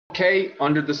Okay,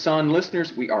 Under the Sun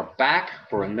listeners, we are back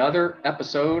for another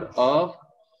episode of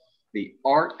the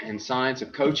Art and Science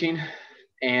of Coaching.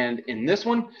 And in this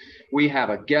one, we have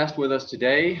a guest with us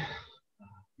today,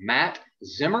 Matt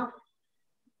Zimmer,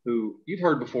 who you've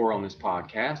heard before on this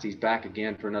podcast. He's back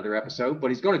again for another episode,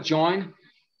 but he's going to join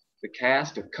the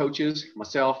cast of coaches,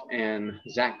 myself and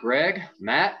Gregg.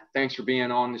 Matt, thanks for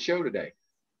being on the show today.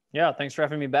 Yeah, thanks for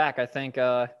having me back. I think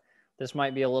this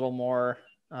might be a little more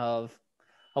of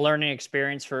a learning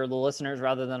experience for the listeners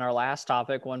rather than our last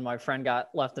topic when my friend got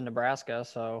left in Nebraska.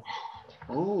 So,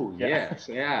 oh, yes.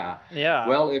 Yeah. Yeah.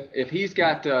 Well, if he's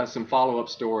got some follow-up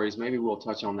stories, maybe we'll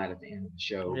touch on that at the end of the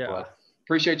show. Yeah. But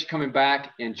appreciate you coming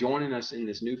back and joining us in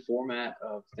this new format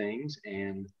of things.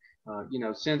 And,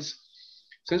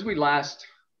 since we last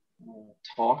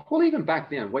talked, well, even back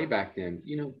then, way back then,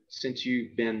 since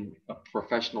you've been a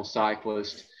professional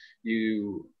cyclist,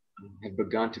 you have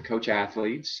begun to coach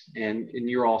athletes, and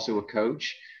you're also a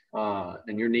coach,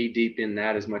 and you're knee deep in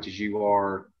that as much as you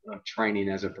are training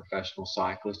as a professional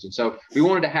cyclist. And so we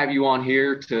wanted to have you on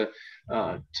here to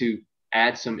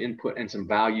add some input and some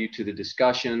value to the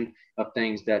discussion of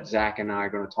things that Zach and I are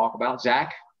going to talk about.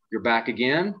 Zach, you're back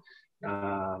again.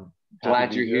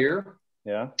 Glad you're here.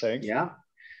 Yeah, thanks. Yeah.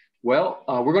 Well,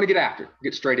 we're going to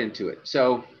get straight into it.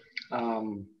 So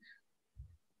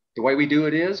the way we do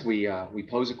it is we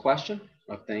pose a question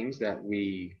of things that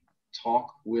we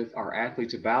talk with our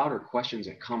athletes about, or questions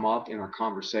that come up in our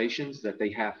conversations that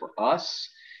they have for us.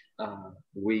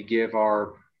 We give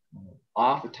our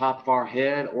off the top of our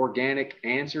head organic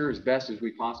answer as best as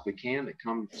we possibly can that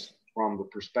comes from the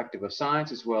perspective of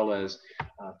science, as well as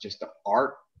just the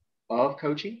art of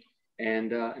coaching,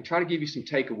 and try to give you some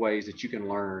takeaways that you can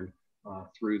learn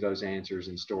through those answers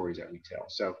and stories that we tell.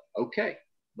 So, okay,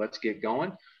 let's get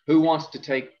going. Who wants to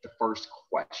take the first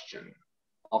question?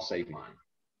 I'll save mine.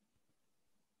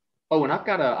 Oh, and I've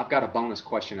got a bonus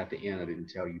question at the end I didn't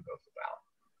tell you both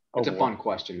about. It's a fun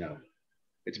question, though.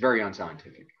 It's very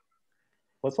unscientific.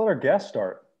 Let's let our guest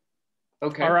start.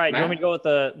 Okay. All right. Matt? You want me to go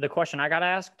with the question I got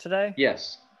asked today?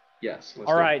 Yes.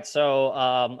 All right. So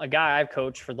a guy I've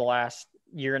coached for the last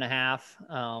year and a half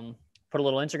put a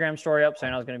little Instagram story up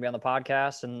saying I was going to be on the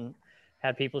podcast, and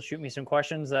had people shoot me some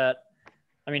questions that,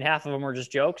 I mean, half of them were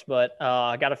just jokes, but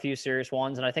I got a few serious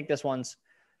ones. And I think this one's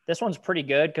pretty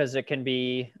good because it can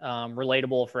be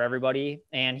relatable for everybody.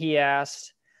 And he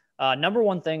asked, number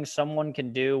one thing someone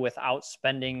can do without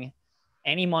spending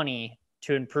any money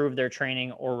to improve their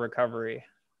training or recovery.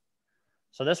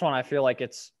 So this one, I feel like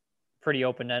it's pretty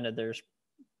open-ended. There's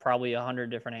probably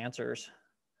 100 different answers.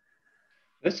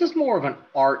 This is more of an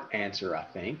art answer, I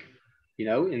think.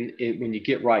 When you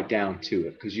get right down to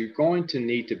it, because you're going to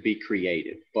need to be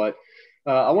creative. But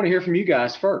I want to hear from you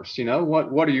guys first.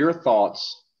 What are your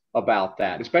thoughts about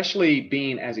that, especially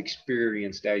being as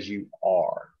experienced as you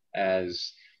are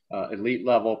as elite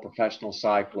level professional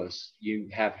cyclists? You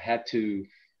have had to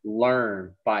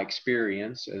learn by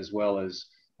experience, as well as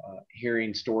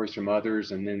hearing stories from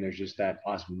others. And then there's just that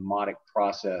osmotic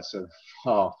process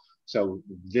of, so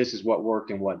this is what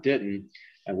worked and what didn't.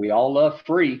 And we all love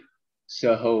free.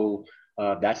 So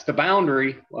that's the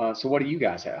boundary. So what do you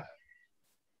guys have?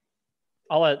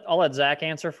 I'll let Zach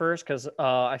answer first, because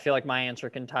I feel like my answer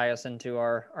can tie us into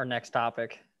our next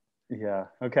topic. Yeah.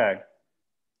 Okay.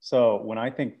 So when I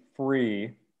think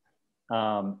free,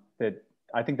 that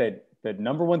I think that the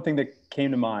number one thing that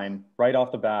came to mind right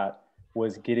off the bat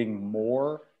was getting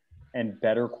more and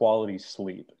better quality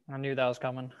sleep. I knew that was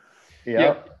coming.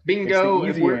 Yep. Bingo.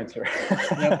 It's the easy answer.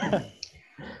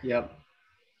 Yep.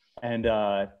 And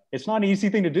it's not an easy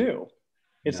thing to do.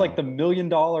 It's like the $1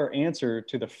 million answer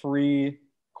to the free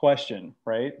question,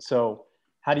 right? So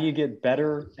how do you get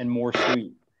better and more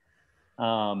sleep?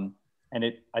 I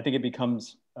think it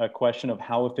becomes a question of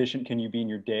how efficient can you be in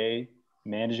your day,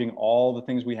 managing all the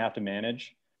things we have to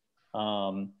manage,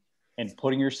 and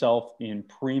putting yourself in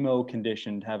primo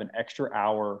condition to have an extra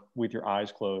hour with your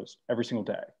eyes closed every single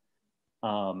day.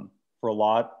 For a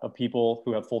lot of people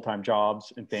who have full-time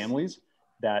jobs and families,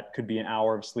 that could be an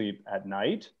hour of sleep at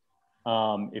night.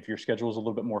 If your schedule is a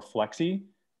little bit more flexy,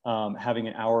 having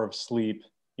an hour of sleep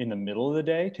in the middle of the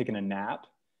day, taking a nap,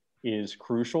 is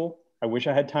crucial. I wish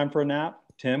I had time for a nap.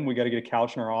 Tim, we got to get a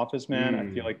couch in our office, man.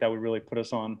 I feel like that would really put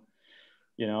us on,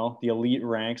 the elite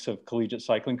ranks of collegiate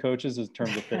cycling coaches in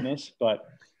terms of fitness. But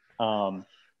more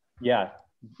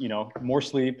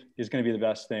sleep is going to be the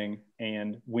best thing.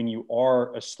 And when you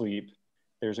are asleep,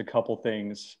 there's a couple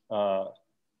things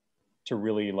to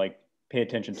really pay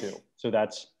attention to. So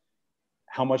that's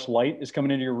how much light is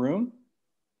coming into your room.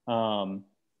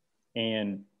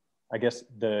 And I guess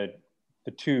the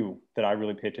the two that I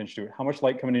really pay attention to: how much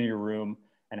light coming into your room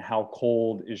and how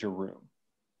cold is your room,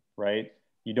 right?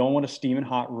 You don't want a steaming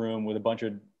hot room with a bunch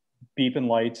of beeping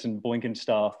lights and blinking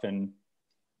stuff and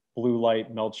blue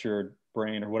light melts your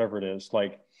brain or whatever it is.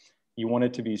 Like, you want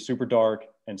it to be super dark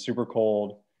and super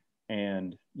cold.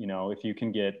 And, you know, if you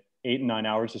can get 8 and 9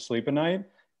 hours of sleep a night,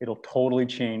 it'll totally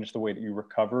change the way that you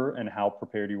recover and how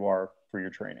prepared you are for your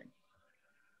training.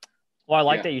 Well, I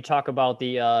like that you talk about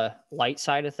the light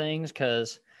side of things,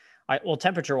 because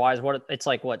temperature wise, it's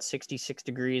like 66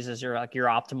 degrees is your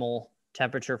optimal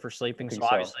temperature for sleeping. So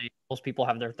obviously most people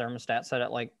have their thermostat set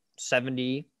at like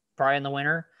 70 probably in the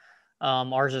winter.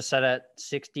 Ours is set at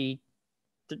 60.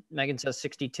 Megan says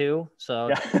 62. So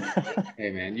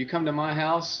hey man, you come to my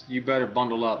house, you better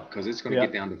bundle up because it's going to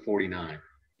get down to 49.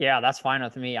 Yeah, that's fine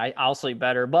with me. I'll sleep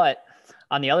better. But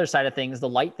on the other side of things, the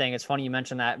light thing, it's funny you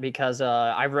mentioned that, because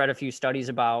I've read a few studies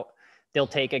about they'll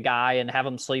take a guy and have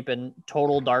him sleep in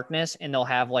total darkness, and they'll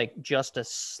have like just a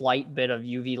slight bit of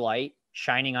UV light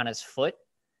shining on his foot,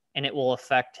 and it will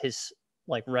affect his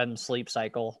like REM sleep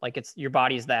cycle. Like, it's your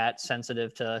body's that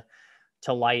sensitive to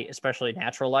light, especially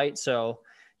natural light. So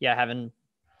yeah, having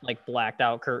like blacked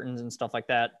out curtains and stuff like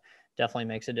that definitely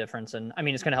makes a difference. And I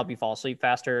mean, it's going to help you fall asleep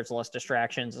faster. It's less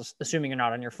distractions, assuming you're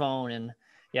not on your phone. And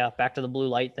yeah, back to the blue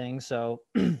light thing. So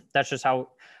that's just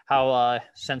how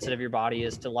sensitive your body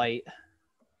is to light.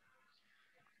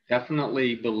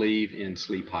 Definitely believe in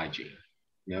sleep hygiene.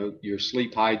 You know, your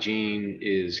sleep hygiene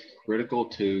is critical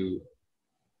to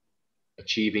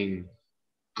achieving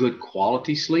good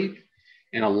quality sleep.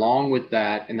 And along with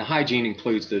that, and the hygiene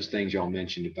includes those things y'all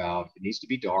mentioned about, it needs to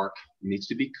be dark, it needs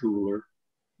to be cooler.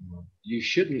 You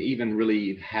shouldn't even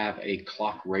really have a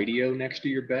clock radio next to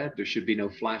your bed. There should be no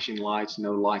flashing lights,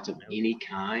 no lights of any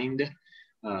kind.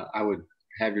 I would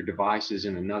have your devices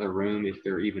in another room if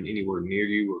they're even anywhere near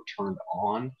you or turned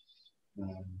on.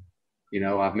 You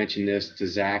know, I've mentioned this to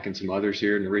Zach and some others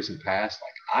here in the recent past.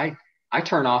 Like, I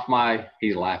turn off my,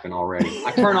 he's laughing already.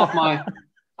 I turn off my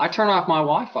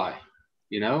Wi-Fi.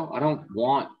 You know, I don't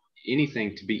want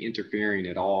anything to be interfering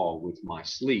at all with my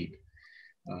sleep.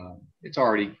 It's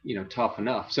already, you know, tough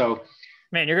enough. So,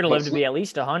 man, you're going to live to be at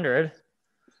least 100.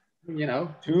 You know,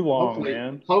 too long,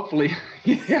 man. Hopefully,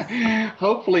 yeah,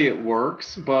 hopefully it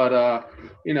works. But,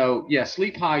 you know, yeah,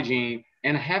 sleep hygiene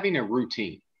and having a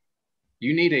routine.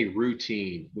 You need a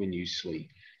routine when you sleep.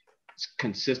 It's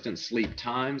consistent sleep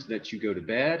times that you go to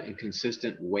bed and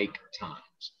consistent wake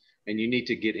times. And you need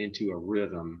to get into a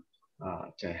rhythm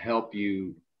to help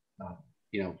you,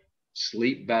 you know,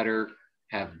 sleep better,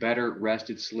 have better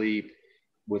rested sleep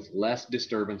with less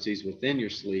disturbances within your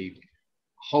sleep.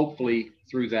 Hopefully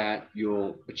through that,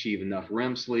 you'll achieve enough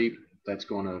REM sleep that's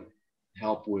going to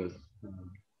help with,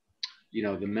 you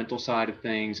know, the mental side of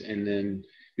things. And then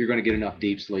you're going to get enough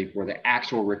deep sleep where the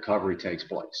actual recovery takes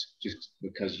place. Just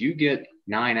because you get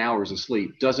 9 hours of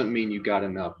sleep doesn't mean you got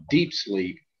enough deep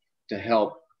sleep to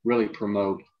help really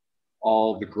promote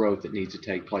all the growth that needs to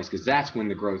take place, because that's when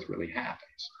the growth really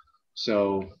happens.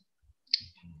 So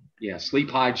yeah, sleep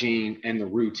hygiene and the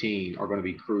routine are going to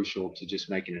be crucial to just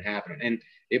making it happen. And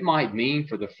it might mean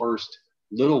for the first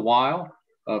little while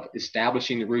of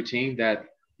establishing the routine that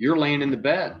you're laying in the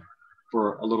bed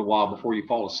for a little while before you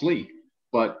fall asleep.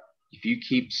 But if you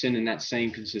keep sending that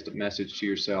same consistent message to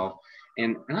yourself,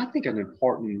 and I think an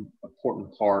important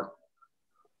part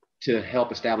to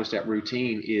help establish that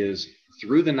routine is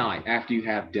through the night after you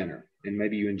have dinner, and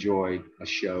maybe you enjoy a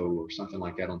show or something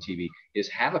like that on TV, is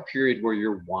have a period where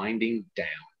you're winding down.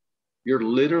 You're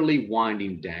literally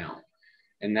winding down.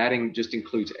 And that just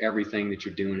includes everything that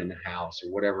you're doing in the house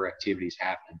or whatever activities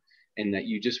happen. And that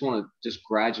you just want to just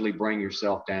gradually bring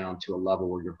yourself down to a level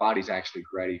where your body's actually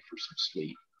ready for some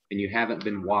sleep. And you haven't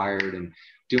been wired and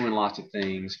doing lots of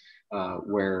things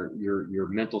where your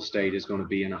mental state is going to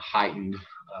be in a heightened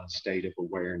state of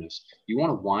awareness. You want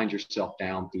to wind yourself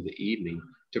down through the evening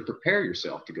to prepare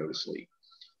yourself to go to sleep,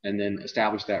 and then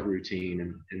establish that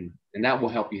routine, and that will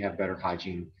help you have better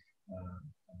hygiene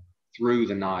through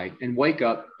the night and wake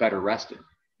up better rested.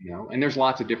 You know, and there's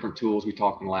lots of different tools. We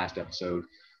talked in the last episode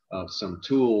of some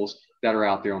tools that are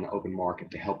out there on the open market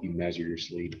to help you measure your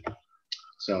sleep.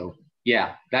 So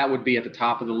yeah, that would be at the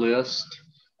top of the list.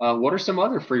 What are some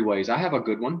other free ways? I have a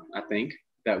good one, I think,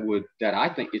 that I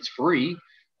think it's free.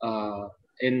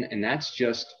 And that's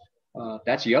just,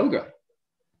 that's yoga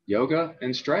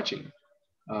and stretching,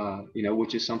 you know,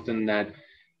 which is something that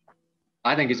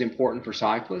I think is important for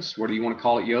cyclists. Whether you want to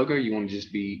call it yoga, you want to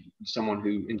just be someone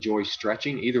who enjoys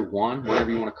stretching, either one, whatever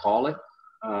you want to call it.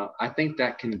 I think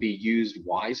that can be used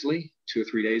wisely 2 or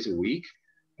 3 days a week,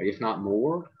 if not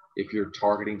more. if you're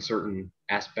targeting certain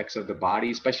aspects of the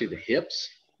body, especially the hips.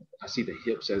 I see the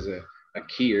hips as a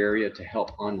key area to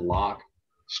help unlock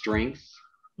strength.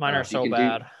 Mine are If you so can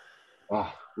bad.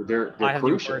 They're I have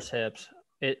crucial. the worst hips.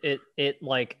 It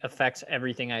like affects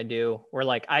everything I do. Where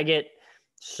like I get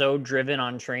so driven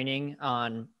on training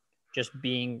on just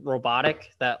being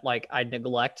robotic that like I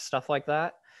neglect stuff like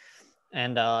that.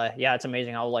 And yeah, it's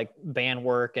amazing how like band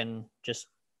work and just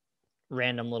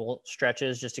random little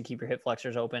stretches just to keep your hip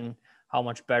flexors open, how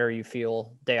much better you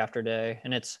feel day after day.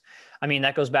 And it's, I mean,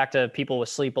 that goes back to people with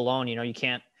sleep alone. You know, you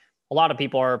can't, a lot of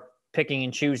people are picking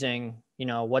and choosing, you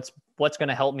know, what's going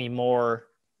to help me more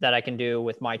that I can do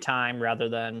with my time rather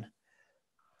than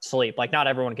sleep. Like not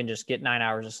everyone can just get 9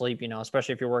 hours of sleep, you know,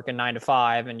 especially if you're working 9 to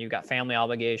 5 and you've got family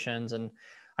obligations. And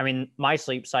I mean, my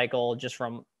sleep cycle, just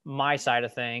from my side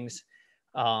of things,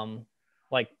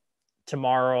 like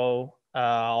tomorrow,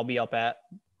 I'll be up at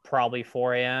probably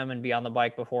 4 a.m. and be on the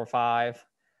bike before 5.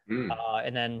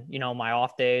 And then, you know, my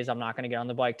off days, I'm not going to get on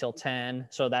the bike till 10.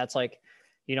 So that's like,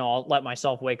 you know, I'll let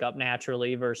myself wake up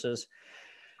naturally versus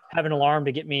have an alarm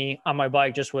to get me on my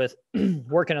bike. Just with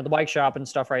working at the bike shop and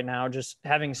stuff right now, just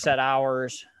having set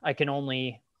hours, there's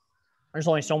only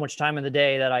so much time in the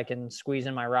day that I can squeeze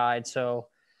in my ride. So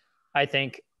I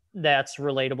think that's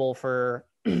relatable for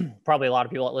probably a lot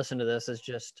of people that listen to this. Is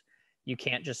just, you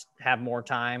can't just have more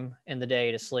time in the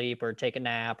day to sleep or take a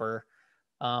nap or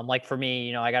like for me,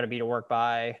 you know, I got to be to work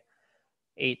by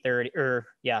 8:30 or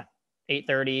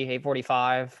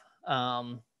 8:45.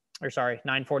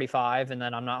 9:45. And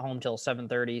then I'm not home till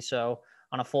 7:30. So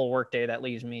on a full work day, that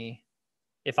leaves me,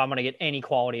 if I'm going to get any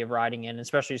quality of riding in,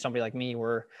 especially somebody like me,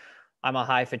 where I'm a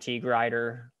high fatigue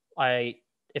rider.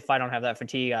 If I don't have that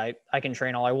fatigue, I can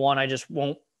train all I want. I just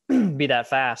won't be that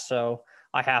fast. So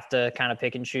I have to kind of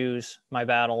pick and choose my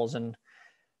battles, and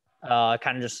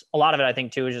kind of just a lot of it, I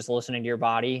think too, is just listening to your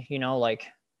body. You know, like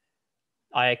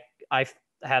I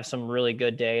have some really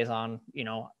good days on, you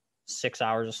know, 6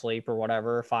 hours of sleep or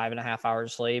whatever, 5.5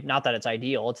 hours of sleep. Not that it's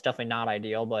ideal. It's definitely not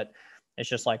ideal, but it's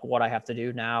just like what I have to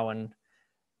do now. And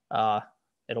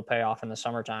it'll pay off in the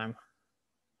summertime.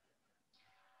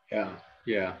 Yeah.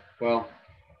 Yeah. Well,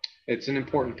 it's an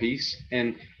important piece.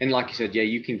 And like you said, yeah,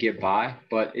 you can get by,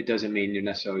 but it doesn't mean you're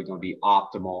necessarily going to be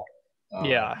optimal.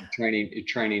 Yeah.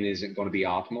 Training isn't going to be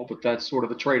optimal, but that's sort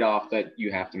of a trade-off that you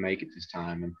have to make at this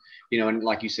time. And, you know, and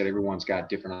like you said, everyone's got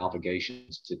different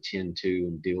obligations to tend to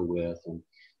and deal with. And,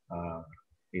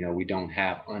 you know, we don't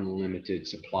have unlimited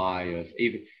supply of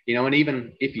even, you know, and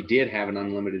even if you did have an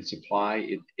unlimited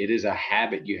supply, it is a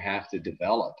habit you have to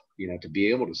develop, you know, to be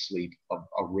able to sleep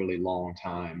a really long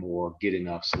time or get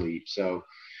enough sleep. So,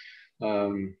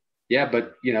 yeah,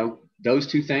 but, you know, those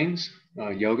two things,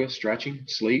 yoga, stretching,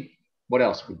 sleep, what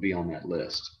else would be on that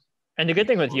list? And the good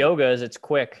thing with yoga is it's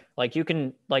quick. Like you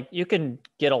can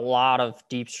get a lot of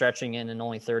deep stretching in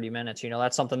only 30 minutes. You know,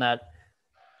 that's something that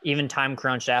even time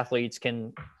crunched athletes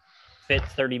can fit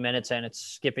 30 minutes in. It's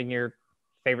skipping your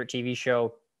favorite TV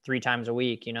show 3 times a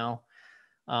week, you know.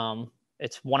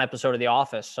 It's one episode of The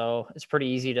Office. So it's pretty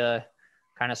easy to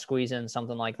kind of squeeze in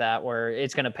something like that where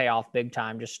it's going to pay off big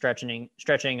time, just stretching,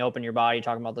 open your body,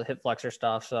 talking about the hip flexor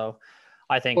stuff. So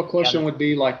I think what question would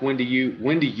be like, when do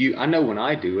you, I know when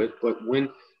I do it, but when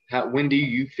do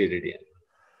you fit it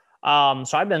in?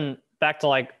 So I've been back to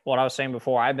like what I was saying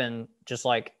before. I've been just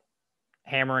like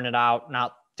hammering it out,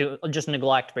 just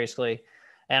neglect basically.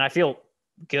 And I feel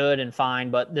good and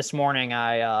fine. But this morning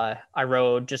I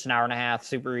rode just an hour and a half,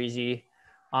 super easy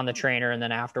on the trainer. And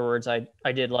then afterwards I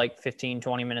did like 15,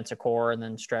 20 minutes of core and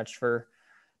then stretched for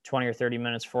 20 or 30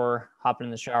 minutes before hopping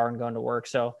in the shower and going to work.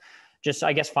 So just,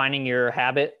 I guess, finding your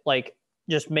habit, like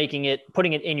just putting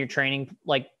it in your training,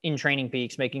 like in Training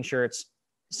Peaks, making sure it's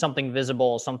something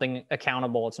visible, something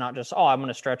accountable. It's not just, oh, I'm going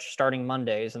to stretch starting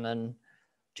Mondays and then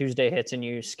Tuesday hits and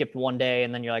you skipped one day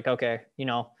and then you're like, okay, you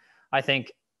know, I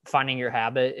think finding your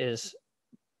habit is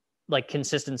like,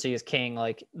 consistency is king.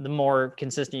 Like the more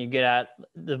consistent you get at,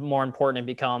 the more important it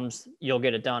becomes. You'll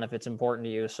get it done if it's important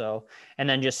to you. So, and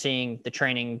then just seeing the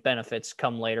training benefits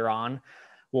come later on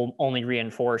will only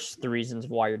reinforce the reasons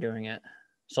why you're doing it.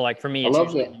 So like for me, it's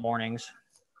usually in the mornings.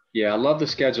 Yeah. I love the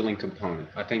scheduling component.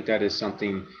 I think that is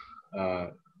something,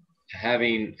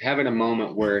 having a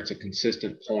moment where it's a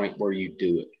consistent point where you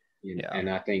do it. You know? Yeah. And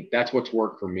I think that's what's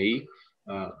worked for me.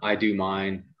 I do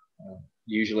mine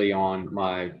usually on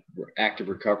my active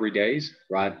recovery days,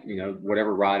 right? You know,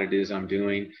 whatever ride it is I'm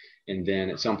doing. And then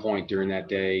at some point during that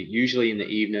day, usually in the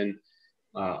evening,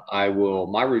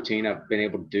 my routine, I've been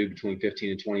able to do between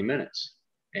 15 and 20 minutes,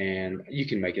 and you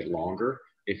can make it longer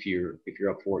if you're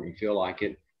up for it and you feel like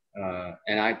it.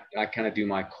 And I kind of do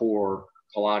my core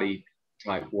Pilates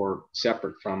type work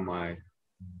separate from my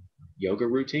yoga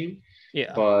routine.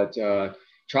 Yeah. But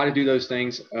try to do those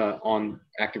things on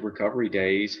active recovery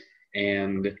days,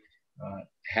 and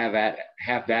have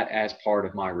that as part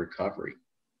of my recovery,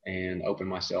 and open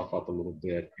myself up a little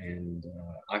bit. And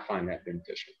I find that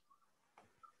beneficial.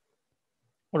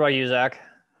 What about you, Zach?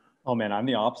 Oh man, I'm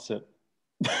the opposite.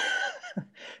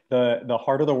 The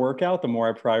harder the workout, the more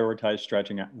I prioritize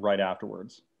stretching right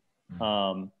afterwards.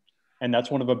 And that's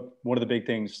one of the big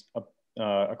things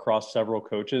across several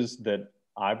coaches that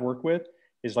I've worked with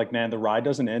is like, man, the ride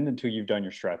doesn't end until you've done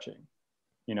your stretching.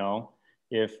 You know,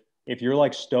 if you're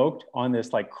like stoked on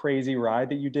this like crazy ride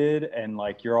that you did, and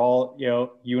like you're all, you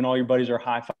know, you and all your buddies are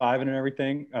high-fiving and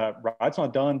everything, ride's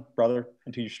not done, brother,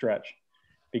 until you stretch,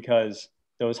 because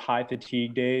those high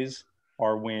fatigue days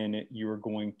are when you are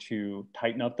going to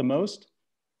tighten up the most,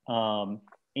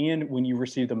 and when you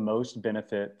receive the most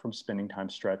benefit from spending time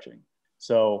stretching.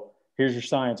 So here's your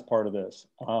science part of this.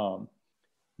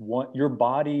 Your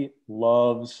body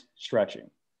loves stretching,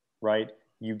 right?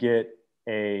 You get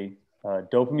a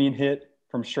dopamine hit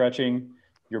from stretching.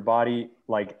 Your body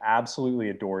like absolutely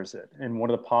adores it. And one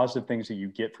of the positive things that you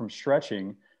get from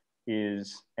stretching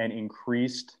is an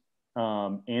increased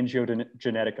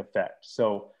angiogenetic effect.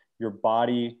 So your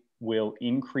body will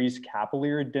increase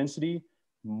capillary density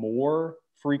more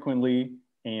frequently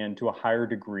and to a higher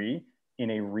degree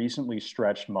in a recently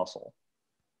stretched muscle.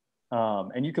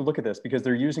 And you can look at this because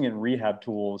they're using it in rehab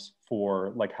tools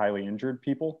for like highly injured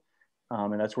people.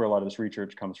 And that's where a lot of this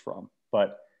research comes from.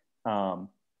 But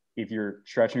if you're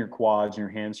stretching your quads and your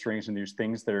hamstrings and these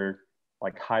things that are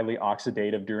like highly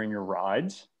oxidative during your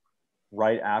rides,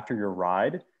 right after your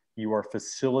ride, you are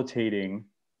facilitating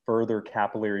further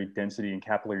capillary density and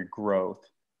capillary growth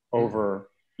over,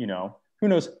 you know, who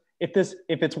knows if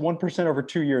it's 1% over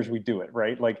 2 years, we do it,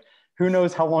 right? Like who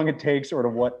knows how long it takes or to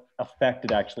what effect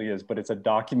it actually is, but it's a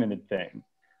documented thing.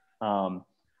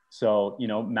 So, you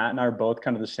know, Matt and I are both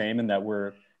kind of the same in that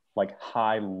we're like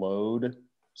high load,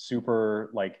 super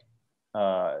like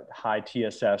high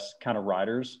TSS kind of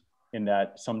riders, in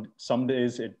that some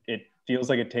days it feels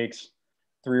like it takes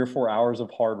 3 or 4 hours of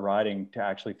hard riding to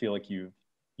actually feel like you've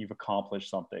accomplished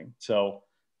something. So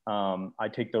I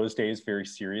take those days very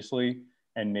seriously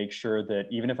and make sure that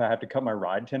even if I have to cut my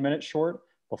ride 10 minutes short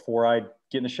before I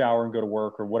get in the shower and go to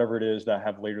work or whatever it is that I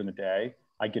have later in the day,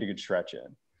 I get a good stretch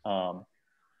in.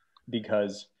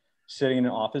 Because sitting in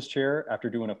an office chair after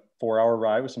doing a 4-hour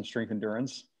ride with some strength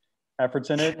endurance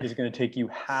efforts in it is going to take you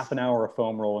half an hour of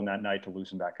foam rolling that night to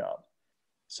loosen back up.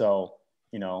 So,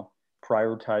 you know,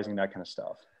 prioritizing that kind of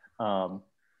stuff.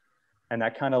 And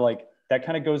that kind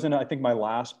of goes into, I think, my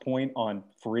last point on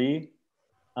free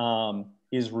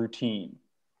is routine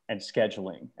and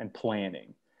scheduling and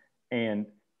planning. And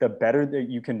the better that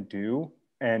you can do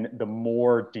and the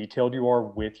more detailed you are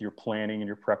with your planning and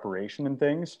your preparation and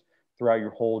things throughout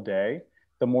your whole day,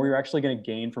 the more you're actually going to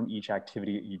gain from each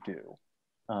activity that you do.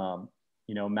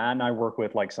 You know, Matt and I work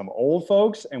with like some old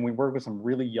folks and we work with some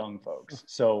really young folks.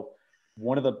 So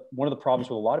one of the problems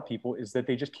with a lot of people is that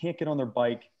they just can't get on their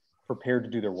bike prepared to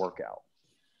do their workout.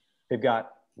 They've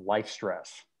got life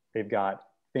stress. They've got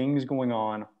things going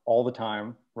on all the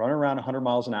time, running around 100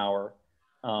 miles an hour.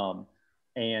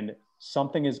 And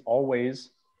something is always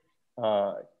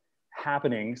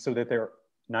happening so that they're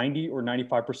 90 or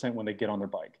 95% when they get on their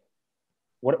bike.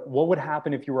 What would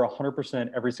happen if you were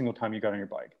 100% every single time you got on your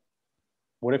bike?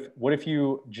 What if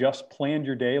you just planned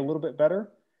your day a little bit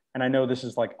better? And I know this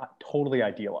is like totally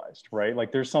idealized, right?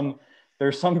 Like there's some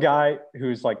guy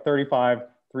who's like 35,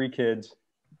 3 kids,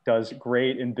 does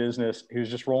great in business, who's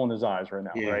just rolling his eyes right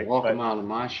now, right? Welcome out of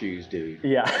my shoes, dude.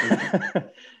 Yeah.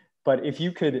 But if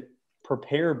you could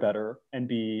prepare better and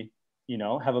be, you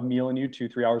know, have a meal in you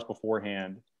 2-3 hours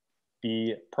beforehand,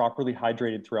 be properly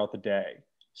hydrated throughout the day,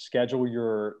 schedule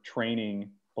your training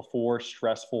before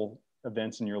stressful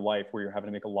events in your life where you're having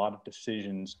to make a lot of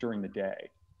decisions during the day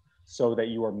so that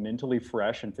you are mentally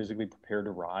fresh and physically prepared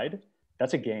to ride,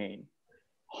 that's a gain.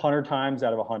 100 times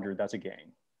out of 100, that's a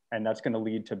gain. And that's going to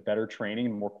lead to better training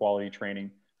and more quality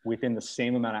training within the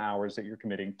same amount of hours that you're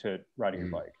committing to riding your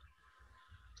bike.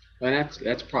 And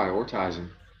that's prioritizing,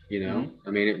 you know. I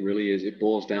mean, it really is. It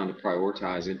boils down to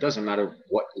prioritizing. It doesn't matter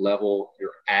what level you're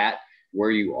at,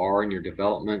 where you are in your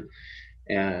development.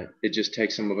 It just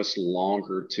takes some of us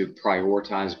longer to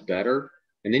prioritize better.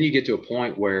 And then you get to a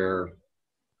point where,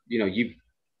 you know, you've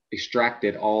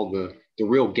extracted all the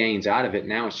real gains out of it.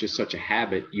 Now it's just such a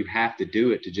habit. You have to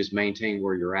do it to just maintain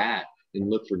where you're at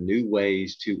and look for new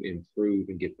ways to improve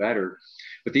and get better.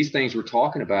 But these things we're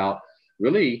talking about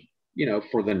really, you know,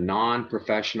 for the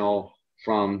non-professional,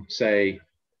 from say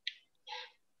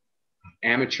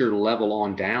amateur level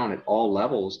on down at all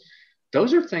levels,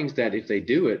 those are things that if they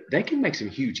do it, they can make some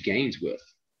huge gains with.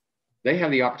 They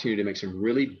have the opportunity to make some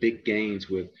really big gains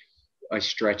with a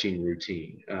stretching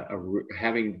routine,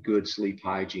 having good sleep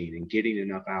hygiene, and getting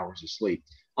enough hours of sleep.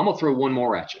 I'm going to throw one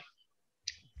more at you.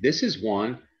 This is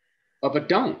one of a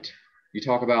don't. We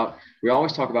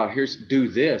always talk about, here's do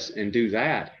this and do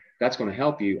that. That's going to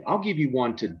help you. I'll give you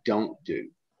one to don't do.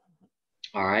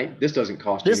 All right. This doesn't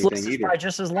cost you anything either. This list is probably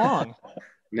just as long.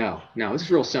 No, this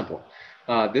is real simple.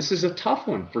 This is a tough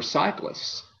one for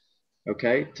cyclists,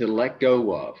 okay, to let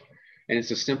go of. And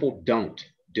it's a simple don't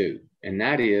do. And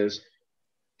that is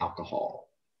alcohol.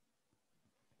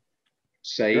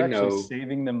 You're actually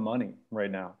saving them money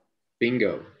right now.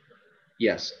 Bingo.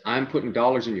 Yes, I'm putting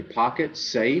dollars in your pocket.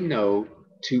 Say no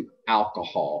to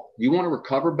alcohol. You want to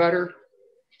recover better?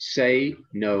 Say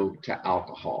no to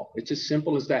alcohol. It's as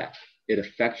simple as that. It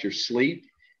affects your sleep.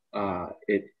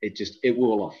 It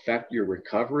will affect your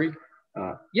recovery.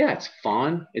 Yeah, it's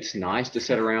fun. It's nice to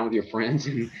sit around with your friends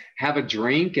and have a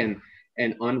drink and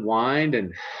unwind,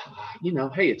 and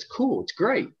hey, it's cool. It's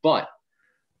great. But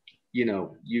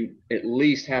you at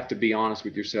least have to be honest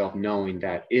with yourself, knowing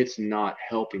that it's not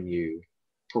helping you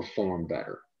perform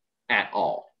better at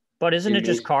all. But isn't it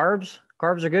just carbs?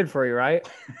 Carbs are good for you, right?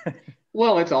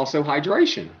 Well, it's also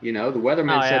hydration. The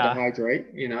weatherman said to hydrate,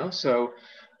 so,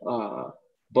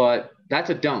 but that's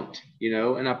a don't,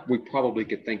 and we probably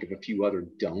could think of a few other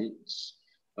don'ts,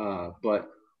 but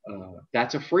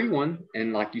that's a free one.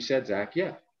 And like you said, Zach,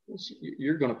 yeah,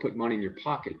 you're going to put money in your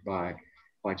pocket by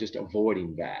just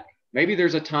avoiding that. Maybe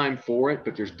there's a time for it,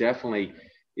 but there's definitely,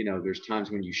 there's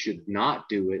times when you should not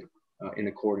do it in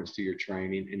accordance to your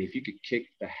training. And if you could kick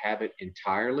the habit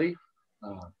entirely,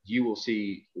 you will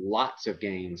see lots of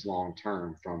gains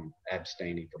long-term from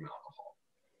abstaining from alcohol.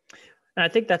 And I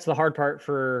think that's the hard part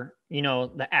for,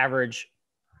 the average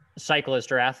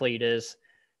cyclist or athlete is,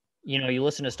 you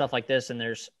listen to stuff like this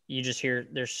and you just hear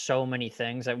there's so many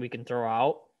things that we can throw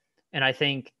out. And I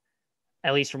think,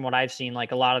 at least from what I've seen,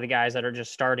 like a lot of the guys that are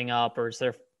just starting up, or it's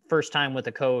their first time with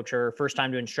a coach or first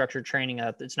time doing structured training,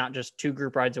 it's not just 2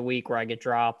 group rides a week where I get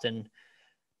dropped and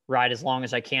ride as long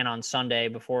as I can on Sunday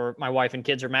before my wife and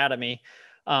kids are mad at me.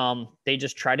 They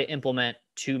just try to implement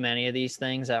too many of these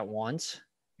things at once.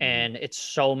 And it's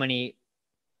so many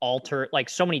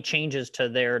so many changes to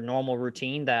their normal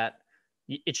routine that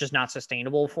it's just not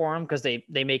sustainable for them, because they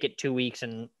make it 2 weeks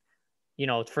and,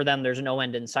 for them, there's no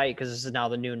end in sight because this is now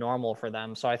the new normal for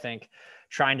them. So I think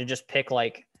trying to just pick all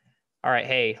right,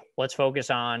 hey, let's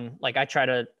focus on,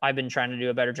 I've been trying to do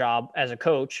a better job as a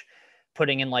coach,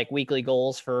 putting in weekly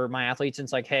goals for my athletes. And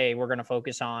it's hey, we're going to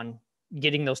focus on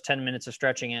getting those 10 minutes of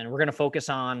stretching in. We're going to focus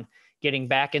on getting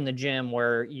back in the gym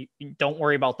where you don't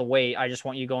worry about the weight. I just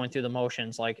want you going through the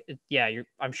motions. I'm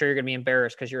sure you're going to be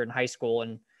embarrassed because you're in high school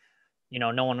and,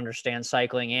 no one understands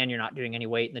cycling and you're not doing any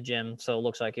weight in the gym. So it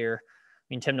looks like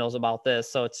Tim knows about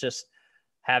this. So it's just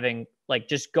having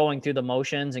just going through the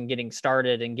motions and getting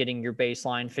started and getting your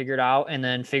baseline figured out, and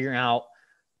then figuring out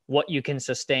what you can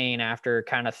sustain after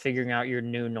kind of figuring out your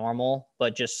new normal,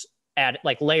 but just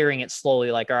layering it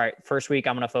slowly. All right, first week,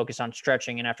 I'm going to focus on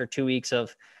stretching. And after 2 weeks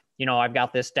of, I've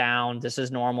got this down, this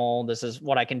is normal, this is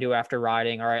what I can do after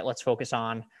riding. All right, let's focus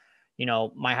on,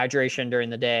 my hydration during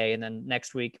the day. And then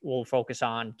next week we'll focus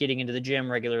on getting into the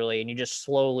gym regularly. And you just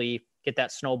slowly get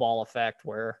that snowball effect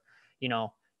where,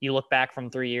 you look back from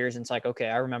 3 years and it's okay,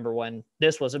 I remember when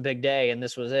this was a big day and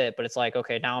this was it, but it's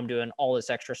okay, now I'm doing all this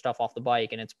extra stuff off the bike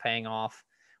and it's paying off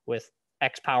with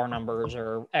X power numbers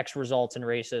or X results in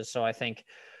races. So I think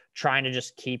trying to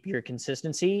just keep your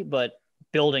consistency, but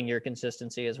building your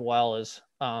consistency as well is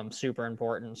super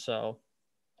important. So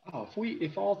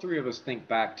if all three of us think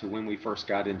back to when we first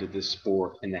got into this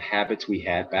sport and the habits we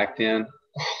had back then,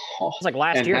 it's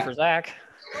last year for Zach.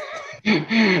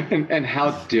 and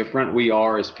how different we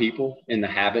are as people in the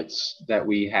habits that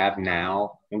we have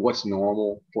now and what's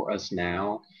normal for us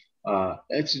now.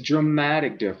 It's a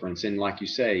dramatic difference. And like you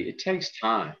say, it takes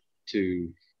time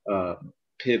to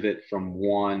pivot from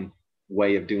one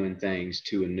way of doing things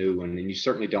to a new one. And you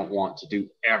certainly don't want to do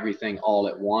everything all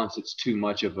at once. It's too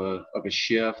much of a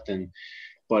shift.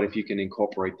 But if you can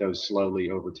incorporate those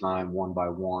slowly over time, one by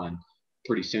one,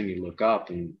 pretty soon you look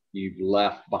up and you've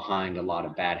left behind a lot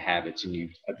of bad habits and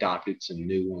you've adopted some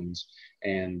new ones,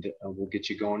 and we'll get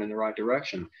you going in the right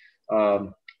direction.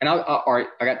 All right,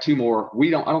 I got 2 more. I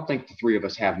don't think the 3 of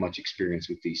us have much experience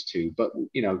with these 2, but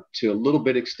to a little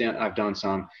bit extent, I've done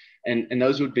some, and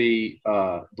those would be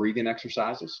breathing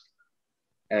exercises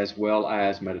as well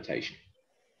as meditation.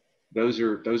 Those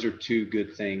are 2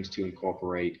 good things to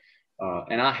incorporate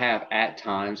And I have at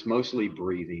times, mostly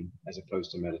breathing as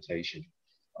opposed to meditation.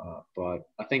 But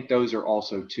I think those are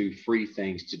also two free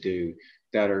things to do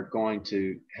that are going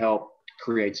to help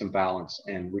create some balance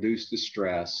and reduce the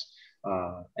stress,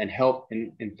 and help,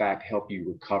 in fact, help you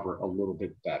recover a little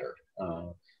bit better.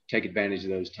 Take advantage of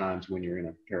those times when you're in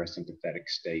a parasympathetic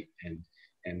state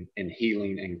and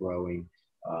healing and growing,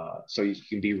 so you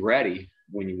can be ready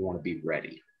when you want to be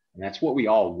ready. And that's what we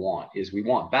all want, is we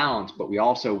want balance, but we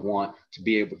also want to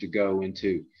be able to go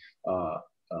into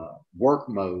work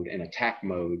mode and attack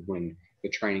mode when the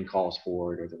training calls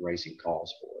for it or the racing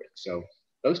calls for it. So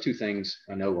those two things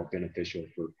I know are beneficial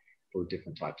for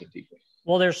different types of people.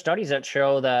 Well, there's studies that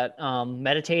show that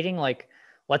meditating, like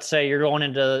let's say you're going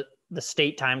into the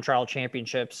state time trial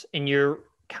championships and you're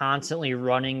constantly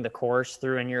running the course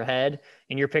through in your head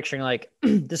and you're picturing like,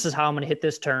 this is how I'm going to hit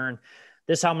this turn.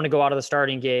 This is how I'm going to go out of the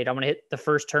starting gate. I'm going to hit the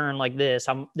first turn like this.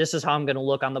 This is how I'm going to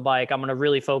look on the bike. I'm going to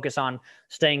really focus on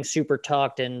staying super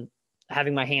tucked and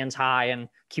having my hands high and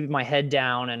keeping my head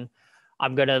down. And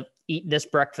I'm going to eat this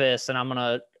breakfast and I'm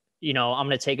going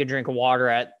to take a drink of water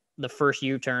at the first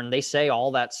U-turn. They say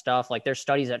all that stuff. Like there's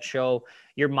studies that show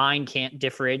your mind can't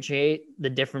differentiate the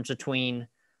difference between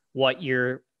what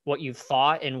you've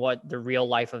thought and what the real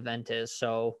life event is.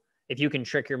 So if you can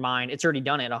trick your mind, it's already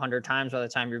done it 100 times by the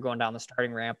time you're going down the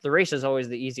starting ramp. The race is always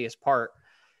the easiest part.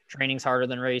 Training's harder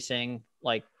than racing,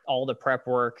 like all the prep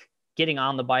work, getting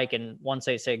on the bike. And once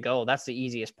they say go, that's the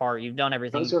easiest part. You've done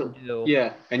everything you can do.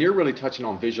 Yeah. And you're really touching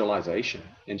on visualization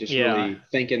and just really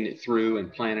thinking it through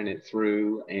and planning it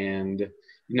through. And,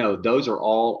 those are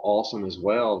all awesome as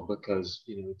well, because,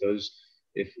 those,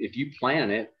 if you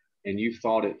plan it, and you've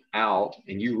thought it out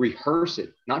and you rehearse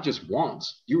it, not just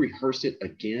once, you rehearse it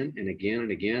again and again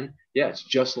and again. Yeah, it's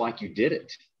just like you did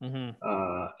it. Mm-hmm.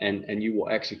 And you will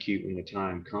execute when the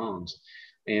time comes.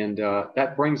 And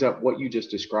that brings up what you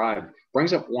just described,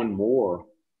 brings up one more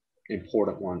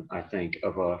important one, I think,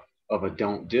 of a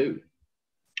don't do,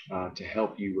 to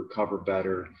help you recover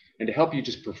better and to help you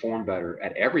just perform better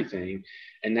at everything.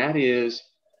 And that is,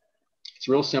 it's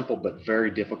real simple, but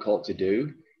very difficult to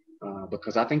do.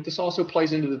 Because I think this also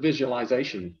plays into the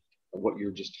visualization of what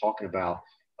you're just talking about.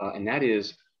 And that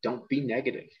is, don't be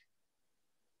negative.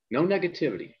 No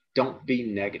negativity. Don't be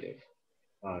negative.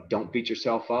 Don't beat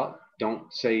yourself up.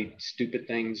 Don't say stupid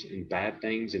things and bad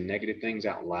things and negative things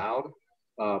out loud.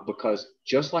 Because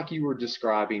just like you were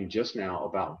describing just now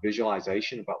about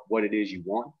visualization, about what it is you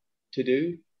want to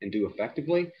do and do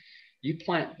effectively, you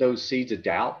plant those seeds of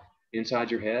doubt inside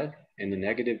your head and the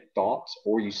negative thoughts,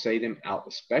 or you say them out,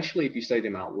 especially if you say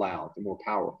them out loud, the more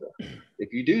powerful.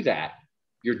 If you do that,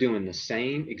 you're doing the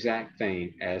same exact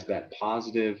thing as that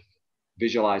positive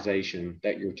visualization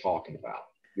that you're talking about.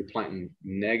 You're planting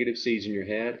negative seeds in your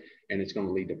head, and it's going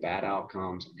to lead to bad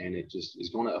outcomes, and it just is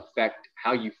going to affect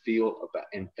how you feel about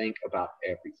and think about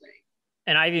everything.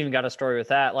 And I've even got a story with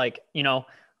that. Like,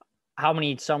 how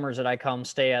many summers did I come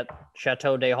stay at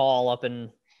Chateau des Halles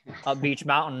up Beach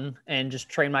Mountain and just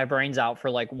train my brains out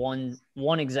for like one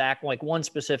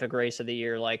specific race of the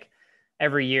year. Like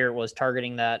every year it was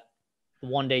targeting that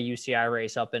one day UCI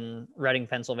race up in Reading,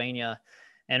 Pennsylvania.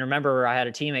 And remember, I had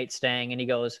a teammate staying and he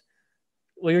goes,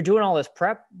 well, you're doing all this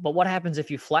prep, but what happens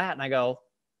if you flat? And I go,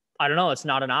 I don't know. It's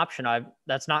not an option.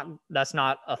 That's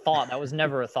not a thought. That was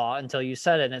never a thought until you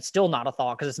said it. And it's still not a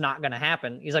thought because it's not going to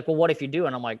happen. He's like, well, what if you do?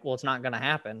 And I'm like, well, it's not going to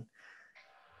happen.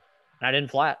 And I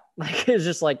didn't flat. Like, it was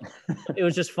just like, it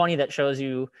was just funny. That shows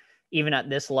you, even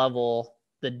at this level,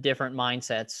 the different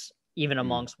mindsets, even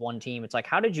amongst one team. It's like,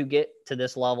 how did you get to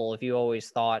this level if you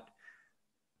always thought,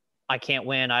 I can't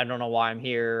win, I don't know why I'm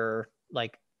here, or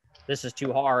like, this is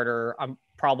too hard, or I'm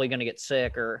probably going to get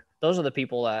sick, or those are the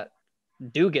people that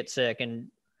do get sick and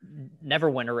never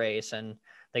win a race, and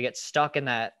they get stuck in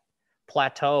that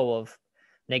plateau of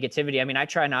negativity. I mean, I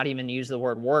try not even to use the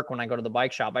word work when I go to the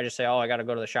bike shop. I just say, oh, I got to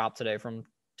go to the shop today from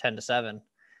 10 to 7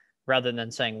 rather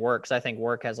than saying work. Cause I think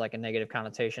work has like a negative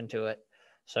connotation to it.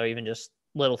 So even just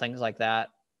little things like that,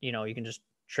 you can just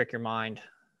trick your mind.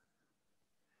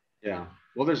 Yeah.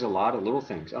 Well, there's a lot of little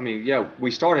things. I mean, yeah, we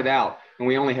started out and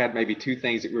we only had maybe 2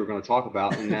 things that we were going to talk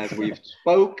about. And as we've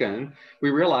spoken, we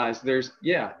realized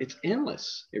it's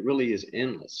endless. It really is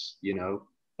endless,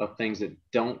 of things that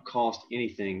don't cost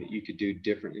anything that you could do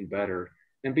different and better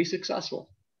and be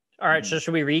successful. All right. So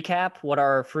should we recap what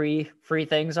our free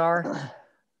things are?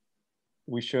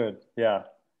 We should. Yeah.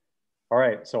 All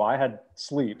right. So I had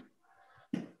sleep.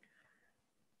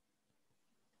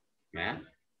 Matt?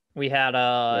 We had,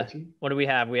 what do we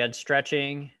have? We had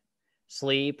stretching,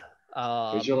 sleep,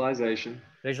 visualization,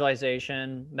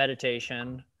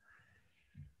 meditation.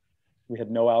 We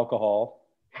had no alcohol.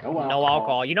 No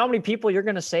alcohol. You know how many people you're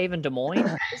going to save in Des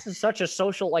Moines? This is such a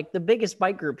social, like the biggest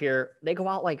bike group here. They go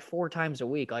out like 4 times a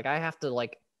week. Like I have to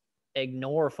like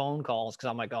ignore phone calls because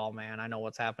I'm like, oh man, I know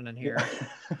what's happening here.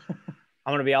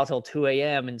 I'm going to be out till 2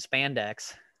 a.m. in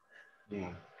spandex.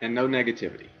 Yeah. And no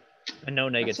negativity. And no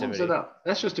negativity. That sums it up.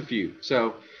 That's just a few.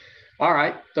 So, all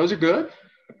right. Those are good.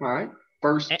 All right.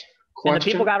 First question. And the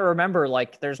people got to remember,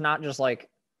 like, there's not just like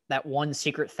that one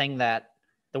secret thing that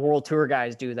the world tour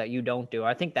guys do that you don't do.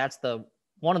 I think that's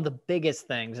one of the biggest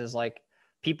things is like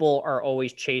people are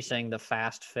always chasing the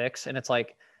fast fix. And it's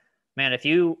like, man, if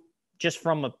you just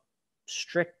from a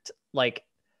strict, like,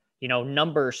 you know,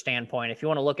 number standpoint, if you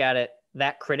want to look at it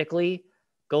that critically,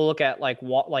 go look at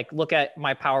look at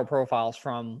my power profiles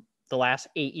from the last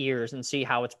 8 years and see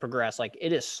how it's progressed. Like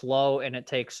it is slow and it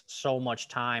takes so much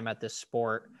time at this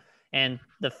sport. And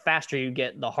the faster you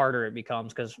get, the harder it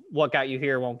becomes because what got you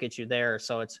here won't get you there.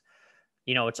 So it's,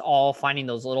 you know, it's all finding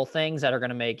those little things that are going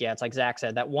to make, it's like Zach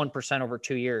said, that 1% over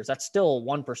 2 years, that's still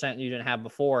 1% you didn't have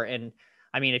before. And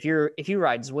I mean, if you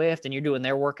ride Zwift and you're doing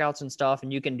their workouts and stuff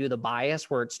and you can do the bias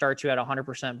where it starts you at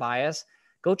 100% bias,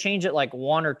 go change it like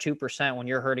 1 or 2% when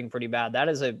you're hurting pretty bad. That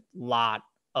is a lot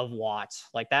of watts.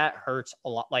 Like that hurts a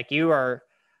lot. Like you're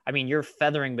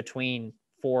feathering between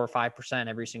 4 or 5%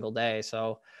 every single day.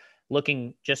 So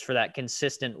looking just for that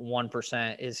consistent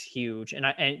 1% is huge.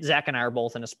 And Zach and I are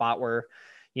both in a spot where,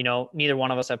 you know, neither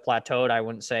one of us have plateaued, I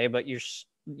wouldn't say, but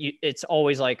it's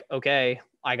always like, okay,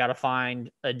 I got to find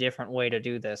a different way to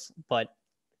do this, but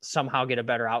somehow get a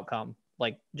better outcome,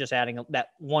 like just adding that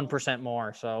 1%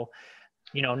 more. So,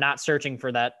 you know, not searching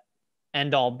for that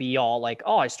end all be all, like,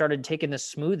 oh, I started taking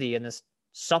this smoothie and this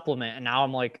supplement and now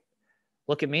I'm like,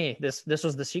 look at me, this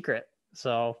was the secret.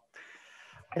 So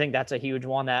I think that's a huge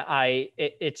one that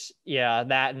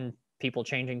that and people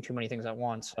changing too many things at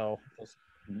once. So just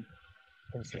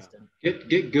consistent.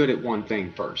 Get good at one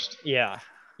thing first. Yeah.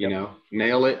 You know,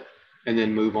 nail it and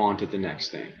then move on to the next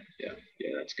thing. Yeah.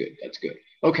 Yeah. That's good. That's good.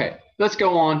 Okay. Let's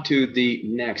go on to the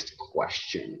next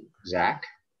question. Zach.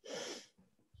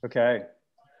 Okay.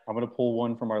 I'm going to pull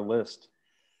one from our list.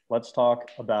 Let's talk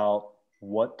about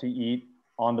what to eat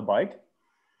on the bike.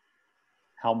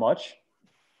 How much?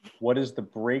 What is the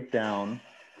breakdown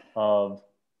of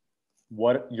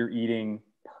what you're eating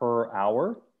per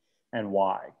hour and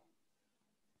why?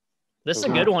 This is a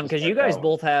good one because you guys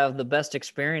both have the best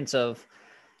experience of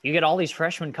you get all these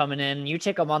freshmen coming in, you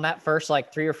take them on that first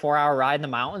like 3 or 4 hour ride in the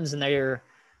mountains and they're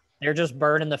just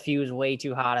burning the fuse way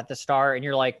too hot at the start. And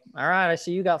you're like, all right, I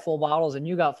see you got full bottles and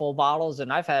you got full bottles.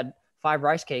 And I've had 5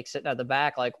 rice cakes sitting at the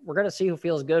back. Like we're going to see who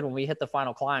feels good when we hit the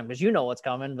final climb because you know what's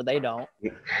coming, but they don't.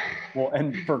 Well,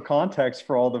 and for context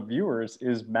for all the viewers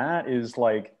is Matt is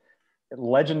like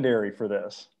legendary for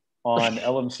this on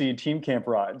LMC team camp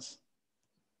rides.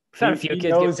 He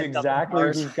knows exactly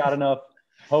who's got enough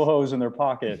ho-hos in their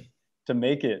pocket to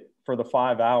make it for the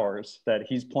 5 hours that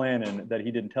he's planning that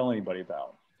he didn't tell anybody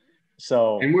about.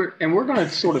 So and we're going to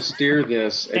sort of steer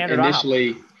this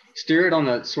initially, steer it on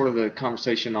the sort of the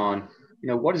conversation on, you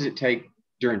know, what does it take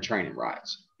during training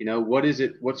rides? You know,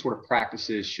 what sort of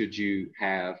practices should you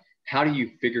have? How do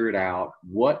you figure it out?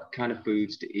 What kind of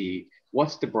foods to eat?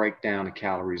 What's the breakdown of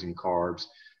calories and carbs?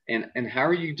 And how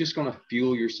are you just going to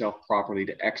fuel yourself properly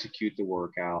to execute the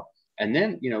workout? And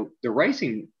then, you know, the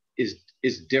racing is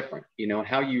different, you know,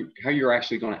 how you're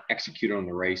actually going to execute on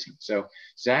the racing. So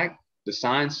Zach, the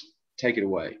science, take it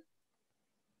away.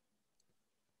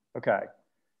 Okay.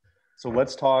 So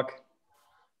let's talk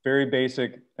very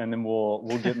basic and then we'll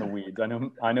get in the weeds.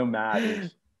 I know Matt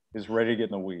is ready to get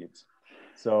in the weeds.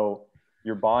 So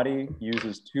your body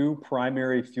uses 2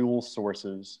 primary fuel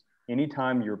sources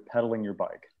anytime you're pedaling your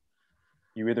bike.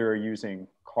 You either are using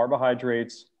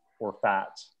carbohydrates or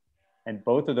fats. And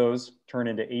both of those turn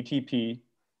into ATP,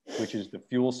 which is the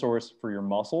fuel source for your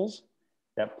muscles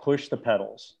that push the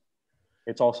pedals.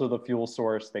 It's also the fuel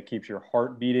source that keeps your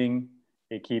heart beating.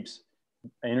 It keeps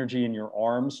energy in your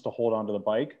arms to hold onto the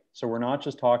bike. So we're not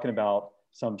just talking about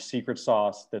some secret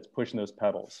sauce that's pushing those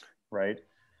pedals, right?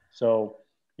 So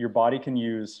your body can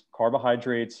use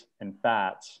carbohydrates and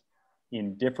fats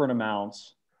in different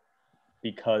amounts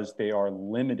because they are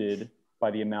limited by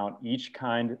the amount each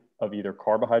kind of either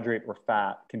carbohydrate or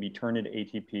fat can be turned into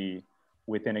ATP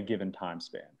within a given time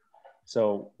span.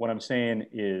 So what I'm saying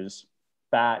is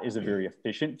fat is a very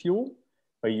efficient fuel,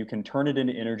 but you can turn it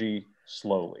into energy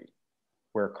slowly,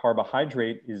 where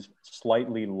carbohydrate is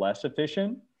slightly less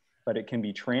efficient, but it can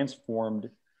be transformed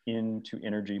into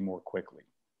energy more quickly.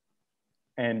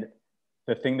 And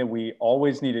the thing that we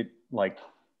always need to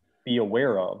be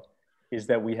aware of is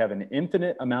that we have an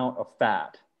infinite amount of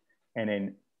fat and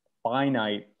an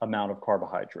finite amount of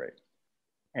carbohydrate.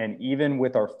 And even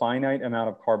with our finite amount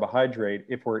of carbohydrate,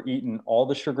 if we're eating all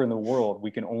the sugar in the world,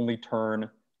 we can only turn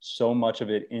so much of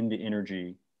it into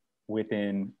energy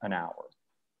within an hour.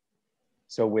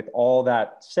 So with all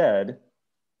that said,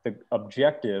 the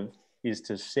objective is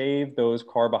to save those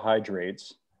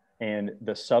carbohydrates and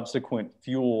the subsequent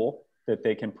fuel that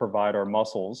they can provide our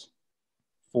muscles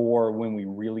for when we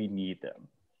really need them.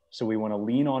 So we want to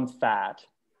lean on fat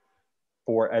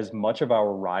for as much of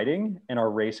our riding and our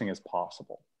racing as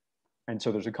possible. And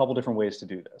so there's a couple different ways to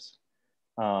do this.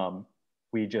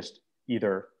 We just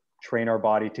either train our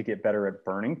body to get better at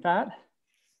burning fat.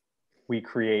 We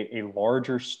create a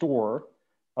larger store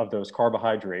of those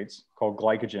carbohydrates called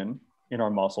glycogen in our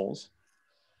muscles,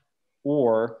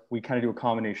 or we kind of do a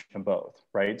combination of both,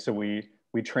 right? So we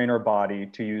train our body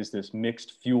to use this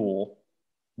mixed fuel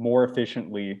more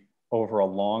efficiently over a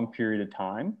long period of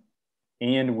time,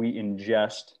 and we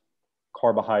ingest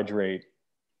carbohydrate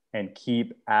and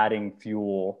keep adding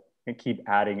fuel and keep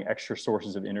adding extra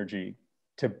sources of energy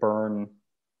to burn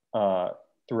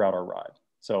throughout our ride.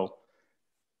 So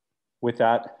with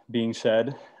that being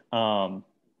said,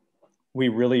 we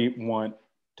really want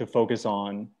to focus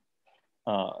on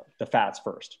the fats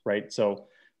first, right? So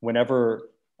whenever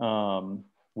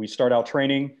we start out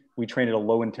training, we train at a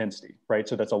low intensity, right?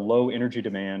 So that's a low energy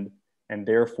demand, and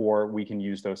therefore we can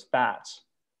use those fats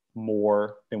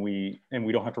more than and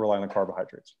we don't have to rely on the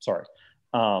carbohydrates. Sorry.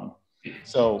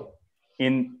 So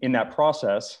in that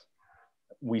process,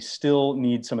 we still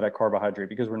need some of that carbohydrate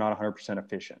because we're not 100%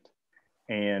 efficient.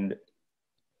 And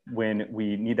when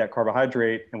we need that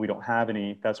carbohydrate and we don't have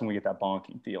any, that's when we get that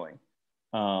bonking feeling.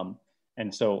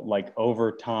 And so like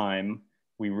over time,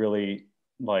 we really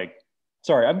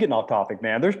sorry, I'm getting off topic,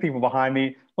 man. There's people behind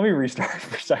me. Let me restart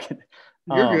for a second.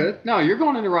 You're good. No, you're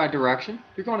going in the right direction.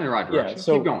 You're going in the right direction. Yeah,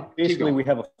 so keep going. Basically, we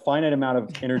have a finite amount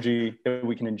of energy that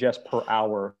we can ingest per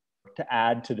hour to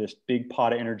add to this big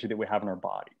pot of energy that we have in our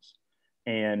bodies.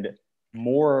 And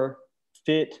more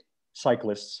fit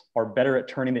cyclists are better at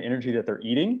turning the energy that they're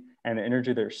eating and the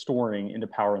energy they're storing into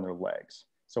power in their legs.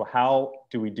 So how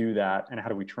do we do that, and how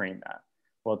do we train that?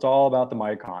 Well, it's all about the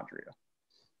mitochondria,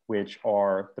 which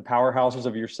are the powerhouses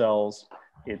of your cells.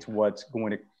 It's what's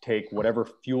going to take whatever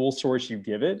fuel source you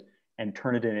give it and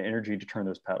turn it into energy to turn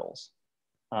those pedals.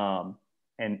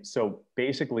 And so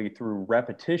basically through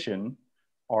repetition,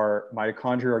 our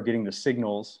mitochondria are getting the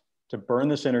signals to burn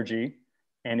this energy.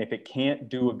 And if it can't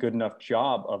do a good enough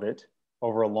job of it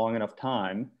over a long enough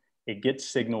time, it gets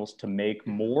signals to make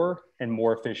more and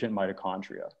more efficient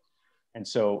mitochondria. And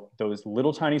so those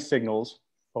little tiny signals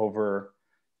over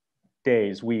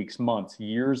days, weeks, months,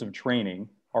 years of training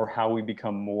are how we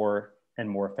become more and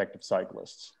more effective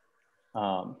cyclists.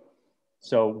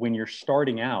 So when you're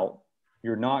starting out,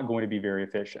 you're not going to be very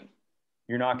efficient.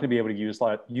 You're not going to be able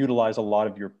to utilize a lot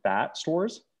of your fat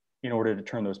stores in order to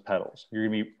turn those pedals. You're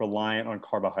going to be reliant on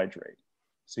carbohydrate.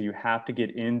 So you have to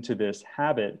get into this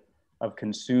habit of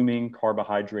consuming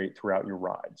carbohydrate throughout your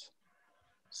rides.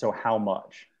 So how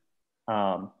much?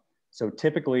 So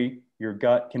typically your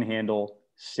gut can handle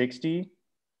 60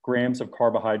 grams of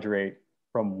carbohydrate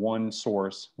from one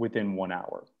source within 1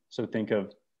 hour. So think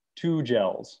of 2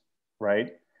 gels,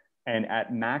 right? And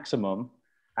at maximum,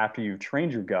 after you've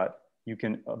trained your gut, you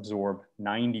can absorb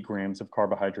 90 grams of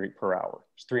carbohydrate per hour.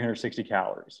 It's 360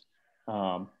 calories.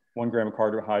 1 gram of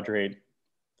carbohydrate,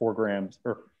 4 grams,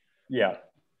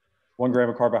 1 gram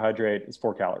of carbohydrate is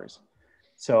 4 calories.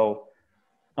 So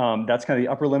that's kind of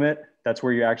the upper limit. That's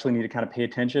where you actually need to kind of pay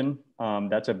attention.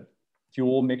 That's a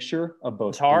fuel mixture of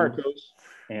both glucose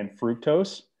and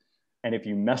fructose. And if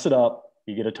you mess it up,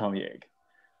 you get a tummy ache.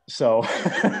 So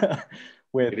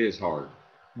it is hard.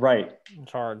 Right.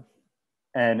 It's hard.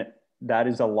 And that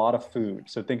is a lot of food.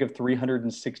 So think of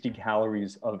 360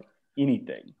 calories of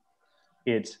anything.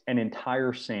 It's an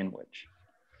entire sandwich.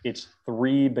 It's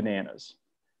 3 bananas.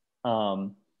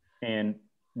 And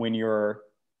when you're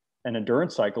an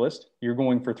endurance cyclist, you're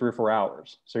going for 3 or 4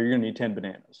 hours. So you're going to need 10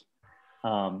 bananas.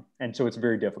 And so it's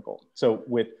very difficult. So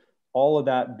with all of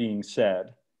that being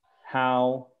said,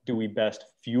 how do we best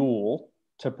fuel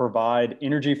to provide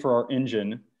energy for our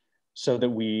engine so that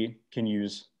we can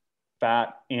use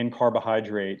fat and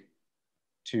carbohydrate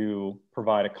to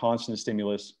provide a constant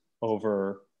stimulus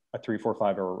over a 3, 4,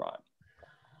 5 hour ride?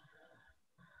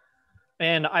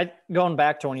 And going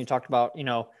back to when you talked about,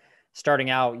 starting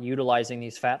out utilizing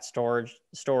these fat stores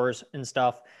and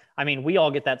stuff. I mean, we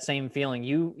all get that same feeling.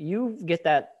 You get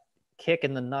that kick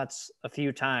in the nuts a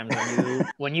few times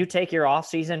when you take your off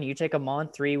season, you take a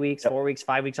month, 3 weeks, 4 weeks,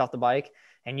 5 weeks off the bike,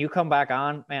 and you come back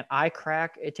on, man, I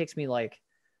crack. It takes me like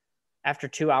after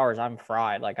 2 hours, I'm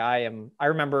fried. Like I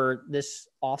remember this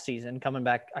off season coming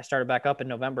back. I started back up in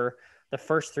November. The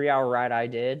first 3 hour ride I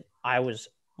did, I was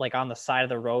like on the side of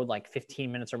the road, like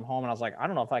 15 minutes from home. And I was like, I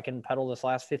don't know if I can pedal this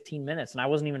last 15 minutes. And I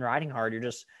wasn't even riding hard.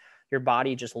 Your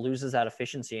body just loses that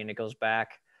efficiency and it goes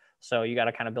back. So you got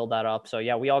to kind of build that up. So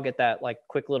yeah, we all get that like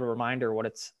quick little reminder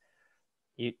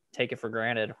you take it for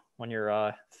granted when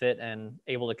you're fit and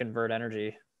able to convert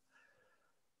energy.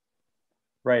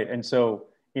 Right. And so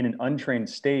in an untrained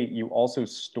state, you also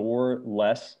store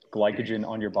less glycogen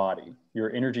on your body.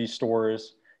 Your energy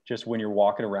stores just when you're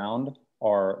walking around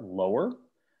are lower.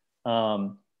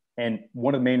 And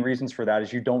one of the main reasons for that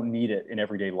is you don't need it in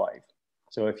everyday life.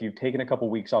 So if you've taken a couple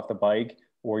of weeks off the bike,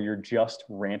 or you're just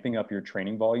ramping up your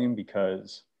training volume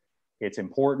because it's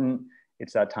important,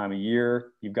 it's that time of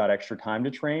year, you've got extra time to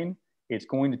train, it's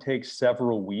going to take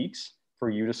several weeks for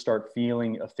you to start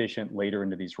feeling efficient later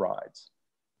into these rides.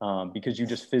 Because you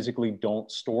just physically don't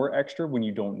store extra when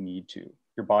you don't need to.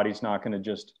 Your body's not going to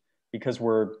just, because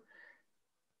we're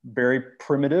very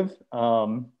primitive,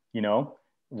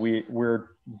 we're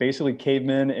basically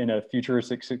cavemen in a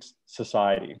futuristic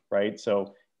society, right?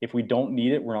 So if we don't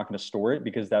need it, we're not going to store it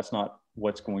because that's not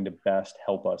what's going to best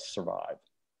help us survive.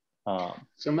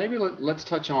 So maybe let's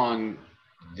touch on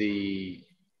the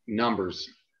numbers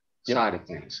side of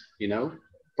things.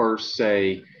 First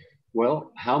say,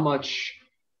 well, how much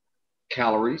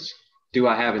calories do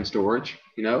I have in storage?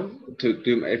 To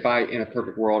do, if I, in a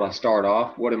perfect world, I start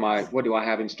off, what do I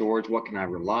have in storage? What can I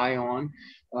rely on?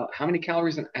 How many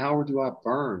calories an hour do I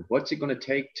burn? What's it going to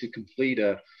take to complete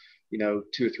a, 2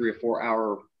 or 3 or 4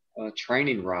 hour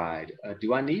training ride?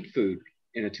 Do I need food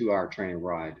in a 2 hour training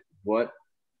ride? What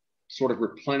sort of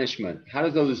replenishment? How do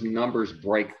those numbers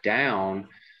break down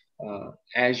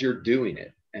as you're doing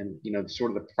it? And,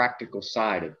 sort of the practical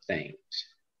side of things.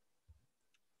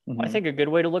 I think a good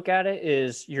way to look at it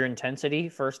is your intensity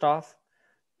first off,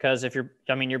 because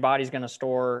your body's going to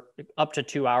store up to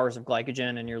 2 hours of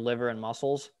glycogen in your liver and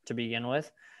muscles to begin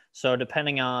with. So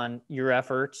depending on your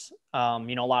efforts, a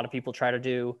lot of people try to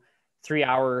do 3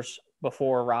 hours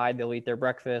before a ride, they'll eat their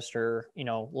breakfast or,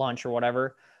 lunch or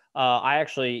whatever. I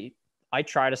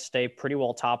try to stay pretty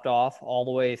well topped off all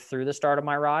the way through the start of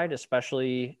my ride,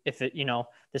 especially if it,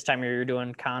 this time of year you're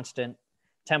doing constant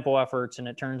tempo efforts and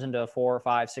it turns into a 4 or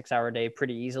 5, 6 hour day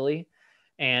pretty easily.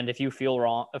 And if you feel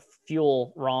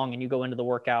wrong and you go into the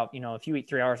workout, if you eat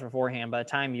 3 hours beforehand, by the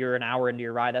time you're an hour into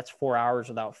your ride, that's 4 hours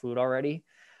without food already.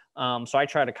 So I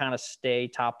try to kind of stay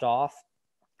topped off.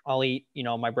 I'll eat,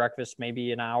 my breakfast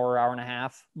maybe an hour and a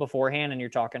half beforehand. And you're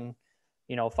talking,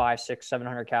 500, 600,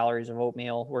 700 calories of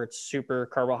oatmeal where it's super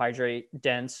carbohydrate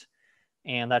dense.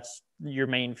 And that's your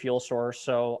main fuel source.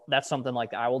 So that's something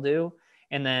like I will do.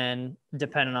 And then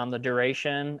depending on the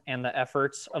duration and the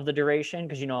efforts of the duration,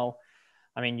 because, you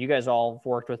guys all have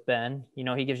worked with Ben,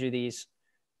 he gives you these,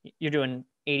 you're doing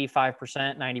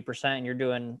 85%, 90%, and you're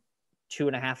doing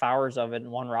 2.5 hours of it in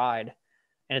one ride.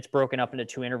 And it's broken up into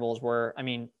 2 intervals where,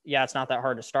 it's not that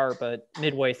hard to start, but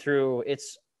midway through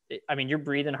you're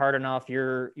breathing hard enough.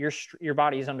 Your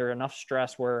body's under enough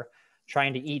stress where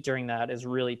trying to eat during that is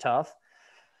really tough.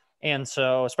 And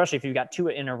so, especially if you've got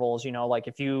 2 intervals, like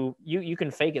if you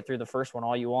can fake it through the first one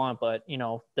all you want, but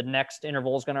the next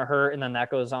interval is going to hurt. And then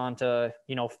that goes on to,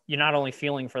 you're not only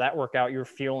feeling for that workout, you're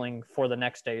feeling for the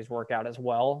next day's workout as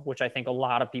well, which I think a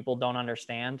lot of people don't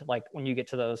understand. Like when you get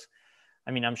to those,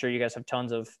 I'm sure you guys have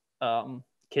tons of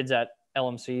kids at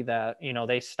LMC that,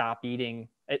 they stop eating.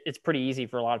 It's pretty easy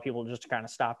for a lot of people just to kind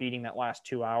of stop eating that last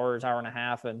 2 hours, hour and a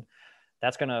half. And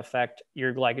that's going to affect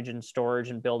your glycogen storage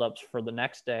and buildups for the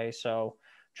next day. So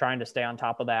trying to stay on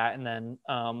top of that. And then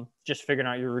just figuring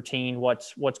out your routine,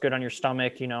 what's good on your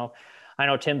stomach. I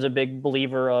know Tim's a big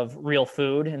believer of real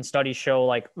food, and studies show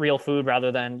like real food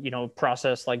rather than,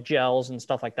 processed like gels and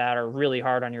stuff like that are really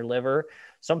hard on your liver.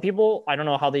 Some people, I don't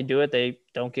know how they do it. They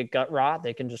don't get gut rot.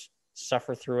 They can just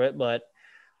suffer through it. But,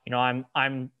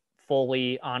 I'm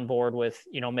fully on board with,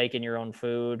 making your own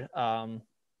food. I'll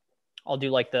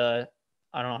do like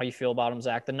I don't know how you feel about them,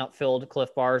 Zach, the nut-filled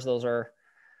Cliff Bars. Those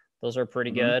are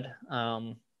pretty good.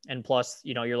 And plus,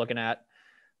 you're looking at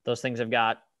those things have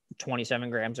got 27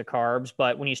 grams of carbs.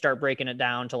 But when you start breaking it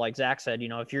down to, like Zach said,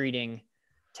 if you're eating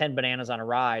 10 bananas on a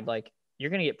ride, like you're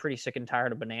going to get pretty sick and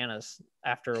tired of bananas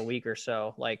after a week or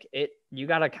so. Like you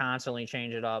got to constantly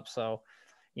change it up. So,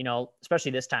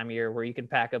 especially this time of year where you can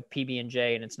pack a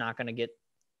PB&J and it's not going to get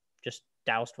just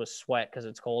doused with sweat because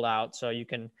it's cold out. So you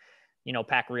can,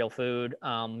 pack real food,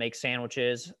 make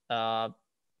sandwiches,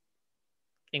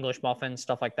 English muffins,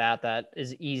 stuff like that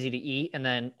is easy to eat. And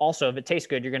then also if it tastes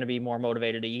good, you're going to be more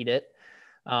motivated to eat it.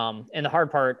 And the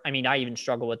hard part, I mean, I even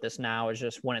struggle with this now, is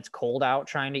just when it's cold out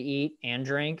trying to eat and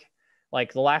drink.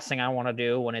 Like the last thing I want to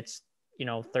do when it's,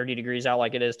 30 degrees out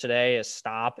like it is today is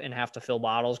stop and have to fill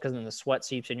bottles, because then the sweat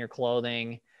seeps in your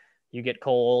clothing, you get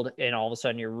cold, and all of a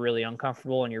sudden you're really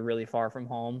uncomfortable and you're really far from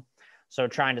home. So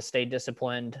trying to stay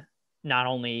disciplined, not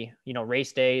only,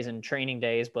 race days and training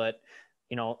days, but,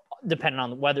 depending on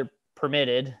the weather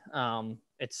permitted,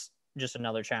 it's just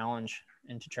another challenge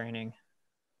into training.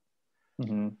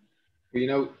 Mm-hmm.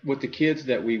 With the kids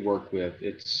that we work with,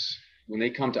 it's when they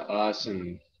come to us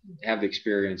and have the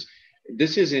experience,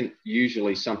 this isn't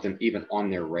usually something even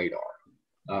on their radar.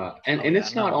 And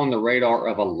it's not on the radar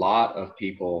of a lot of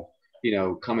people,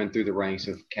 coming through the ranks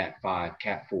of Cat 5,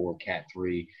 Cat 4, Cat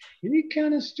 3. And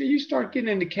you start getting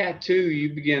into Cat 2,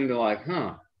 you begin to like,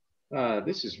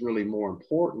 this is really more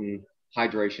important,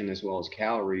 hydration as well as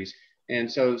calories.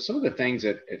 And so some of the things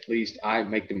that at least I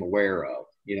make them aware of,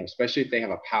 especially if they have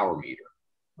a power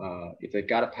meter, if they've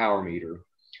got a power meter,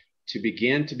 to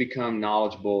begin to become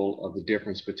knowledgeable of the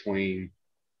difference between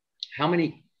how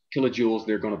many kilojoules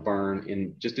they're going to burn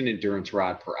in just an endurance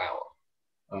ride per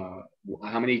hour.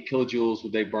 How many kilojoules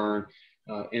would they burn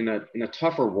in a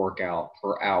tougher workout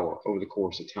per hour over the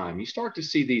course of time? You start to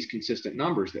see these consistent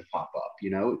numbers that pop up.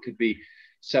 It could be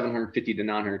 750 to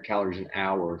 900 calories an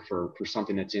hour for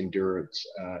something that's endurance.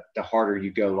 The harder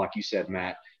you go, like you said,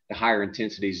 Matt, the higher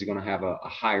intensities are going to have a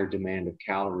higher demand of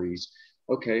calories.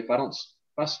 Okay, if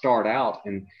I start out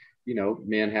and,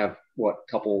 men have a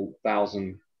couple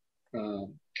thousand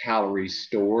calories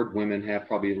stored. Women have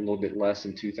probably a little bit less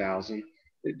than 2,000.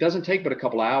 It doesn't take but a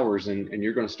couple hours, and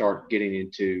you're going to start getting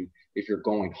into, if you're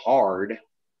going hard,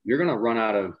 you're going to run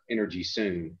out of energy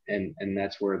soon. And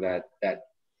that's where that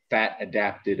fat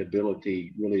adapted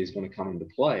ability really is going to come into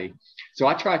play. So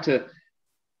I try to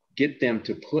get them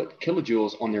to put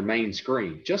kilojoules on their main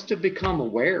screen, just to become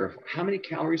aware of how many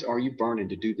calories are you burning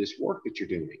to do this work that you're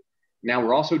doing. Now,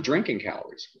 we're also drinking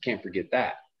calories. We can't forget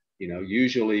that.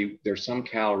 Usually there's some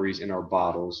calories in our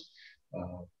bottles.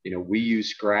 We use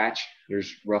scratch.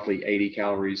 There's roughly 80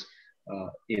 calories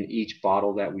in each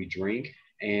bottle that we drink.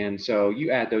 And so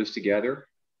you add those together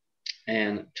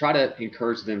and try to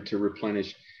encourage them to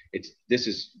replenish.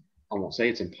 I won't say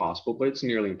it's impossible, but it's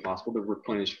nearly impossible to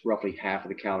replenish roughly half of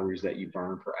the calories that you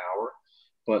burn per hour.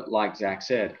 But like Zach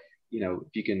said,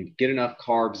 if you can get enough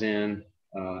carbs in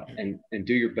and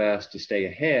do your best to stay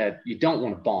ahead, you don't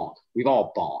want to bonk. We've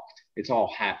all bonked. It's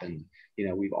all happened.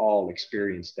 We've all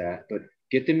experienced that. But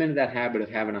get them into that habit of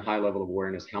having a high level of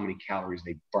awareness, how many calories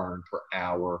they burn per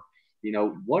hour.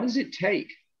 What does it take?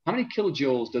 How many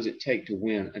kilojoules does it take to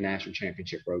win a national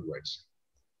championship road race?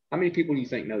 How many people do you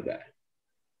think know that?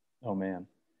 Oh man.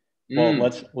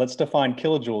 Well, let's define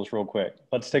kilojoules real quick.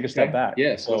 Let's take a step back.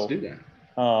 Yes, let's do that.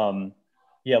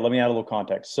 Let me add a little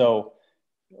context. So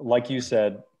like you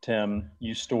said, Tim,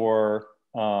 you store,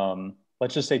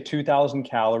 let's just say 2,000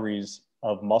 calories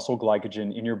of muscle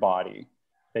glycogen in your body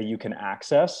that you can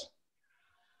access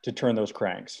to turn those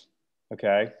cranks.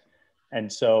 Okay.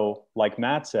 And so like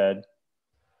Matt said,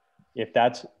 if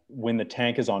that's when the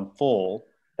tank is on full,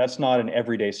 that's not an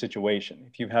everyday situation.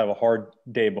 If you have a hard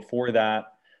day before that,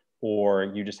 or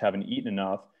you just haven't eaten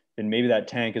enough, then maybe that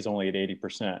tank is only at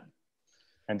 80%.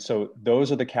 And so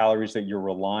those are the calories that you're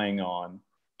relying on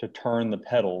to turn the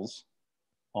pedals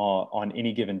on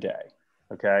any given day.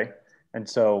 Okay. And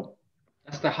so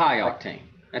that's the high octane.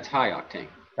 That's high octane.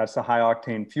 That's the high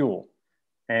octane fuel.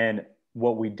 And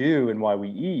what we do and why we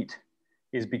eat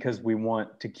is because we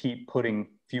want to keep putting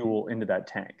fuel into that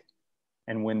tank.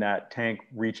 And when that tank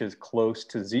reaches close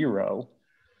to zero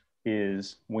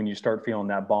is when you start feeling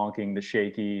that bonking, the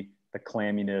shaky, the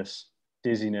clamminess,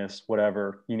 dizziness,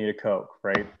 whatever, you need a Coke,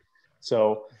 right?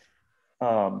 So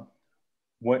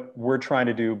what we're trying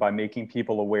to do by making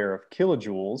people aware of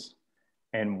kilojoules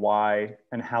and why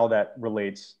and how that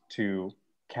relates to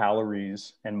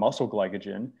calories and muscle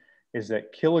glycogen is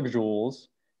that kilojoules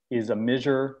is a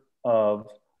measure of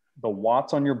the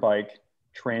watts on your bike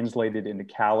translated into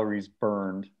calories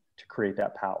burned to create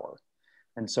that power.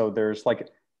 And so there's like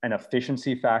an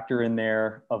efficiency factor in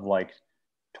there of like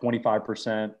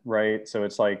 25%, right? So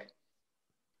it's like,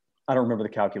 I don't remember the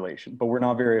calculation, but we're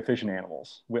not very efficient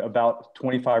animals. About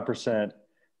 25%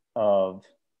 of,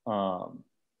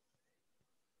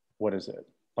 what is it?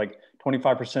 Like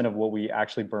 25% of what we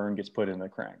actually burn gets put in the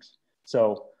cranks.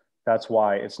 So that's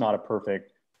why it's not a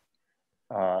perfect,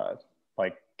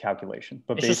 like calculation,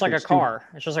 but it's just like a car.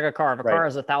 It's just like a car. If a car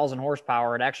has 1,000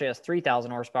 horsepower, it actually has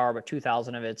 3,000 horsepower, but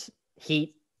 2,000 of it's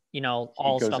heat, all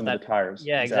goes stuff into that the tires.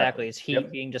 Yeah, exactly. It's heat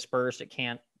being dispersed. It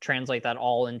can't translate that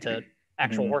all into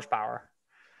actual horsepower.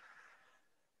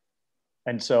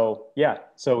 And so, yeah.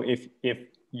 So if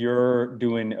you're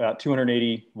doing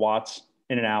 280 watts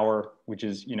in an hour, which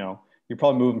is, you're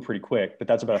probably moving pretty quick, but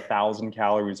that's about 1,000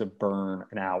 calories of burn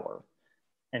an hour.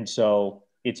 And so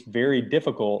it's very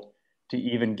difficult to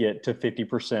even get to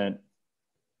 50%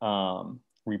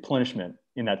 replenishment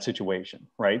in that situation,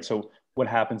 right? So what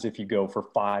happens if you go for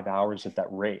 5 hours at that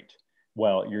rate?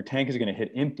 Well, your tank is going to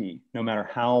hit empty no matter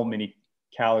how many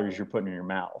calories you're putting in your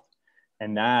mouth.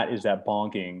 And that is that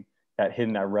bonking, that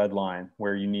hitting that red line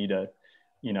where you need to,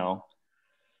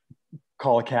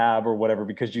 call a cab or whatever,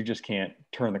 because you just can't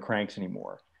turn the cranks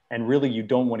anymore. And really, you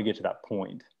don't want to get to that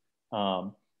point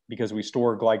because we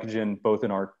store glycogen both in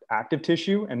our active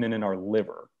tissue and then in our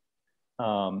liver.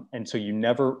 And so you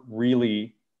never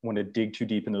really want to dig too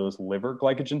deep into those liver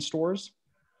glycogen stores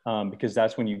because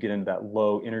that's when you get into that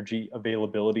low energy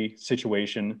availability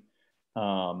situation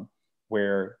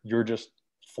where you're just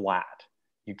flat.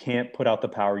 You can't put out the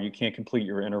power. You can't complete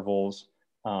your intervals.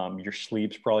 Your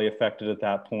sleep's probably affected at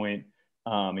that point,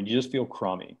 and you just feel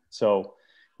crummy. So,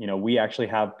 we actually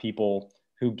have people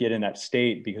who get in that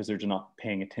state because they're just not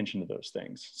paying attention to those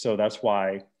things. So that's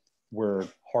why we're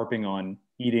harping on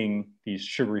eating these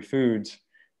sugary foods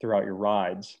throughout your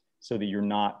rides so that you're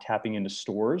not tapping into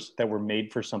stores that were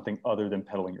made for something other than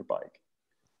pedaling your bike.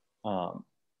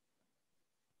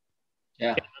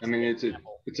 Yeah, I mean,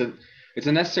 it's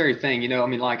a necessary thing, I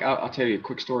mean, like I'll tell you a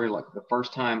quick story. Like the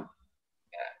first time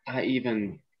I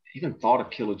even thought of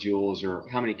kilojoules or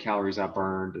how many calories I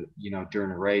burned,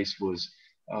 during a race was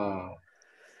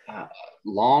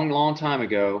long time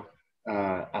ago.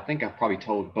 I think I probably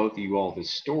told both of you all this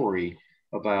story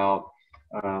about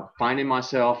finding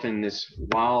myself in this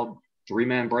wild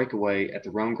 3-man breakaway at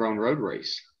the Rome Grown Road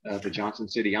Race, the Johnson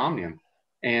City Omnium,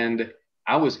 and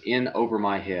I was in over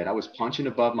my head. I was punching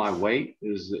above my weight. It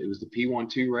was the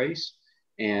P12 race,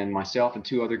 and myself and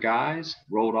 2 other guys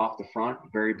rolled off the front at the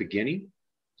very beginning.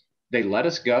 They let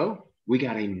us go. We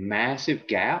got a massive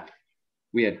gap.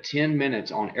 We had 10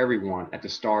 minutes on everyone at the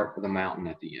start of the mountain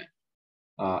at the end.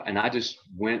 And I just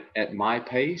went at my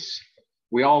pace.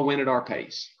 We all went at our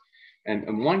pace.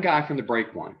 And one guy from the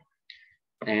break won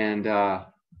and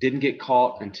didn't get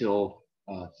caught until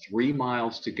 3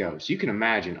 miles to go. So you can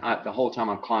imagine the whole time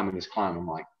I'm climbing this climb, I'm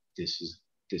like, this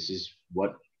is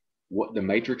what the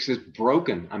matrix is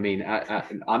broken. I mean,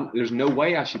 there's no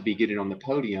way I should be getting on the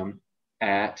podium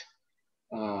at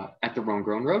the Rome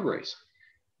Grown Road Race.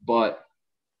 But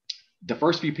the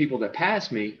first few people that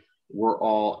passed me were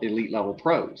all elite level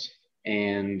pros.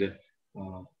 And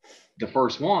the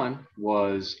first one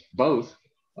was both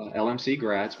LMC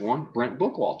grads, one Brent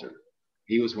Bookwalter.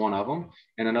 He was one of them,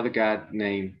 and another guy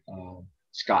named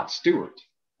Scott Stewart.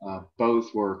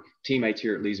 Both were teammates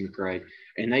here at Lees McRae,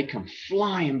 and they come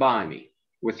flying by me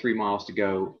with 3 miles to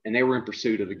go, and they were in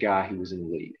pursuit of the guy who was in the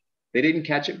lead. They didn't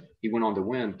catch him. He went on to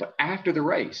win. But after the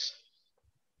race,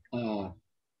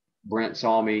 Brent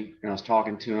saw me, and I was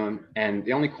talking to him, and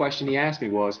the only question he asked me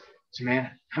was, so man,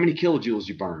 how many kilojoules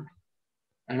you burned?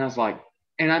 And I was like,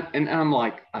 I'm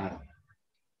like,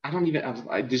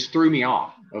 it just threw me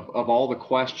off of all the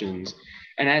questions.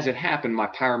 And as it happened, my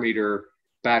power meter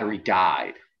battery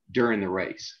died during the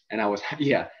race. And I was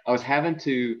having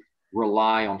to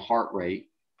rely on heart rate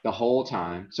the whole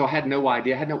time. So I had no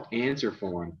idea, I had no answer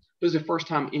for him. It was the first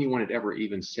time anyone had ever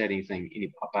even said anything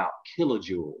about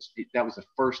kilojoules. That was the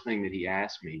first thing that he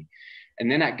asked me. And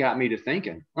then that got me to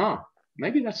thinking,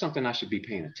 maybe that's something I should be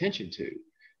paying attention to.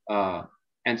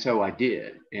 And so I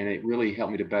did. And it really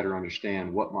helped me to better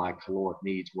understand what my caloric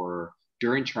needs were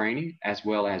during training as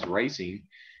well as racing.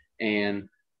 And,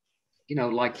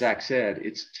 like Zach said,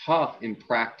 it's tough in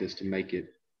practice to make it,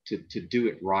 to do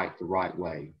it right the right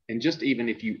way. And just even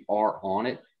if you are on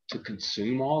it to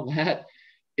consume all that,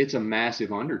 it's a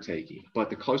massive undertaking. But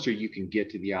the closer you can get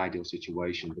to the ideal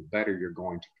situation, the better you're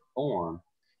going to perform.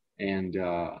 And,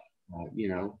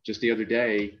 just the other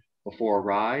day before a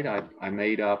ride, I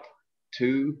made up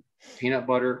 2 peanut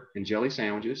butter and jelly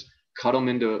sandwiches, cut them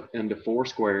into 4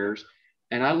 squares,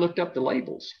 and I looked up the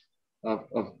labels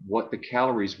of what the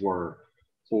calories were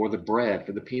for the bread,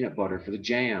 for the peanut butter, for the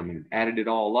jam, and added it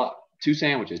all up. 2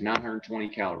 sandwiches, 920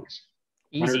 calories.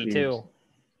 Easy too.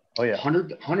 Oh yeah.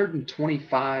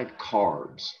 125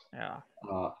 carbs. Yeah.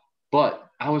 But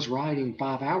I was riding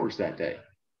 5 hours that day.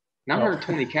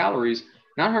 920 calories.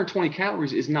 920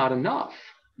 calories is not enough,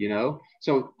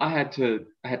 So I had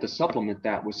to supplement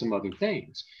that with some other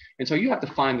things. And so you have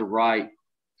to find the right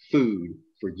food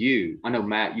for you. I know,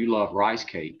 Matt, you love rice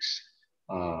cakes.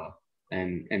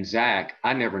 And Zach,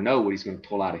 I never know what he's going to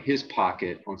pull out of his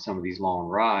pocket on some of these long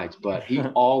rides, but he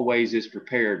always is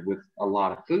prepared with a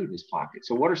lot of food in his pocket.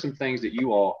 So what are some things that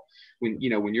you all, when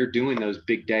you're doing those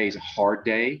big days, a hard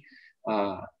day,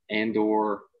 and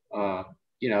or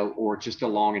or just a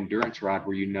long endurance ride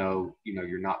where you're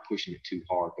not pushing it too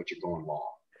hard, but you're going long?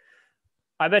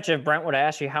 I bet you if Brent would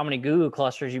ask you how many goo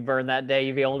clusters you burned that day,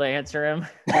 you'd be able to answer him.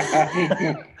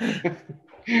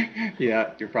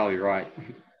 Yeah, you're probably right.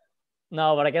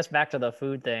 No, but I guess back to the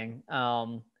food thing.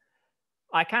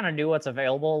 I kind of do what's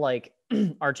available. Like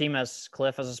our team has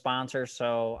Cliff as a sponsor,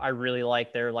 so I really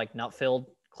like their like nut-filled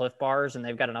Cliff bars, and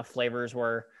they've got enough flavors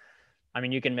where, I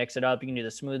mean, you can mix it up. You can do the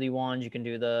smoothie ones, you can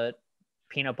do the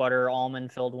peanut butter almond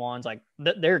filled ones. Like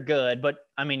they're good, but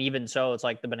I mean, even so, it's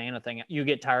like the banana thing. You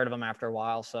get tired of them after a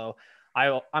while. So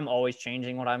I'm always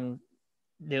changing what I'm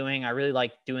doing. I really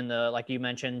like doing like you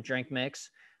mentioned, drink mix.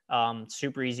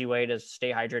 Super easy way to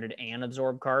stay hydrated and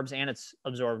absorb carbs, and it's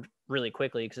absorbed really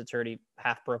quickly because it's already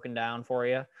half broken down for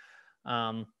you.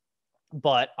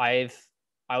 But I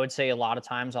would say a lot of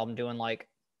times I'm doing like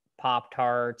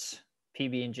Pop-Tarts,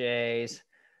 PB&Js.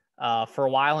 For a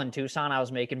while in Tucson, I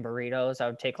was making burritos. I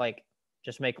would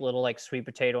just make little like sweet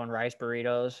potato and rice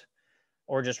burritos,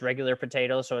 or just regular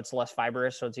potatoes, so it's less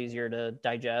fibrous, so it's easier to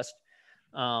digest.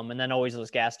 And then always those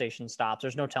gas station stops.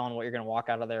 There's no telling what you're going to walk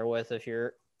out of there with if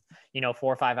you're 4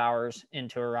 or 5 hours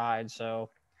into a ride. So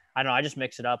I don't know, I just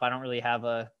mix it up. I don't really have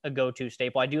a go-to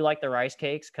staple. I do like the rice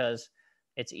cakes because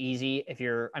it's easy.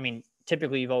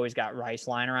 Typically you've always got rice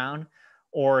lying around.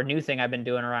 Or a new thing I've been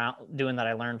doing that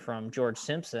I learned from George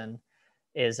Simpson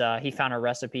is he found a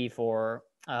recipe for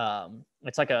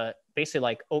it's like basically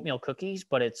like oatmeal cookies,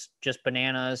 but it's just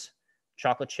bananas,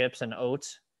 chocolate chips, and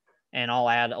oats. And I'll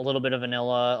add a little bit of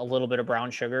vanilla, a little bit of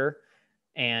brown sugar,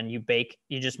 and you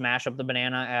just mash up the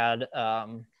banana, add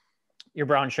your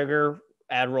brown sugar,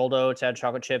 add rolled oats, add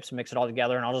chocolate chips, mix it all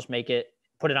together. And I'll just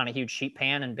put it on a huge sheet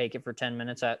pan and bake it for 10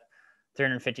 minutes at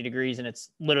 350 degrees. And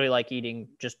it's literally like eating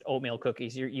just oatmeal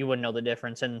cookies. You wouldn't know the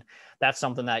difference. And that's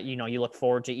something that, you look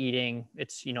forward to eating.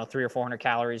 It's, 300 or 400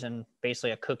 calories and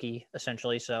basically a cookie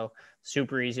essentially. So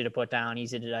super easy to put down,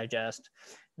 easy to digest.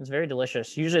 It's very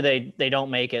delicious. Usually they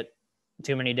don't make it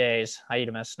too many days. I eat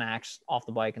them as snacks off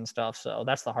the bike and stuff. So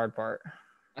that's the hard part.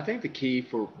 I think the key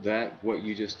for that, what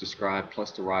you just described,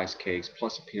 plus the rice cakes,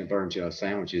 plus the peanut butter and jelly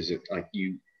sandwiches,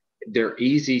 they're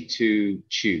easy to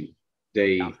chew.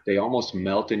 They almost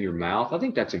melt in your mouth. I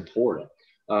think that's important.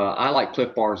 I like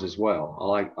Cliff bars as well.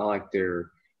 I like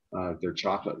their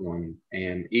chocolate one,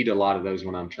 and eat a lot of those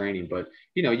when I'm training. But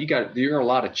you're a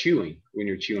lot of chewing when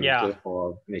you're chewing a Cliff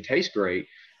bar, and they taste great,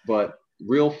 but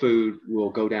real food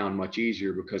will go down much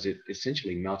easier because it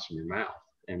essentially melts in your mouth.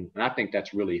 And I think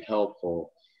that's really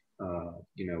helpful,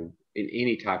 in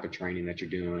any type of training that you're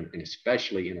doing, and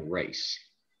especially in a race.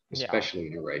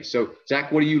 So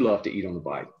Zach, what do you love to eat on the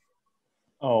bike?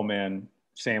 Oh man,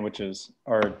 sandwiches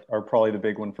are probably the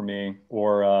big one for me.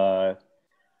 Or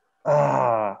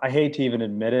I hate to even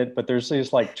admit it, but there's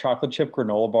these like chocolate chip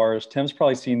granola bars. Tim's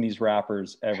probably seen these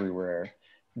wrappers everywhere.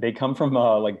 They come from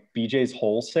like BJ's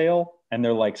Wholesale, and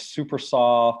they're like super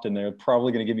soft, and they're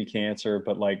probably going to give you cancer,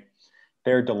 but like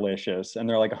they're delicious, and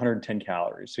they're like 110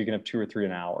 calories. So you can have 2 or 3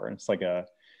 an hour, and it's like a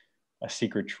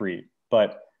secret treat.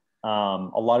 But a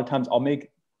lot of times I'll make,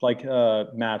 like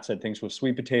Matt said, things with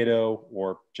sweet potato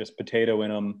or just potato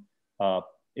in them.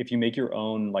 If you make your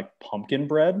own like pumpkin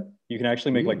bread, you can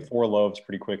actually make like 4 loaves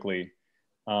pretty quickly.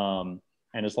 And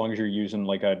as long as you're using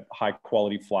like a high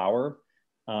quality flour,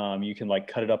 you can like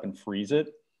cut it up and freeze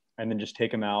it, and then just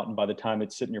take them out. And by the time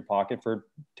it's sitting in your pocket for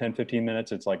 10, 15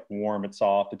 minutes, it's like warm, it's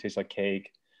soft, it tastes like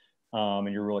cake.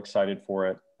 And you're real excited for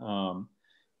it.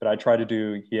 But I try to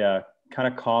do, kind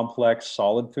of complex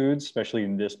solid foods, especially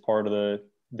in this part of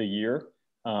the year,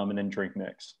 and then drink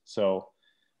mix. So,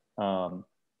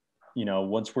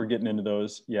 once we're getting into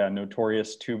those,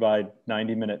 notorious 2 by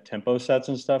 90-minute tempo sets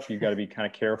and stuff, you've got to be kind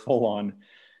of careful on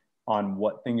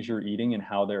what things you're eating and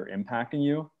how they're impacting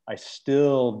you. I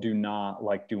still do not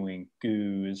like doing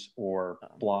goos or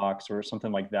blocks or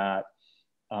something like that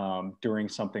during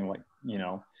something like,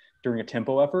 during a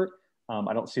tempo effort.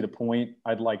 I don't see the point.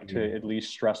 I'd like to at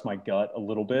least stress my gut a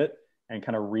little bit and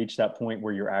kind of reach that point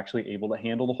where you're actually able to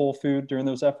handle the whole food during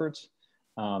those efforts,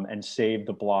 and save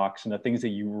the blocks and the things that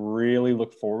you really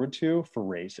look forward to for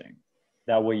racing.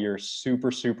 That way you're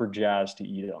super, super jazzed to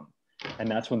eat them. And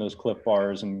that's when those Cliff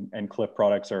bars and Cliff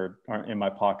products are in my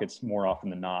pockets more often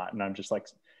than not. And I'm just like,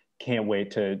 can't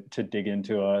wait to dig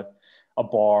into a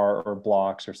bar or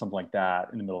blocks or something like that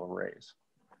in the middle of a race.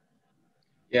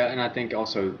 Yeah, and I think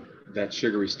also that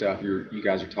sugary stuff you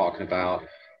guys are talking about,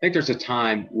 think there's a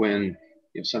time when,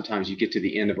 sometimes you get to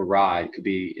the end of a ride. It could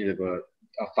be end of a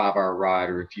 5-hour ride,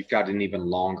 or if you've got an even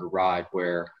longer ride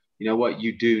where, you know what,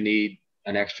 you do need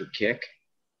an extra kick.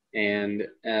 And,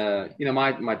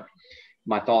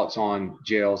 my thoughts on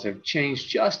gels have changed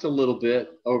just a little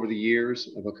bit over the years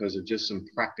because of just some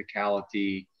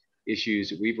practicality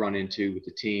issues that we've run into with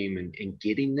the team, and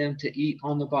getting them to eat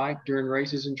on the bike during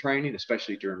races and training,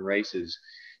 especially during races,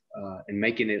 and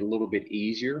making it a little bit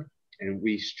easier. And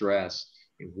we stress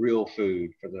real food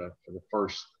for the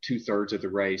first 2/3 of the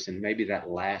race, and maybe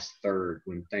that last third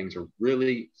when things are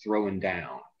really throwing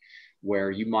down,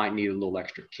 where you might need a little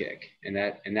extra kick, and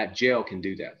that gel can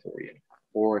do that for you.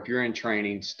 Or if you're in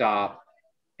training, stop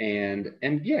and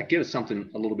yeah, get us something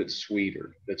a little bit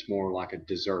sweeter that's more like a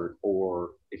dessert.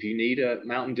 Or if you need a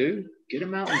Mountain Dew, get a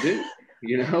Mountain Dew.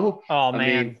 Oh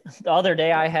man, the other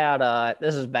day I had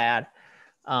this is bad.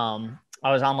 I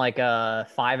was on like a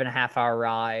 5.5-hour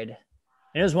ride,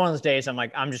 and it was one of those days I'm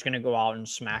like, I'm just gonna go out and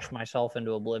smash myself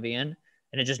into oblivion,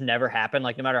 and it just never happened.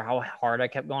 Like no matter how hard I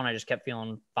kept going, I just kept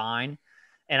feeling fine.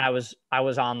 And I was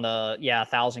on the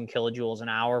 1,000 kilojoules an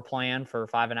hour plan for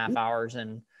 5.5 hours,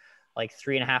 and like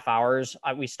 3.5 hours,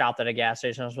 we stopped at a gas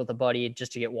station. I was with a buddy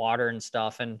just to get water and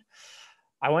stuff, and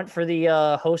I went for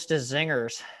the Hostess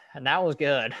Zingers, and that was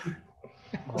good.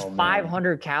 It was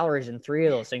 500 calories in 3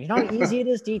 of those things. You know how easy it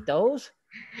is to eat those?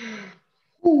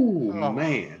 Oh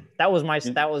man, that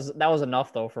was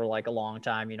enough though for like a long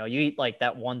time. You eat like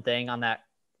that one thing on that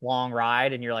long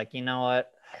ride, and you're like, you know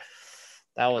what?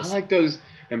 I like those.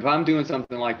 And if I'm doing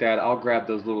something like that, I'll grab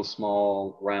those little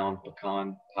small round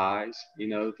pecan pies,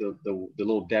 the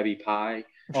little Debbie pie.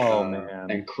 Man.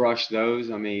 And crush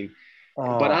those. I mean,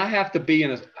 but I have to be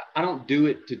I don't do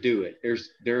it to do it.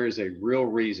 There is a real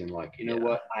reason. Like, you know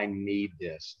what? I need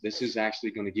this. This is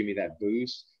actually going to give me that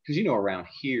boost. Because, around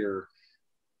here,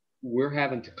 we're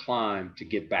having to climb to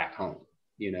get back home,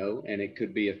 and it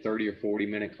could be a 30 or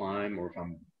 40-minute climb. Or if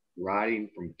I'm riding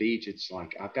from beach, it's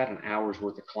like I've got an hour's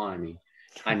worth of climbing.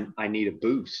 I need a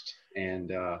boost,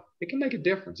 and it can make a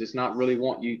difference. It's not really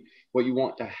what you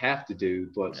want to have to do,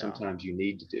 but sometimes you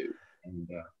need to do. And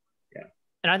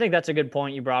and I think that's a good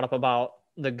point you brought up about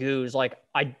the goos. Like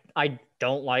I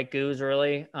don't like goos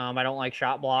really. I don't like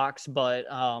shot blocks, but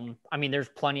I mean, there's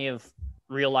plenty of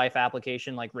real life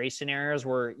application, like race scenarios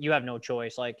where you have no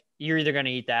choice. Like you're either going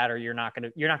to eat that, or you're not going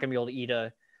to be able to eat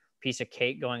a piece of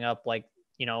cake going up. Like,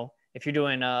 if you're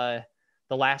doing the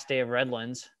last day of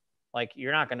Redlands, like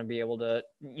you're not going to be able to,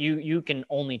 you can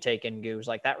only take in goos.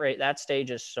 Like that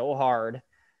stage is so hard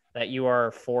that you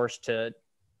are forced to,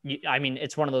 I mean,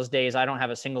 it's one of those days I don't have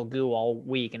a single goo all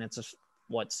week, and it's a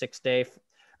 6 day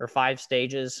or 5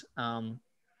 stages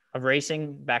of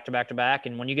racing back to back to back.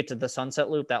 And when you get to the Sunset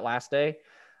Loop that last day,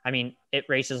 I mean, it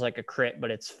races like a crit,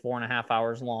 but it's 4.5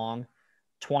 hours long.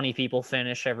 20 people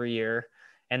finish every year.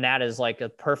 And that is like a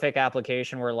perfect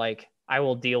application where like I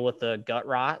will deal with the gut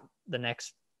rot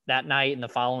that night and the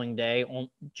following day,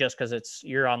 just because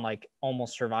you're on like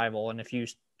almost survival. And if you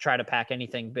try to pack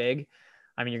anything big,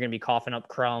 I mean, you're going to be coughing up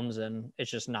crumbs, and it's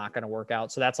just not going to work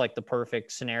out. So that's like the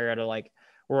perfect scenario to like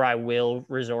where I will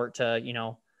resort to,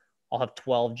 I'll have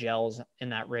 12 gels in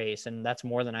that race, and that's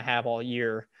more than I have all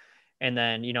year. And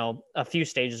then, a few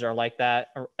stages are like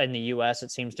that in the US.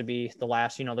 It seems to be the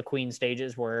last, the Queen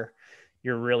stages where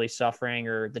you're really suffering,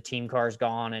 or the team car's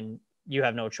gone and you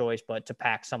have no choice but to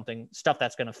pack stuff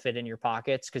that's going to fit in your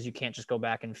pockets, because you can't just go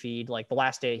back and feed. Like the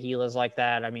last day of Gila's like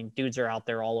that. I mean, dudes are out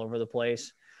there all over the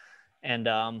place. And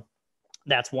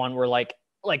that's one where like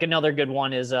another good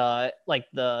one is like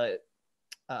the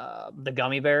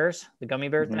gummy bears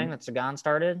thing that Sagan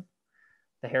started,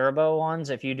 the Haribo ones.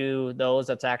 If you do those,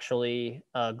 that's actually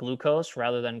glucose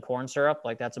rather than corn syrup.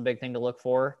 Like that's a big thing to look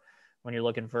for when you're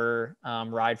looking for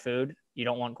ride food. You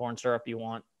don't want corn syrup. You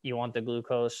want the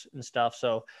glucose and stuff.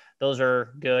 So those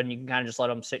are good. And you can kind of just let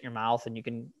them sit in your mouth, and you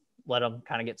can let them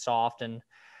kind of get soft, and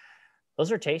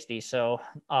those are tasty. So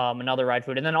another ride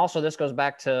food. And then also this goes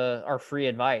back to our free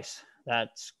advice.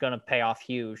 That's going to pay off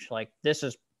huge. Like this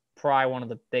is probably one of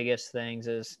the biggest things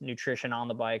is nutrition on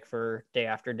the bike for day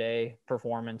after day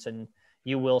performance. And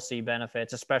you will see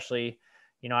benefits, especially,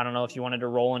 I don't know if you wanted to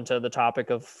roll into the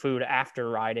topic of food after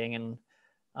riding and,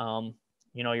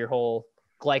 your whole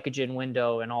glycogen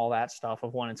window and all that stuff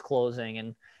of when it's closing,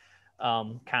 and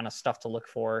kind of stuff to look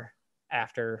for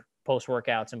after post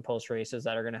workouts and post races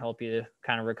that are going to help you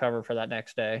kind of recover for that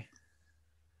next day.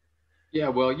 Yeah,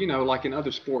 well, like in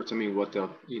other sports, I mean,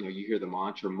 you hear the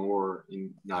mantra more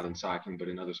not in cycling, but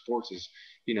in other sports is,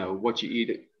 what you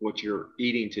eat, what you're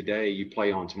eating today, you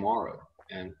play on tomorrow.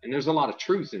 And there's a lot of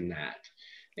truth in that.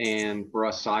 And for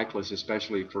us cyclists,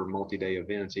 especially for multi-day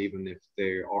events, even if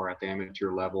they are at the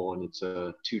amateur level and it's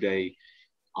a 2-day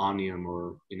omnium,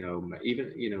 or,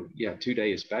 even,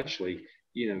 2-day especially,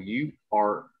 you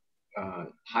are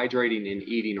hydrating and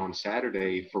eating on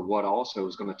Saturday for what also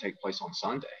is going to take place on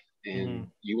Sunday. And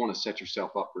you want to set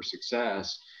yourself up for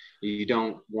success. You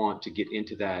don't want to get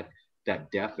into that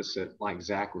deficit, like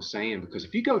Zach was saying, because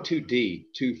if you go too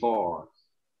deep, too far,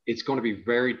 it's going to be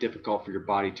very difficult for your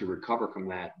body to recover from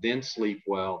that, then sleep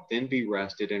well, then be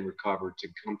rested and recovered to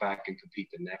come back and compete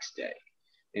the next day.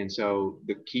 And so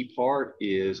the key part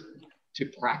is to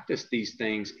practice these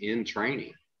things in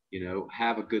training,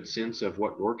 have a good sense of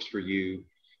what works for you,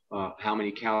 how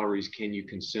many calories can you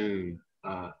consume,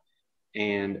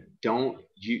 and don't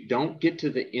get to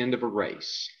the end of a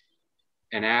race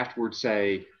and afterwards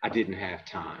say, I didn't have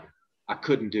time. I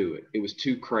couldn't do it. It was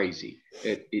too crazy.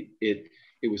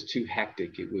 It was too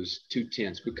hectic. It was too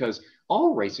tense, because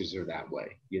all races are that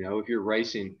way. If you're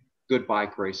racing good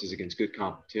bike races against good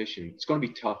competition, it's going to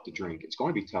be tough to drink. It's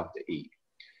going to be tough to eat,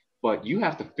 but you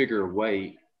have to figure a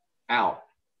way out,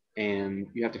 and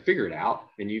you have to figure it out,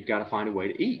 and you've got to find a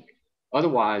way to eat.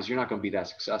 Otherwise, you're not going to be that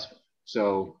successful.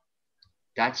 So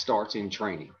that starts in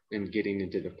training and getting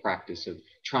into the practice of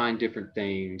trying different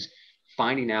things,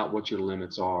 finding out what your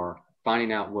limits are,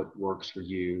 finding out what works for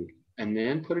you, and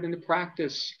then put it into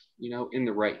practice, in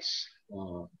the race.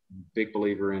 Big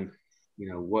believer in,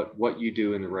 what you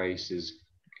do in the race is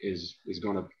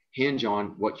going to hinge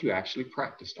on what you actually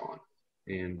practiced on.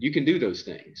 And you can do those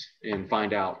things and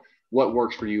find out what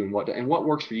works for you, and what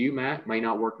works for you, Matt, may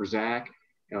not work for Zach,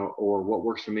 or what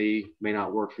works for me may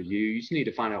not work for you. You just need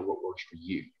to find out what works for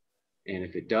you. And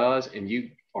if it does, and you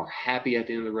are happy at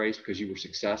the end of the race because you were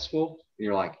successful, and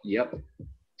you're like, yep,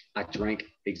 I drank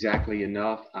exactly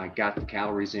enough, I got the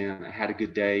calories in, I had a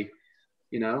good day,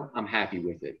 I'm happy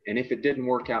with it. And if it didn't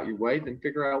work out your way, then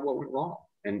figure out what went wrong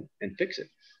and fix it.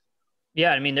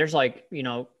 Yeah. I mean, there's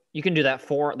you can do that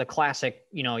for the classic,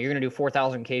 you're going to do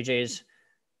 4,000 KJs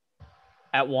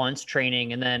at once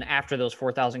training. And then after those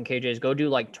 4,000 KJs, go do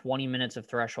 20 minutes of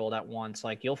threshold at once.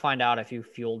 You'll find out if you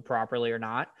fueled properly or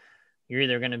not. You're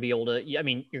either going to be able to, you're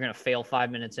going to fail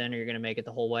 5 minutes in, or you're going to make it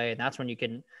the whole way. And that's when you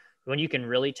can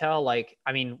really tell,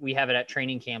 we have it at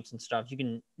training camps and stuff. You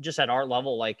can just at our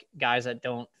level, guys that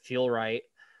don't feel right,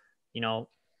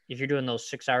 if you're doing those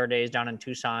 6-hour days down in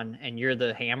Tucson and you're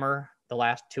the hammer the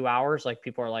last 2 hours,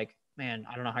 people are like, man,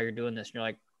 I don't know how you're doing this. And you're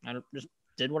like, I just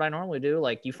did what I normally do.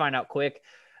 You find out quick,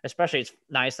 especially it's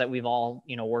nice that we've all,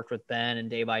 worked with Ben and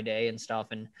day by day and stuff.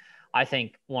 And I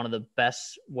think one of the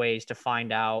best ways to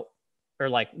find out, or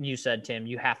like you said, Tim,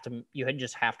 you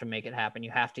just have to make it happen.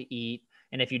 You have to eat.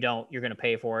 And if you don't, you're going to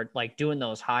pay for it. Doing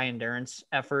those high endurance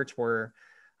efforts where,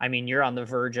 you're on the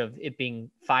verge of it being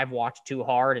 5 watts too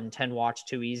hard and 10 watts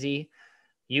too easy.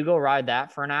 You go ride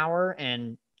that for an hour,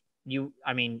 and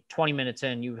 20 minutes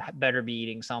in, you better be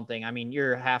eating something.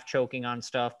 You're half choking on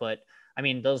stuff, but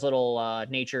those little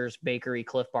Nature's Bakery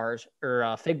Cliff Bars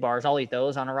or Fig Bars, I'll eat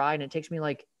those on a ride. And it takes me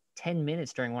 10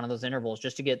 minutes during one of those intervals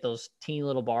just to get those teeny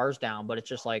little bars down. But it's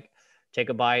just take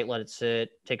a bite, let it sit,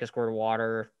 take a squirt of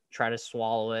water, try to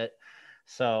swallow it.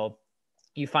 So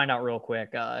you find out real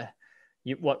quick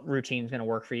what routine is going to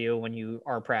work for you when you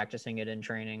are practicing it in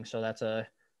training. So that's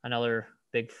another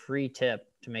big free tip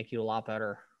to make you a lot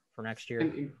better for next year.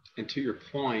 And to your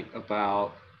point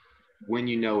about when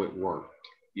it worked,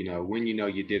 when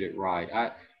you did it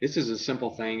right. This is a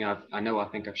simple thing. I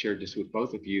think I've shared this with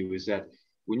both of you, is that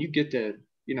when you get to,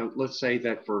 let's say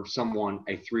that for someone,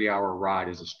 a 3-hour ride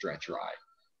is a stretch ride,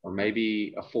 or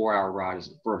maybe a 4-hour ride is,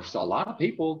 for a lot of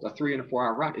people, a 3 and a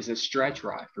 4-hour ride is a stretch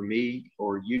ride. For me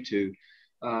or you two,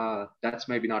 that's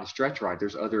maybe not a stretch ride.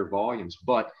 There's other volumes,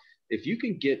 but if you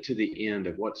can get to the end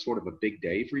of what's sort of a big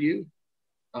day for you,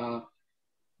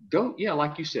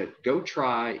 like you said, go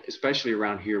try, especially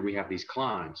around here, we have these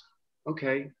climbs.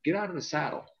 Okay, get out of the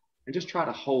saddle and just try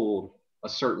to hold a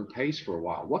certain pace for a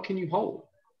while. What can you hold?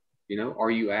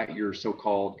 Are you at your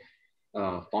so-called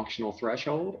functional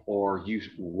threshold, or are you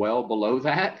well below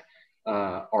that?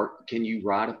 Or can you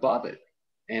ride above it?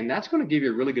 And that's going to give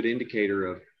you a really good indicator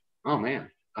of, oh man,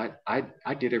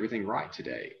 I did everything right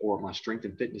today, or my strength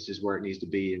and fitness is where it needs to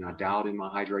be, and I dialed in my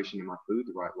hydration and my food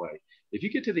the right way. If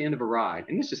you get to the end of a ride,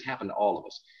 and this has happened to all of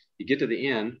us, you get to the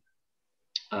end,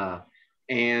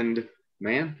 and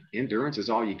man, endurance is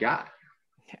all you got.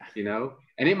 Yeah.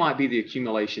 And it might be the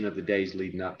accumulation of the days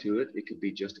leading up to it. It could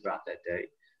be just about that day,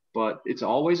 but it's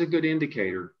always a good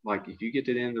indicator. If you get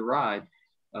to the end of the ride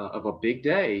of a big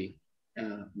day,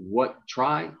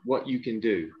 try what you can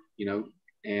do,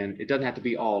 and it doesn't have to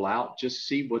be all out. Just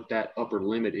see what that upper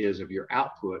limit is of your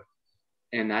output,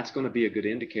 And that's going to be a good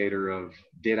indicator of,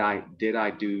 did I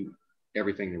do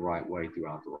everything the right way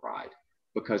throughout the ride?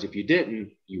 Because if you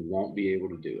didn't, you won't be able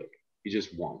to do it. You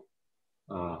just won't.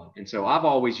 And so I've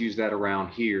always used that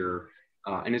around here.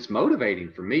 And it's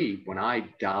motivating for me when I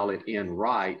dial it in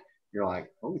right. You're like,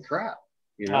 holy crap,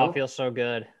 Oh, it feels so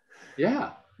good.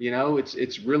 Yeah.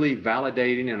 It's really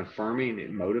validating and affirming.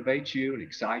 It motivates you and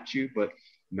excites you. But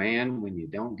man, when you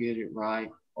don't get it right,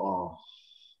 oh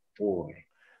boy.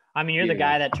 I mean, you're the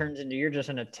guy that turns into, you're just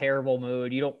in a terrible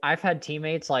mood. I've had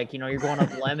teammates like, you're going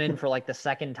up lemon for like the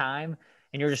second time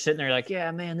and you're just sitting there like,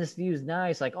 yeah, man, this view's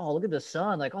nice. Like, oh, look at the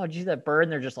sun. Like, oh, did you see that bird?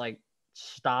 And they're just like,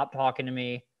 stop talking to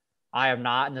me. I am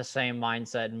not in the same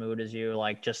mindset and mood as you.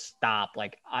 Like, just stop.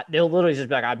 Like, they'll literally just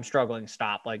be like, I'm struggling.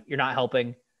 Stop. Like, you're not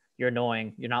helping. You're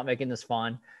annoying. You're not making this fun.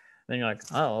 And then you're like,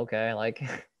 oh, okay. Like, you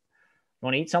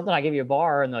want to eat something? I give you a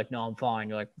bar. And they're like, no, I'm fine.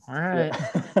 You're like, all right.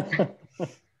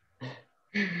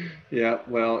 Yeah.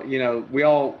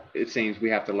 Well, it seems we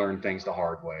have to learn things the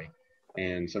hard way.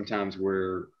 And sometimes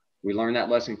we learn that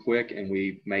lesson quick and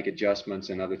we make adjustments.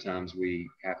 And other times we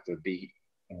have to be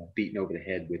beaten over the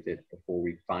head with it before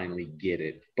we finally get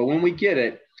it. But when we get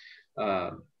it,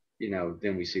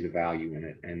 then we see the value in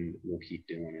it and we'll keep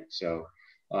doing it. So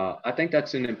I think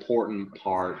that's an important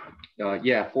part,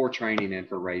 for training and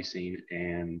for racing.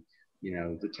 And,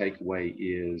 the takeaway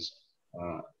is,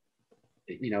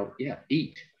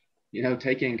 eat,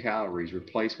 take in calories,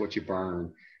 replace what you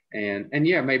burn. And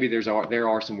maybe there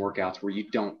are some workouts where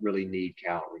you don't really need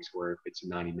calories, where if it's a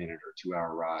 90-minute or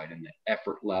 2-hour ride and the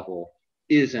effort level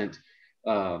isn't,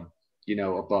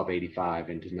 above 85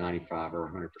 into 95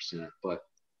 or 100%, but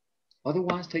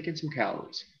otherwise take in some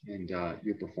calories and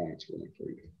your performance will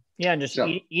improve. Yeah, and just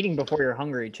eating before you're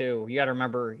hungry too. You got to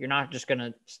remember, you're not just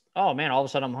gonna, oh man, all of a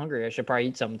sudden I'm hungry, I should probably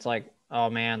eat something. It's like, oh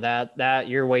man, that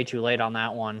you're way too late on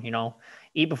that one.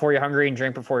 Eat before you're hungry and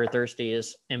drink before you're thirsty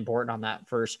is important on that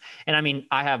first. And I mean,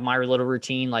 I have my little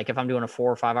routine. Like if I'm doing a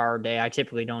 4 or 5 hour day, I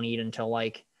typically don't eat until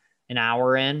like an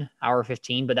hour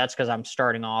 15, but that's because I'm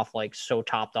starting off like so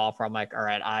topped off where I'm like, all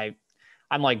right,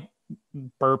 I'm like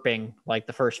burping like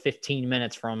the first 15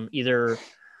 minutes from either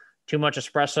too much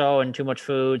espresso and too much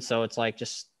food. So it's like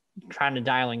just trying to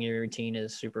dialing your routine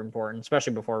is super important,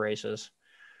 especially before races.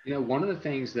 One of the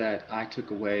things that I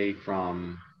took away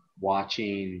from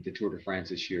watching the Tour de France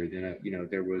this year,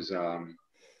 there was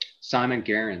Simon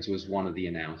Gerrans was one of the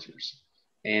announcers,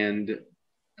 and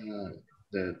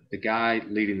the guy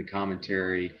leading the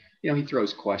commentary, he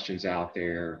throws questions out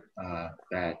there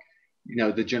that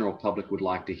the general public would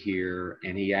like to hear,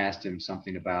 and he asked him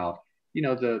something about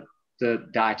the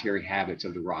dietary habits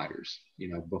of the riders,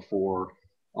 before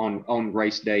on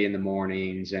race day in the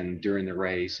mornings and during the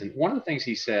race. And one of the things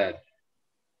he said,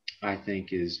 I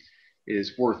think is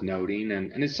worth noting.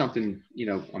 And it's something,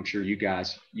 I'm sure you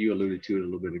alluded to it a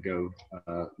little bit ago,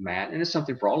 Matt, and it's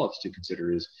something for all of us to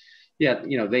consider is,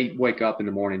 they wake up in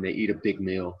the morning, they eat a big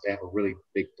meal, they have a really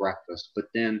big breakfast. But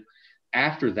then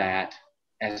after that,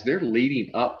 as they're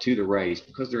leading up to the race,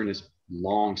 because they're in this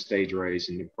long stage race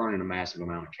and they're burning a massive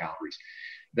amount of calories,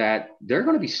 that they're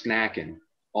going to be snacking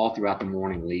all throughout the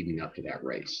morning leading up to that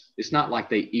race. It's not like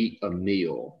they eat a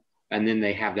meal and then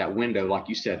they have that window, like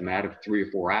you said, Matt, of 3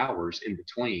 or 4 hours in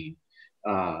between.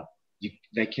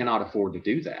 They cannot afford to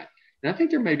do that. And I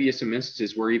think there may be some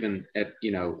instances where even at,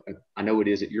 I know it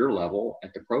is at your level,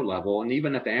 at the pro level, and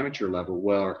even at the amateur level,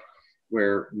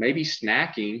 where maybe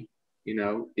snacking,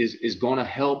 is going to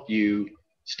help you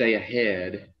stay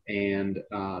ahead. And,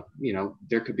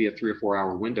 there could be a 3 or 4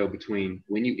 hour window between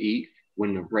when you eat,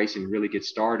 when the racing really gets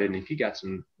started. And if you got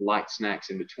some light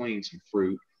snacks in between, some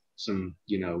fruit, some,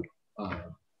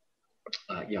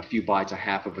 a few bites, a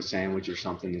half of a sandwich or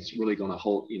something that's really going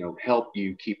to help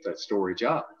you keep that storage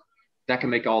up, that can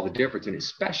make all the difference. And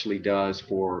especially does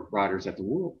for riders at the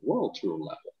world tour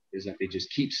level, is that they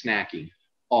just keep snacking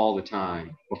all the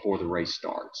time before the race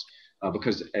starts.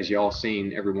 Because as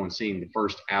everyone's seen, the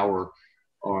first hour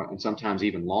and sometimes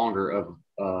even longer of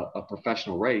a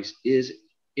professional race is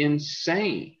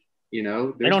insane. They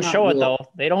don't show it though.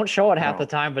 They don't show it half the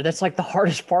time, but that's like the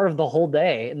hardest part of the whole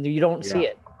day, and you don't see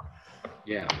it.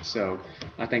 Yeah. So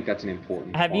I think that's an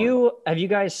important part. Have you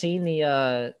guys seen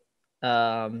the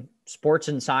Sports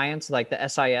and Science, like the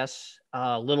SIS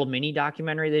little mini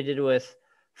documentary they did with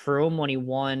Froome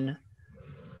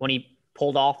when he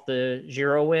pulled off the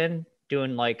Giro win,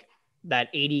 doing like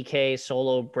that 80K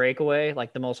solo breakaway,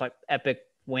 like the most like epic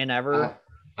win ever?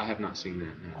 I have not seen that.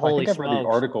 No. Holy I think I've read the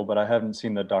smokes. article, but I haven't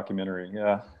seen the documentary.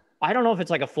 Yeah. I don't know if it's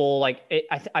like a full, I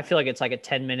feel like it's like a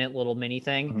 10-minute little mini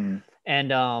thing. Mm-hmm.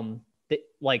 And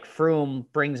like Froome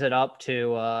brings it up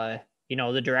to,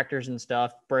 the directors and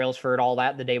stuff, Brailsford, all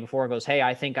that the day before, goes, hey,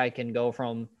 I think I can go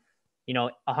from,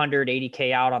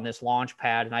 180K out on this launch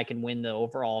pad and I can win the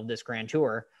overall of this Grand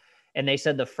Tour. And they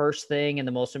said the first thing and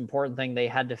the most important thing they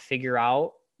had to figure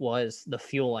out was the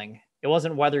fueling. It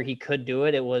wasn't whether he could do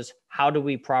it. It was, how do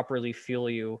we properly fuel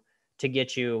you to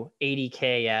get you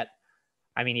 80K at,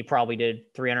 he probably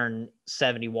did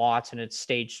 370 watts and it's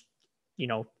stage,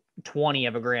 20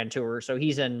 of a Grand Tour. So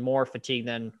he's in more fatigue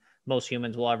than most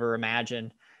humans will ever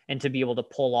imagine. And to be able to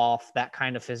pull off that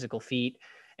kind of physical feat.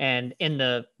 And in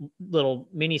the little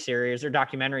mini series or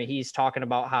documentary, he's talking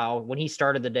about how when he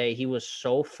started the day, he was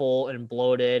so full and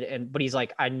bloated. But he's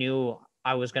like, I knew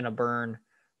I was going to burn,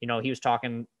 he was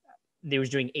talking, they was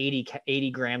doing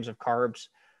 80 grams of carbs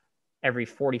every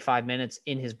 45 minutes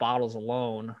in his bottles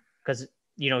alone. Cause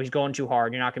he's going too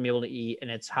hard. You're not gonna be able to eat. And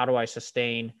it's, how do I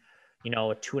sustain, a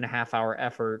 2.5 hour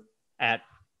effort at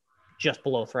just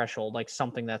below threshold, like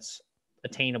something that's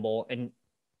attainable. And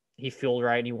he fueled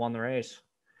right and he won the race.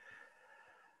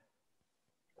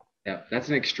 Yeah, that's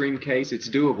an extreme case. It's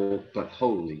doable, but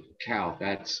holy cow,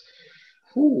 that's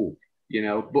cool.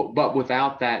 But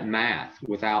without that math,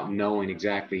 without knowing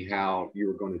exactly how you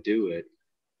were going to do it,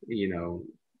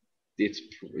 it's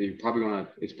probably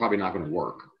not going to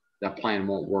work. That plan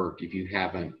won't work if you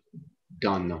haven't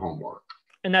done the homework.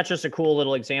 And that's just a cool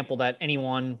little example that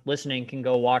anyone listening can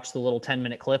go watch the little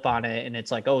 10-minute clip on it. And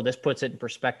it's like, oh, this puts it in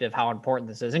perspective how important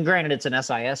this is. And granted, it's an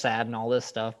SIS ad and all this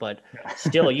stuff, but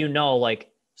still,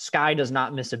 like Sky does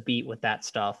not miss a beat with that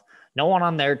stuff. No one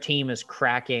on their team is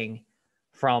cracking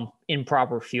from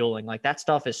improper fueling. Like that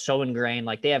stuff is so ingrained.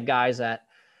 Like they have guys that,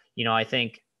 I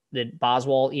think that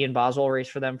Ian Boswell raced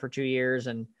for them for 2 years.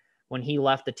 And when he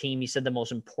left the team, he said the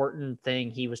most important thing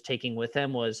he was taking with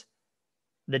him was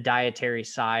the dietary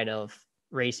side of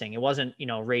racing. It wasn't,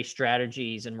 race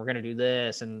strategies and we're going to do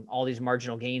this and all these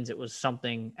marginal gains. It was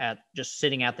something at just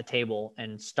sitting at the table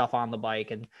and stuff on the bike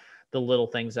and the little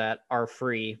things that are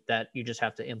free that you just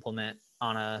have to implement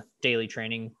on a daily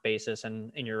training basis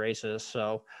and in your races.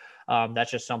 So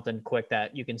that's just something quick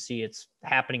that you can see it's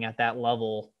happening at that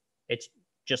level. It's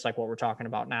just like what we're talking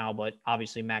about now, but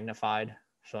obviously magnified.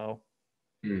 So.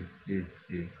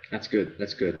 That's good.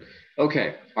 That's good.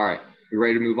 Okay. All right. You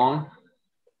ready to move on?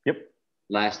 Yep.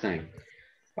 Last thing.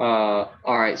 All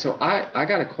right. So I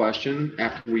got a question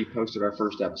after we posted our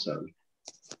first episode,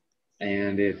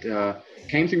 and it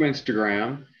came through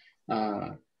Instagram,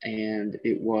 and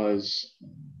it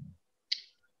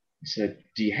said,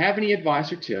 do you have any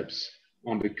advice or tips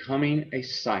on becoming a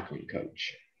cycling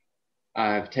coach?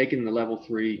 I've taken the level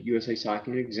 3 USA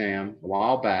cycling exam a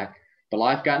while back, but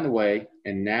life got in the way,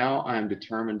 and now I'm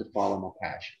determined to follow my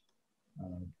passion.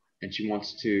 And she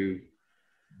wants to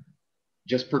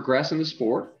just progress in the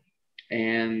sport.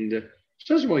 And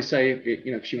she doesn't really say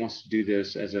if she wants to do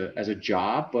this as a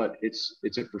job, but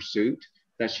it's a pursuit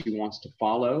that she wants to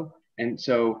follow. And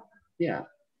so,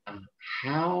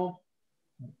 how,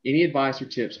 any advice or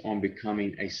tips on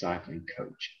becoming a cycling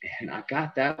coach? And I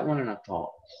got that one and I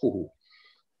thought, oh,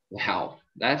 wow,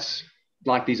 that's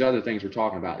like these other things we're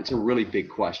talking about. It's a really big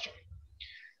question.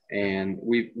 And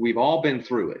we've all been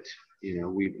through it.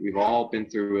 We've all been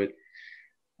through it.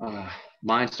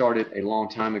 Mine started a long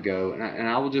time ago, and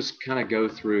I will just kind of go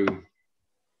through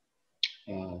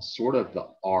sort of the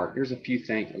art. There's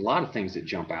a lot of things that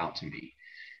jump out to me.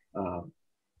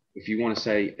 If you want to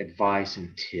say advice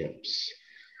and tips,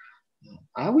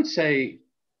 I would say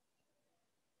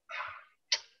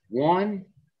one,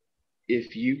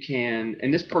 if you can,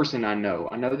 and this person I know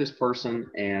this person,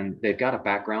 and they've got a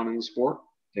background in the sport.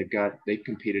 They've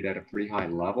competed at a pretty high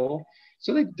level.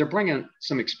 So they're bringing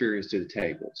some experience to the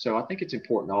table. So I think it's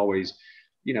important to always,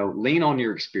 lean on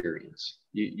your experience.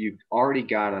 You've already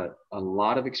got a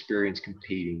lot of experience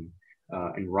competing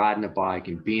and riding a bike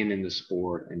and being in the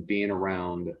sport and being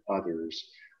around others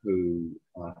who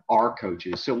are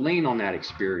coaches. So lean on that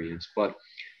experience. But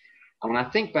when I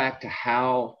think back to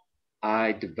how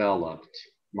I developed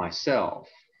myself,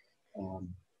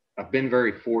 I've been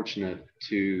very fortunate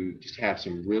to just have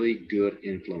some really good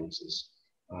influences.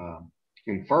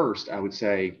 And first, I would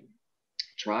say,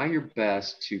 try your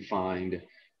best to find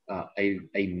a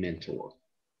mentor,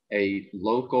 a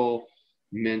local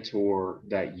mentor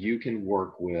that you can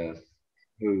work with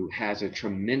who has a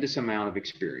tremendous amount of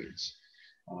experience,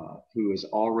 who has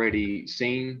already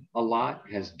seen a lot,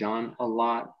 has done a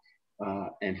lot,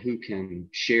 and who can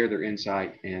share their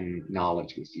insight and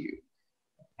knowledge with you.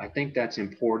 I think that's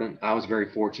important. I was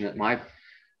very fortunate.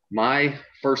 My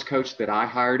first coach that I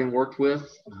hired and worked with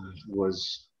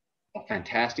was a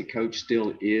fantastic coach,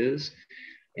 still is.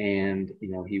 And,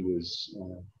 he was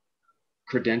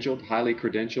credentialed, highly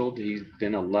credentialed. He's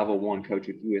been a level 1 coach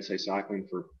with USA Cycling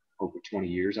for over 20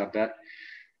 years, I bet.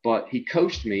 But he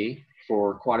coached me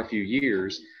for quite a few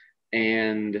years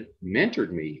and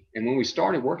mentored me. And when we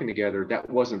started working together, that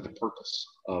wasn't the purpose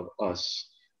of us,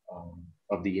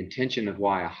 of the intention of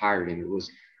why I hired him. It was,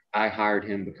 I hired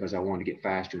him because I wanted to get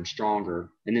faster and stronger.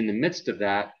 And in the midst of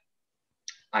that,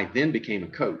 I then became a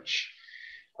coach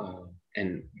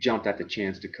and jumped at the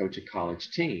chance to coach a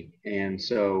college team. And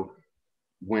so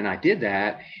when I did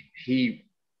that,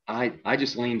 I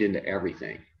just leaned into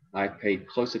everything. I paid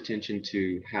close attention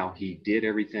to how he did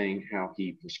everything, how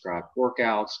he prescribed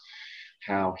workouts,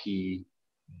 how he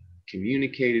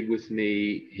communicated with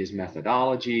me, his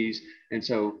methodologies. And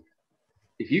so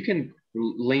if you can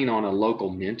lean on a local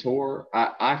mentor,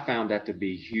 I found that to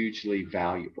be hugely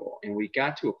valuable. And we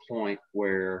got to a point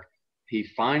where he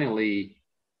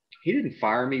didn't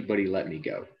fire me, but he let me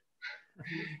go.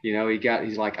 You know,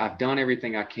 he's like, I've done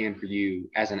everything I can for you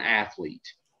as an athlete.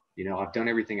 You know, I've done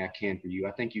everything I can for you.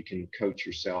 I think you can coach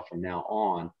yourself from now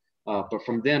on. But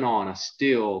from then on, I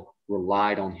still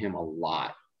relied on him a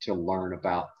lot to learn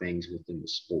about things within the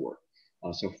sport.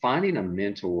 So finding a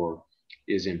mentor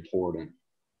is important.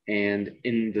 And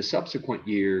in the subsequent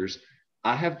years,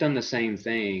 I have done the same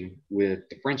thing with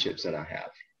the friendships that I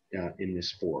have in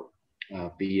this sport.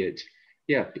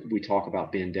 We talk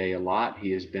about Ben Day a lot.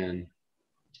 He has been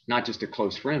not just a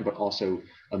close friend, but also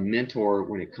a mentor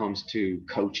when it comes to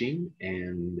coaching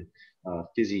and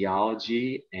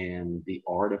physiology and the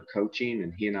art of coaching.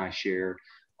 And he and I share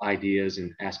ideas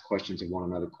and ask questions of one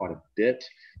another quite a bit.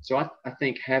 So I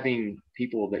think having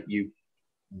people that you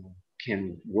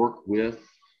can work with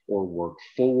or work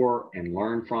for and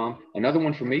learn from. Another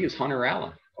one for me is Hunter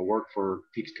Allen. I worked for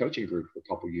Peaks Coaching Group for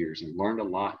a couple of years and learned a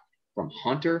lot from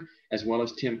Hunter as well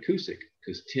as Tim Kusick,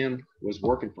 because Tim was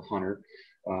working for Hunter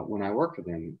when I worked for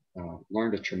them.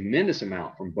 Learned a tremendous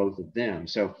amount from both of them.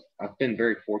 So I've been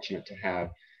very fortunate to have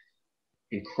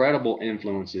incredible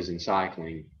influences in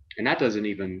cycling. And that doesn't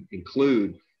even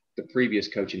include the previous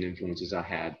coaching influences I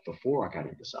had before I got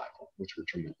into cycling, which were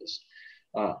tremendous.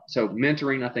 So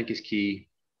mentoring, I think, is key.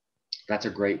 That's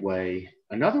a great way.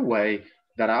 Another way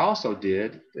that I also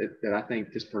did that I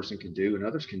think this person can do and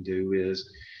others can do is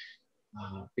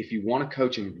if you want to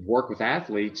coach and work with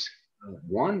athletes,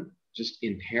 one just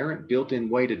inherent built-in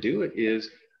way to do it is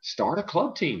start a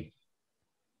club team.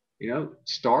 You know,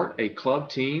 start a club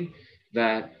team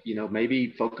that, you know,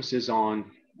 maybe focuses on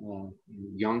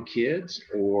young kids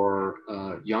or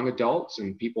young adults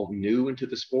and people new into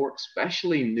the sport,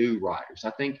 especially new riders.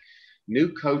 I think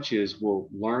new coaches will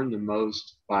learn the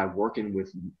most by working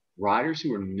with riders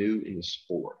who are new in the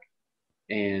sport.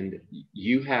 And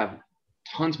you have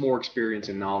tons more experience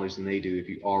and knowledge than they do if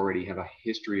you already have a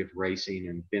history of racing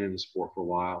and been in the sport for a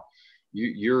while.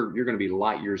 You're going to be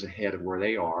light years ahead of where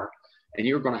they are, and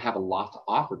you're going to have a lot to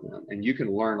offer them. And you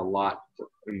can learn a lot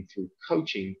through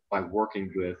coaching by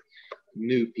working with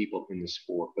new people in the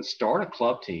sport. But start a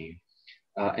club team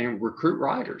and recruit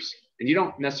riders. And you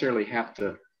don't necessarily have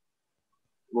to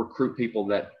recruit people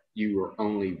that you are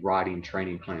only writing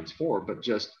training plans for, but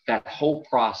just that whole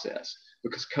process,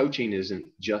 because coaching isn't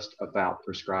just about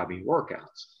prescribing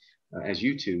workouts, as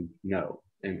you two know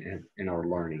and are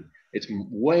learning. It's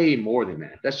way more than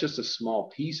that. That's just a small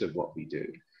piece of what we do.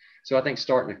 So I think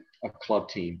starting a club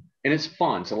team, and it's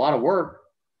fun. It's a lot of work,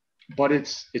 but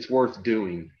it's worth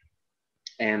doing.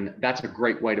 And that's a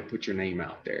great way to put your name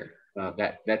out there.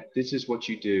 That this is what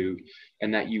you do,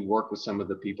 and that you work with some of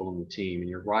the people on the team and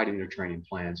you're writing their training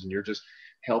plans and you're just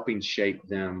helping shape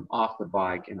them off the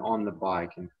bike and on the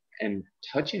bike and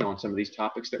touching on some of these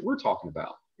topics that we're talking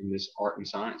about in this Art and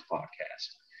Science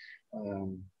podcast.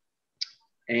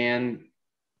 And,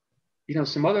 you know,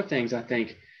 some other things I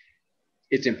think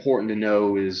it's important to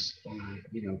know is,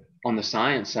 you know, on the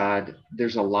science side,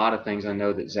 there's a lot of things I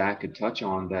know that Zach could touch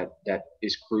on that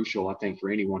is crucial, I think, for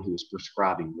anyone who is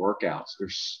prescribing workouts.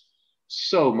 There's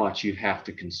so much you have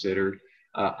to consider.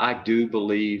 I do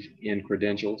believe in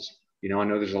credentials. You know, I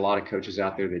know there's a lot of coaches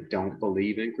out there that don't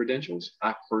believe in credentials.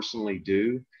 I personally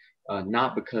do,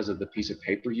 not because of the piece of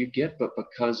paper you get, but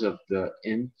because of the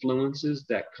influences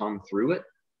that come through it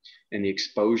and the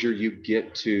exposure you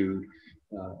get to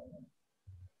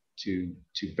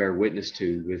bear witness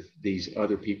to with these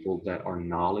other people that are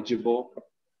knowledgeable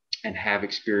and have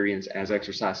experience as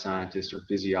exercise scientists or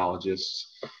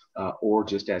physiologists or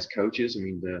just as coaches. I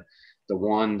mean, the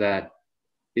one that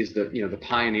is the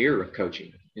pioneer of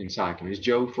coaching in cycling is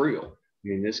Joe Friel. I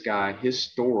mean, this guy, his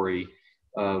story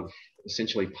of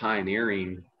essentially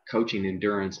pioneering coaching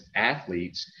endurance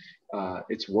athletes,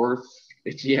 it's worth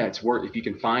it's worth, if you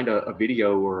can find a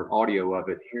video or audio of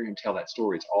it, hear him tell that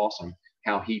story. It's awesome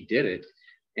how he did it.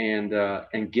 And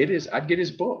I'd get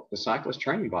his book, The Cyclist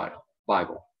Training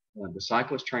Bible, The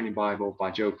Cyclist Training Bible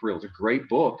by Joe Friel. It's a great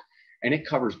book, and it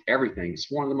covers everything.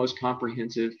 It's one of the most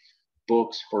comprehensive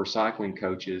books for cycling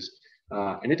coaches.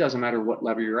 And it doesn't matter what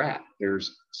level you're at.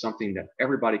 There's something that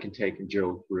everybody can take from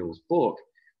Joe Friel's book.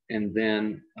 And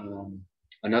then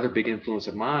another big influence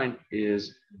of mine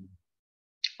is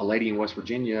a lady in West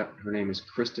Virginia. Her name is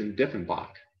Kristen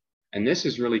Diffenbach. And this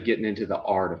is really getting into the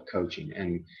art of coaching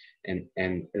and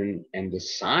the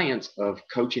science of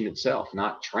coaching itself,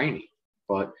 not training.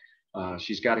 But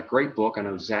she's got a great book. I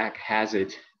know Zach has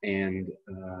it, and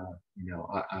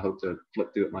I hope to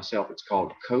flip through it myself. It's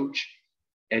called Coach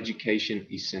Education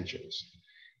Essentials,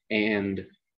 and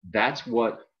that's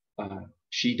what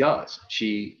she does.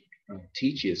 She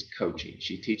teaches coaching.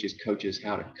 She teaches coaches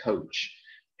how to coach,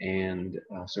 and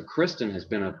so Kristen has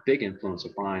been a big influence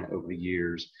of mine over the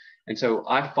years. And so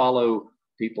I follow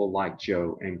people like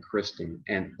Joe and Kristen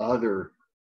and other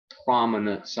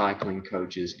prominent cycling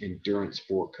coaches, endurance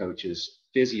sport coaches,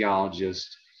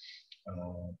 physiologists,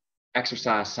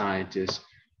 exercise scientists,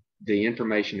 the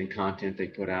information and content they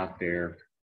put out there.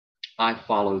 I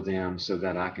follow them so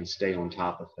that I can stay on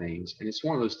top of things. And it's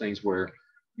one of those things where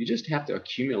you just have to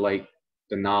accumulate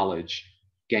the knowledge,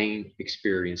 gain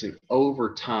experience, and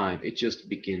over time, it just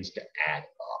begins to add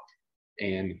up.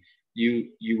 And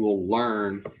you will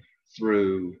learn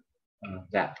through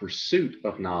that pursuit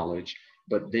of knowledge,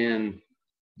 but then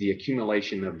the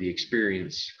accumulation of the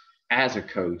experience as a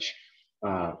coach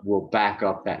will back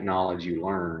up that knowledge you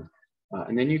learn,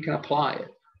 and then you can apply it.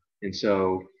 And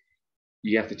so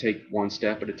you have to take one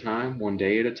step at a time, one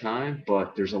day at a time,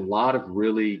 but there's a lot of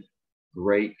really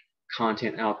great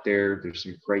content out there. There's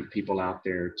some great people out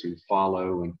there to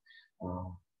follow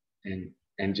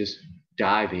and just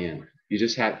dive in. You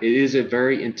just have, it is a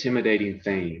very intimidating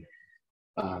thing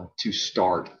to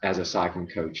start as a cycling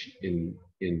coach in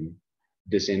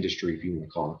this industry, if you want to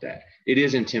call it that. It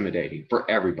is intimidating for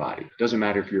everybody. It doesn't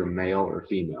matter if you're a male or a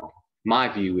female. My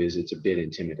view is it's a bit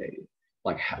intimidating.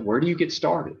 Like, where do you get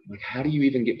started? Like, how do you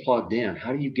even get plugged in?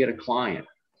 How do you get a client?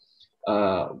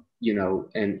 And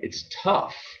it's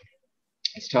tough.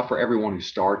 It's tough for everyone who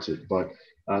starts it. But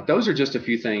those are just a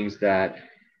few things that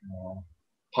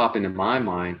pop into my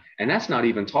mind. And that's not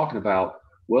even talking about,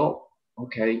 well,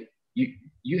 okay,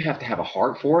 you have to have a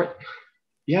heart for it.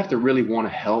 You have to really want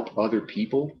to help other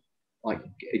people, like,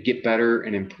 get better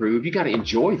and improve. You got to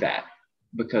enjoy that,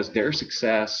 because their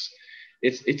success,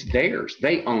 it's theirs.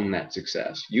 They own that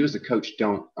success. You as the coach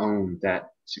don't own that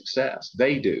success.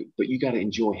 They do, but you got to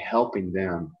enjoy helping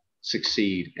them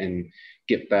succeed and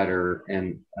get better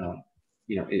and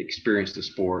experience the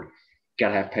sport. Got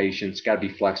to have patience, got to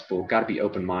be flexible, got to be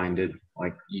open-minded.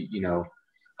 Like,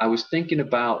 I was thinking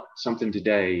about something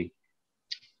today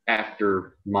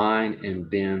after mine and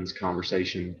Ben's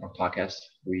conversation or podcast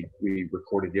we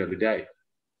recorded the other day.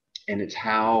 And it's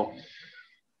how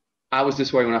I was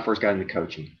this way when I first got into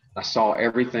coaching. I saw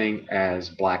everything as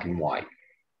black and white.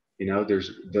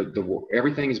 There's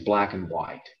everything is black and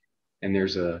white, and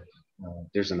there's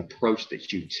an approach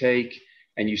that you take,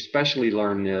 and you especially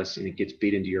learn this, and it gets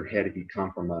beat into your head if you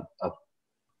come from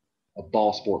a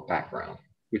ball sport background,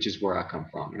 which is where I come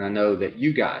from. And I know that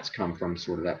you guys come from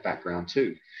sort of that background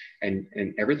too. And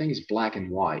everything is black and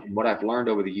white. And what I've learned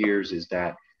over the years is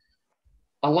that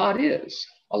a lot is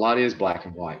black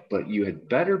and white, but you had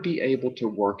better be able to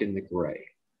work in the gray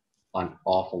an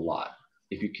awful lot.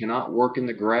 If you cannot work in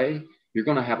the gray, you're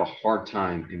going to have a hard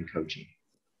time in coaching,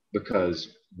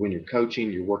 because when you're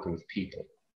coaching, you're working with people.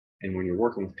 And when you're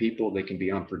working with people, they can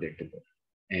be unpredictable,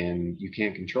 and you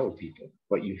can't control people,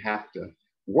 but you have to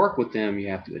work with them. You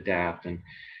have to adapt. And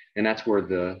that's where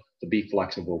the be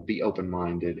flexible, be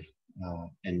open-minded,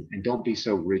 and don't be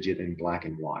so rigid in black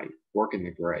and white. Work in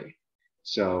the gray.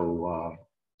 So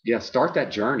start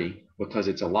that journey, because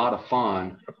it's a lot of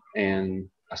fun. And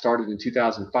I started in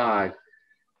 2005.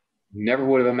 Never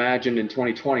would have imagined in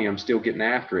 2020 I'm still getting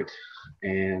after it,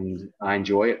 and I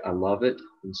enjoy it. I love it.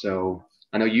 And so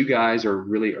I know you guys are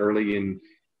really early in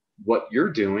what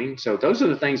you're doing. So those are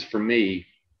the things for me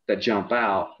that jump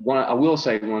out. I will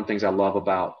say one of the things I love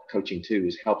about coaching too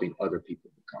is helping other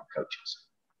people become coaches,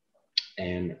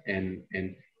 and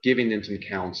giving them some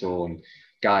counsel and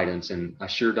guidance. And I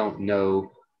sure don't know,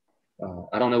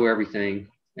 I don't know everything,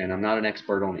 and I'm not an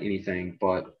expert on anything,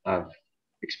 but I've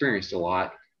experienced a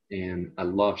lot, and I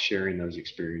love sharing those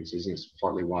experiences. And it's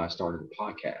partly why I started the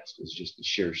podcast, is just to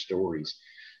share stories.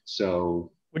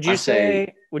 So would you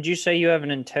say would you say you have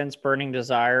an intense burning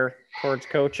desire towards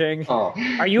coaching? Oh,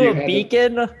 Are you a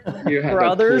beacon you had for to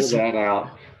others? pull that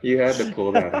out. You had to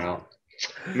pull that out.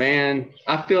 Man,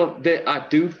 I feel that I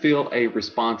do feel a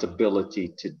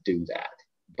responsibility to do that,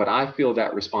 but I feel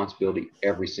that responsibility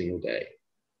every single day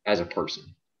as a person.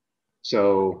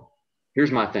 So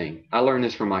here's my thing. I learned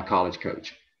this from my college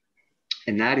coach,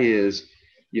 and that is,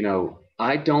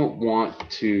 I don't want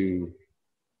to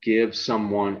give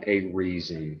someone a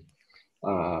reason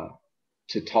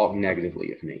to talk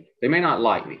negatively of me. They may not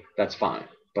like me. That's fine.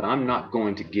 But I'm not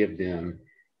going to give them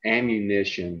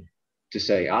ammunition to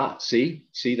say,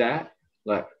 see that?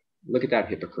 Look at that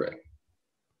hypocrite.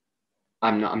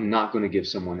 I'm not going to give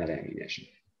someone that ammunition.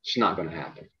 It's not going to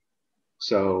happen.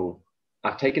 So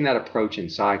I've taken that approach in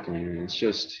cycling, and it's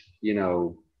just,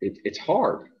 it's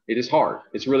hard. It is hard.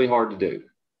 It's really hard to do.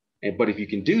 But if you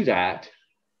can do that,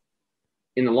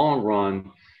 in the long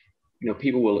run,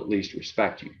 people will at least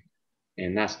respect you.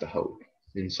 And that's the hope.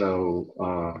 And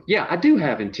so, I do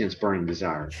have intense burning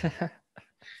desires.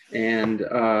 And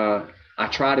I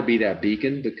try to be that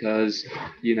beacon because,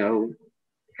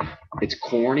 it's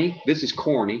corny. This is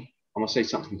corny. I'm going to say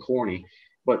something corny.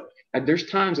 But there's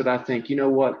times that I think, you know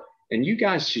what? And you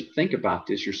guys should think about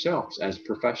this yourselves as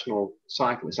professional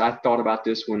cyclists. I thought about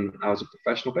this when I was a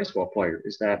professional baseball player,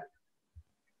 is that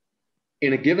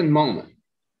in a given moment,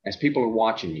 as people are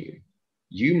watching you,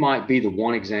 you might be the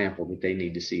one example that they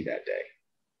need to see that day.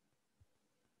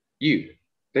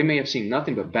 They may have seen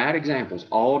nothing but bad examples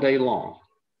all day long,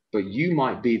 but you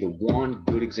might be the one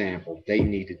good example they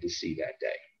needed to see that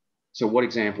day. So what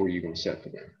example are you going to set for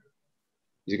them?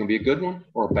 Is it going to be a good one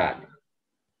or a bad one?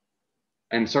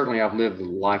 And certainly I've lived a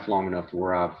life long enough to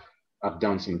where I've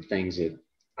done some things that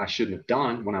I shouldn't have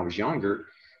done when I was younger,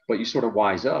 but you sort of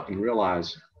wise up and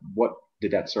realize, what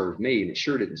did that serve me? And it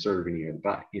sure didn't serve any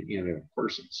other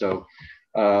person. So,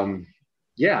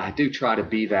 I do try to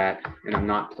be that, and I'm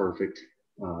not perfect.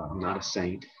 I'm not a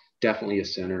saint, definitely a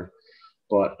sinner,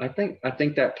 but I think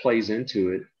that plays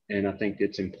into it. And I think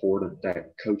it's important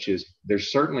that coaches,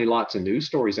 there's certainly lots of news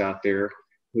stories out there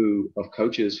of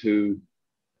coaches who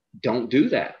don't do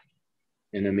that.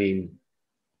 And I mean,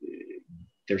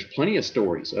 there's plenty of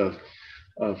stories of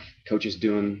coaches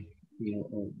doing,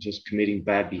 just committing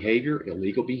bad behavior,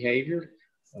 illegal behavior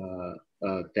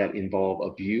that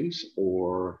involve abuse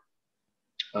or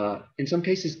in some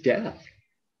cases death.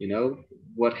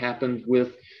 What happened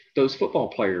with those football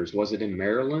players? Was it in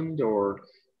Maryland or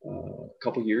a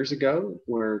couple years ago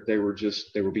where they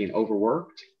were being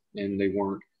overworked and they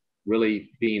weren't really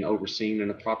being overseen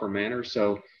in a proper manner?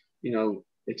 So,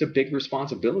 it's a big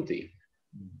responsibility.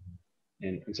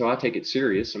 And so I take it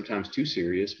serious, sometimes too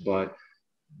serious, but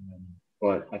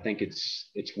I think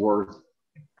it's worth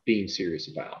being serious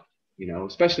about,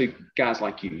 especially guys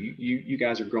like you. You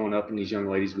guys are growing up, and these young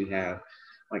ladies we have,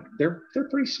 like they're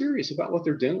pretty serious about what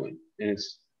they're doing. And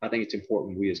I think it's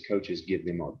important we as coaches give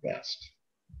them our best.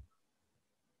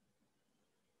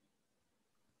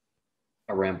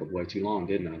 I rambled way too long,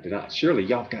 didn't I? Surely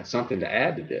y'all got something to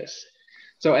add to this.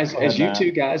 So as you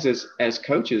two guys, as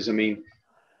coaches, I mean,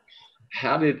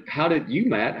 how did you,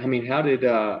 Matt? I mean, how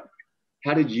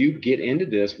did you get into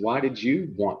this? Why did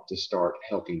you want to start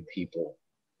helping people?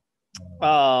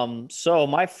 So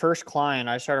my first client,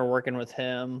 I started working with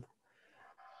him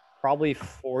probably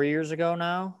 4 years ago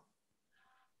now.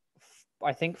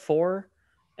 I think 4.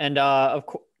 And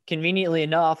conveniently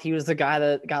enough, he was the guy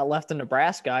that got left in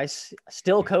Nebraska. I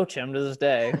still coach him to this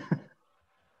day.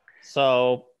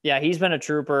 So yeah, he's been a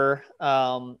trooper.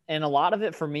 And a lot of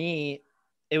it for me,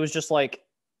 it was just like,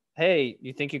 hey,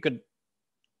 you think you could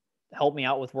help me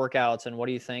out with workouts? And what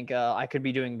do you think I could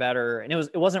be doing better? And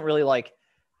it wasn't really like,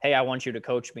 hey, I want you to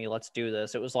coach me. Let's do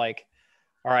this. It was like,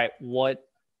 all right,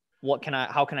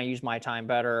 how can I use my time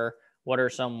better? What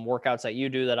are some workouts that you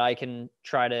do that I can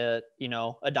try to,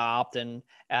 adopt and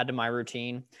add to my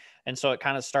routine? And so it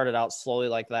kind of started out slowly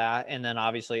like that. And then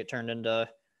obviously it turned into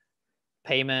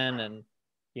payment. And,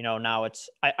 now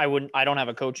I don't have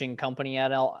a coaching company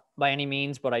by any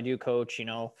means, but I do coach,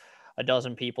 a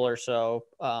dozen people or so.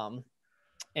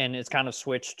 And it's kind of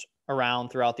switched around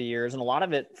throughout the years. And a lot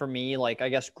of it for me, like, I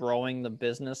guess growing the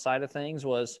business side of things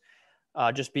was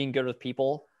just being good with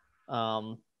people.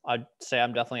 I'd say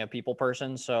I'm definitely a people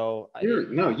person. So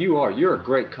you are. You're a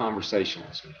great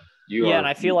conversationalist. And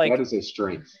I feel like that is a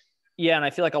strength. Yeah. And I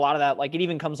feel like a lot of that, like, it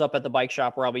even comes up at the bike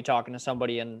shop where I'll be talking to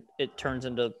somebody and it turns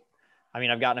into,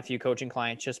 I've gotten a few coaching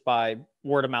clients just by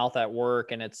word of mouth at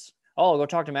work, and it's, oh, go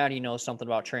talk to Matt. He knows something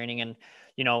about training. And,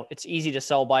 it's easy to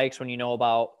sell bikes when you know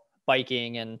about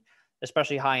biking, and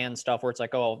especially high-end stuff where it's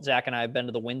like, oh, Zach and I have been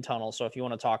to the wind tunnel. So if you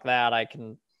want to talk that, I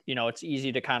can, it's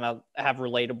easy to kind of have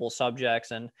relatable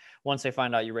subjects. And once they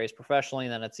find out you race professionally,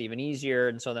 then it's even easier.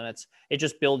 And so then it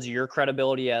just builds your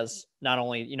credibility as not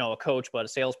only, a coach, but a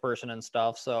salesperson and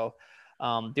stuff. So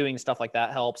doing stuff like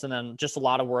that helps. And then just a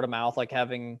lot of word of mouth, like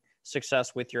having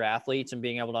success with your athletes and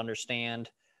being able to understand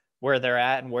where they're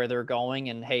at and where they're going.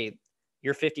 And hey,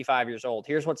 you're 55 years old.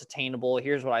 Here's what's attainable.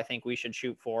 Here's what I think we should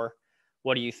shoot for.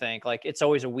 What do you think? Like, it's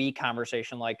always a we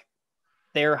conversation. Like,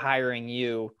 they're hiring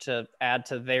you to add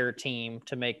to their team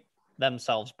to make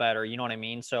themselves better. You know what I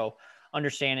mean? So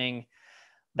understanding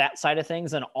that side of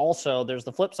things. And also there's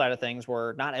the flip side of things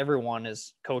where not everyone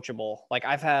is coachable. Like,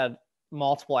 I've had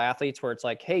multiple athletes where it's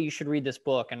like, hey, you should read this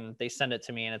book. And they send it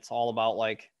to me and it's all about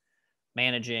like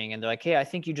managing. And they're like, hey, I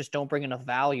think you just don't bring enough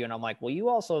value. And I'm like, well, you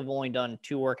also have only done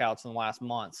 2 workouts in the last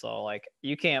month. So like,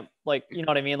 you can't, like, you know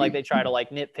what I mean? Like, they try to like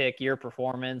nitpick your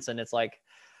performance. And it's like,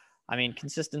 I mean,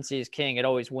 consistency is king. It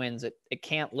always wins. It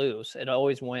can't lose. It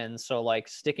always wins. So like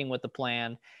sticking with the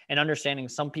plan and understanding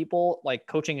some people, like,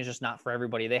 coaching is just not for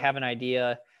everybody. They have an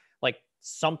idea. Like,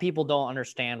 some people don't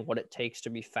understand what it takes to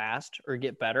be fast or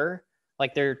get better.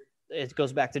 Like, it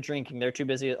goes back to drinking. They're too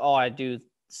busy. Oh, I do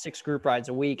 6 group rides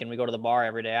a week and we go to the bar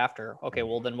every day after. Okay,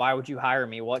 well then why would you hire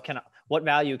me? What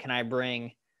value can I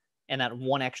bring in that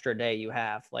one extra day you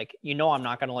have? Like, I'm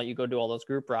not going to let you go do all those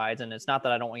group rides. And it's not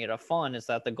that I don't want you to have fun. It's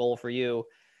that the goal for you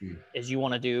is you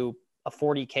want to do a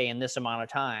 40K in this amount of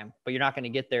time, but you're not going to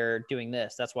get there doing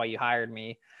this. That's why you hired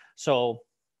me. So,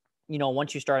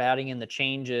 once you start adding in the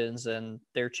changes and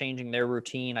they're changing their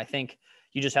routine, I think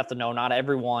you just have to know not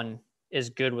everyone is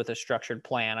good with a structured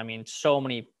plan. I mean, so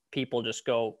many people just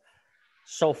go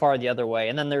so far the other way.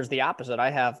 And then there's the opposite. I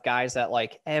have guys that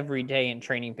like every day in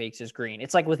Training Peaks is green.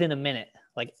 It's like within a minute,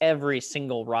 like every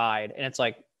single ride. And it's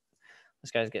like,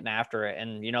 this guy's getting after it.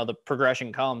 And, the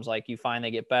progression comes, like, you find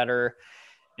they get better,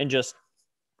 and just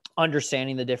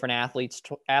understanding the different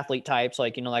athlete types.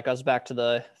 Like, that goes back to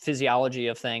the physiology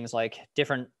of things, like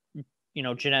different,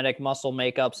 genetic muscle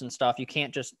makeups and stuff.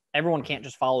 Everyone can't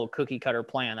just follow a cookie cutter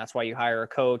plan. That's why you hire a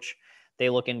coach. They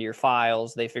look into your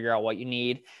files, they figure out what you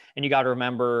need. And you got to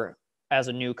remember, as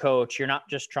a new coach, you're not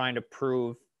just trying to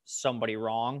prove somebody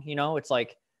wrong. It's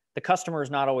like the customer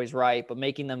is not always right, but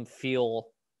making them feel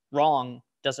wrong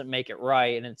doesn't make it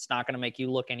right. And it's not going to make you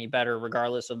look any better,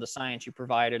 regardless of the science you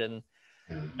provided. And,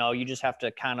 you just have to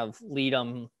kind of lead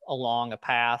them along a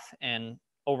path. And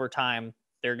over time,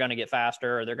 they're going to get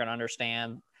faster, or they're going to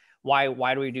understand why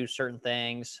do we do certain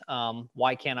things?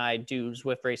 Why can't I do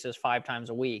Zwift races 5 times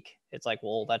a week? It's like,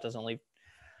 well, that doesn't leave,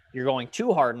 you're going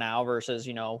too hard now versus,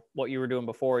 what you were doing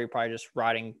before. You're probably just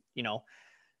riding,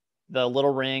 the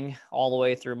little ring all the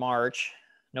way through March,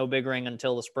 no big ring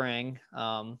until the spring.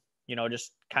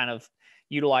 Just kind of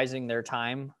utilizing their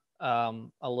time a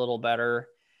little better.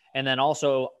 And then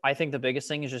also, I think the biggest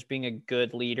thing is just being a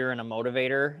good leader and a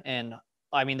motivator. And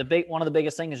I mean, one of the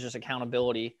biggest things is just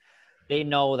accountability. They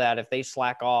know that if they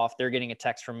slack off, they're getting a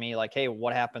text from me like, hey,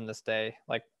 what happened this day?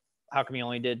 Like, how come you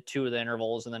only did 2 of the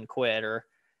intervals and then quit? Or,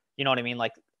 you know what I mean?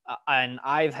 Like, and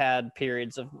I've had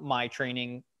periods of my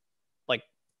training, like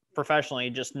professionally,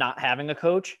 just not having a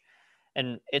coach.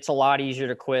 And it's a lot easier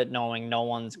to quit knowing no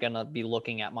one's going to be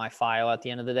looking at my file at the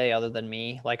end of the day other than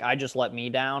me. Like, I just let me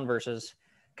down versus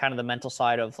kind of the mental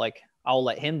side of like, I'll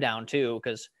let him down too,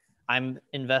 because I'm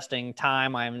investing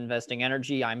time, I'm investing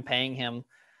energy, I'm paying him.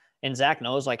 And Zach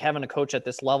knows, like, having a coach at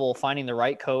this level, finding the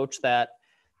right coach that,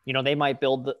 they might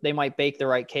bake the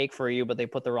right cake for you, but they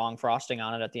put the wrong frosting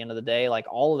on it at the end of the day. Like,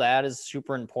 all of that is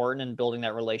super important in building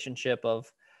that relationship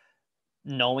of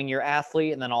knowing your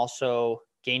athlete, and then also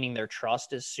gaining their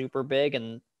trust is super big,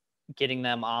 and getting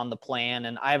them on the plan.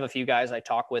 And I have a few guys I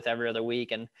talk with every other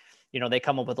week, and, they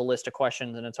come up with a list of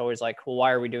questions, and it's always like, well,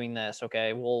 why are we doing this?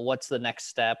 Okay, well, what's the next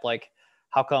step? Like,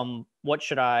 how come, what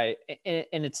should I,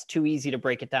 and it's too easy to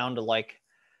break it down to like,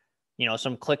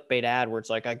 some clickbait ad where it's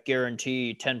like, I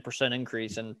guarantee 10%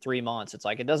 increase in 3 months. It's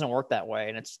like, it doesn't work that way.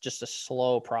 And it's just a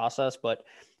slow process. But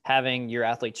having your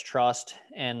athletes trust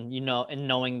and, and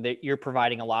knowing that you're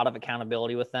providing a lot of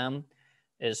accountability with them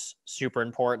is super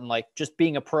important. Like, just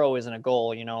being a pro isn't a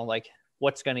goal, like,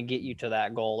 what's going to get you to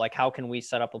that goal? Like, how can we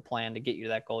set up a plan to get you to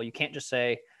that goal? You can't just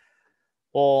say,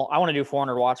 well, I want to do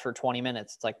 400 watts for 20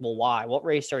 minutes. It's like, well, why? What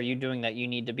race are you doing that you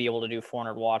need to be able to do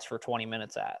 400 watts for 20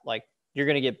 minutes at? Like, you're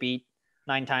going to get beat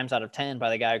 9 times out of 10 by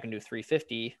the guy who can do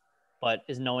 350, but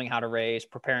is knowing how to race,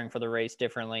 preparing for the race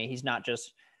differently. He's not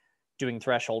just doing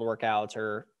threshold workouts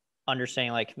or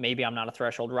understanding, like, maybe I'm not a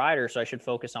threshold rider, so I should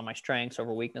focus on my strengths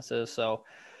over weaknesses. So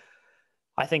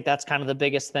I think that's kind of the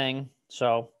biggest thing.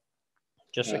 So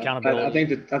just accountability.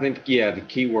 I think the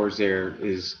key words there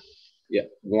is Yeah.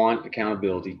 One,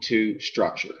 accountability. Two,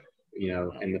 structure.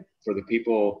 And for the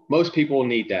people, most people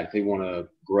need that if they want to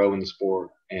grow in the sport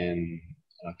and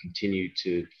continue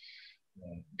to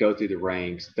go through the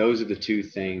ranks. Those are the two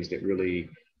things that really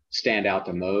stand out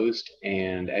the most.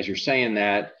 And as you're saying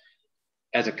that,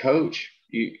 as a coach,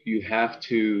 you have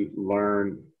to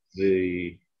learn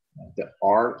the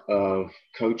art of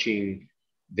coaching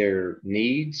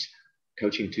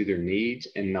coaching to their needs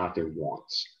and not their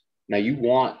wants. Now, you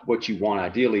want what you want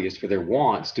ideally is for their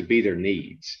wants to be their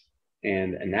needs.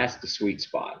 And that's the sweet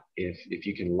spot if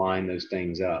you can line those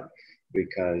things up,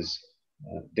 because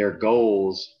their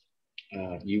goals,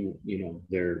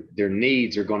 their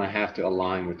needs are going to have to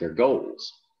align with their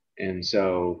goals. And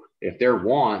so if their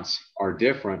wants are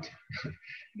different,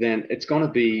 then it's going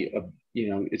to be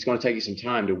it's going to take you some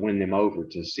time to win them over,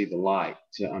 to see the light,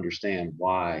 to understand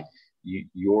why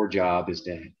your job is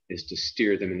to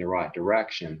steer them in the right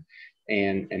direction,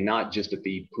 and not just to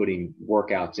be putting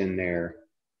workouts in there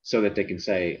so that they can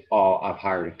say, oh, I've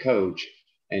hired a coach,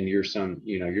 and you're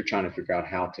trying to figure out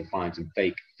how to find some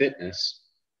fake fitness,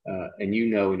 and in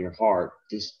your heart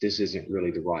this isn't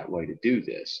really the right way to do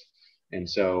this. And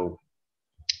so,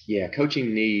 yeah,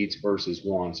 coaching needs versus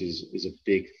wants is a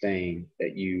big thing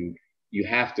that you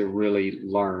have to really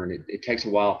learn. It takes a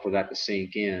while for that to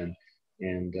sink in,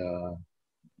 and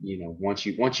once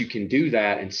you can do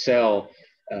that and sell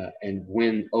and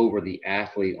win over the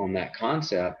athlete on that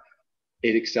concept,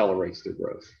 it accelerates their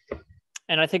growth.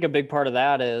 And I think a big part of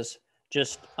that is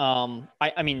just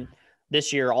I mean,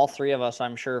 this year all three of us,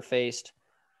 I'm sure, faced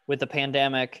with the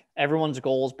pandemic. Everyone's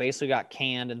goals basically got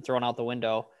canned and thrown out the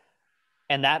window.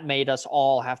 And that made us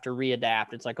all have to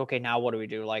readapt. It's like, okay, now what do we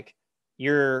do? Like,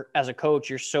 as a coach,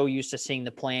 you're so used to seeing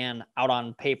the plan out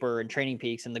on paper and Training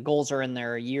Peaks, and the goals are in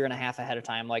there a year and a half ahead of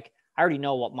time. Like, I already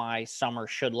know what my summer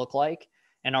should look like,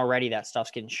 and already that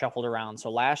stuff's getting shuffled around.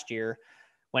 So last year,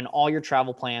 when all your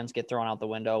travel plans get thrown out the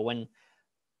window, when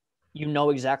you know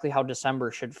exactly how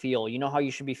December should feel, you know how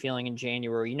you should be feeling in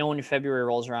January, when February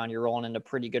rolls around, you're rolling into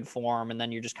pretty good form, and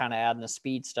then you're just kind of adding the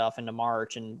speed stuff into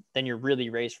March, and then you're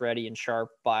really race ready and sharp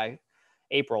by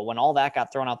April. When all that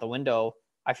got thrown out the window,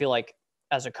 I feel like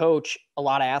as a coach, a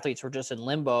lot of athletes were just in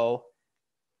limbo,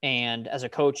 and as a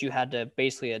coach, you had to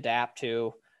basically adapt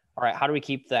to, all right, how do we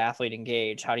keep the athlete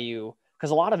engaged?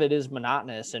 Because a lot of it is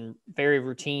monotonous and very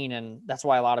routine, and that's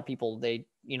why a lot of people, they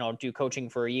do coaching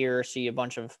for a year, see a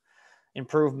bunch of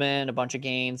improvement, a bunch of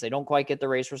gains. They don't quite get the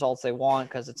race results they want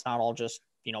because it's not all just,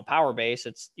 power based.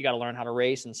 It's, you got to learn how to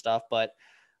race and stuff. But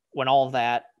when all of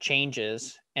that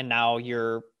changes and now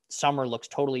your summer looks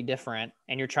totally different,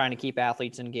 and you're trying to keep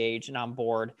athletes engaged and on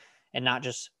board, and not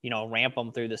just, ramp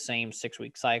them through the same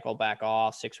 6-week cycle, back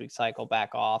off, 6-week cycle, back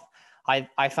off.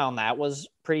 I found that was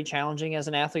pretty challenging as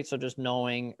an athlete. So just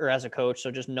knowing, or as a coach,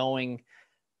 so just knowing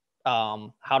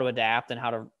how to adapt and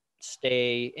how to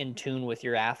stay in tune with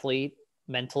your athlete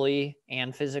mentally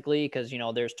and physically, because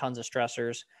there's tons of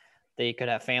stressors. They could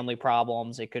have family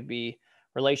problems, it could be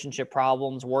relationship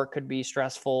problems, work could be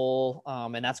stressful,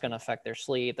 and that's going to affect their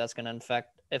sleep, that's going to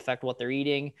affect what they're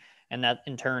eating, and that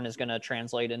in turn is going to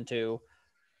translate into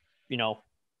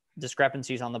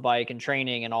discrepancies on the bike and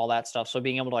training and all that stuff. So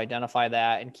being able to identify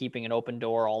that and keeping an open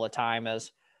door all the time,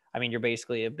 you're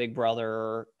basically a big brother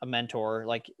or a mentor.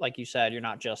 Like you said, you're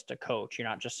not just a coach. You're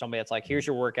not just somebody that's like, here's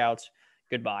your workouts,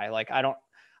 goodbye. Like,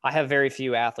 I have very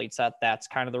few athletes that's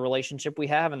kind of the relationship we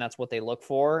have, and that's what they look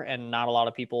for. And not a lot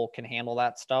of people can handle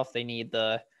that stuff. They need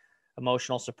the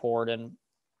emotional support. And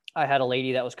I had a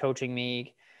lady that was coaching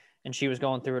me, and she was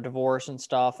going through a divorce and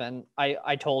stuff. And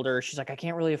I told her, she's like, I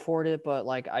can't really afford it, but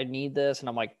like, I need this. And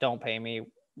I'm like, don't pay me.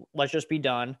 Let's just be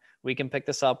done. We can pick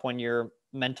this up when you're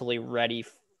mentally ready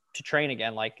to train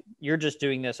again. Like, you're just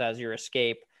doing this as your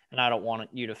escape, and I don't want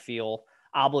you to feel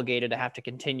obligated to have to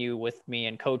continue with me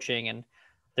and coaching. And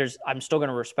I'm still going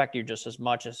to respect you just as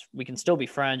much as we can still be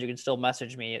friends. You can still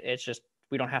message me. It's just,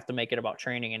 we don't have to make it about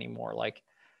training anymore. Like,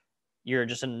 you're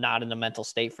just not in the mental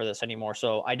state for this anymore.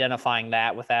 So identifying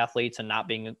that with athletes and not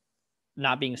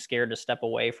being scared to step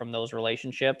away from those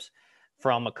relationships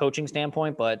from a coaching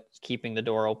standpoint, but keeping the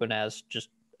door open as just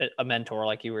a mentor,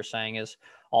 like you were saying, is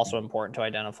also important to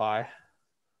identify.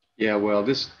 Yeah, well,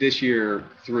 this year,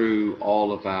 through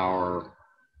all of our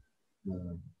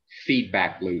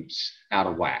feedback loops out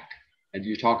of whack, and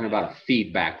you're talking about a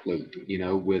feedback loop,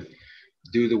 with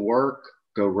do the work,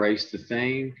 go race the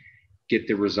thing, get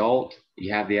the result,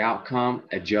 you have the outcome,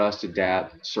 adjust,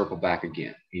 adapt, circle back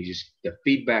again. The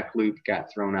feedback loop got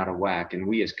thrown out of whack, and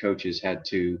we as coaches had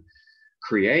to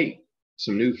create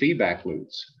some new feedback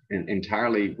loops and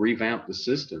entirely revamp the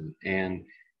system. And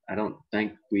I don't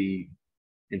think we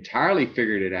entirely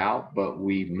figured it out, but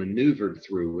we maneuvered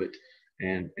through it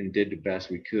and did the best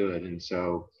we could. And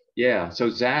so, yeah. So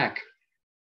Zach,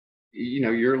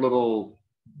 you're a little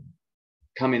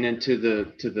coming into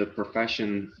the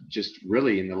profession just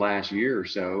really in the last year or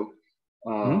so.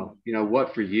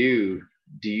 What for you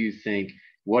do you think?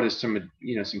 What is some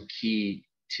key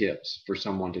tips for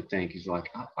someone to think is like,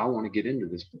 I want to get into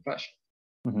this profession?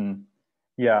 Mm-hmm.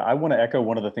 Yeah, I want to echo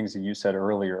one of the things that you said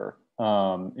earlier,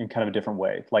 in kind of a different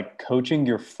way. Like coaching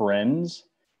your friends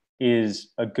is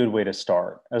a good way to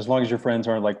start, as long as your friends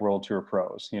aren't like world tour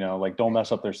pros. Like don't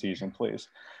mess up their season, please.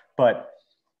 But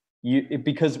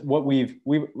because what we've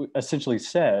essentially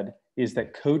said is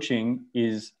that coaching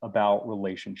is about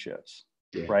relationships,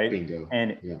 right? Bingo.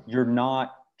 And you're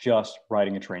not just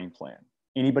writing a training plan.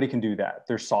 Anybody can do that.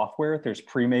 There's software, there's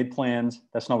pre-made plans.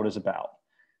 That's not what it's about.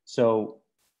 So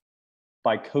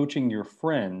by coaching your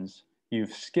friends,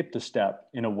 you've skipped a step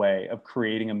in a way of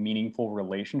creating a meaningful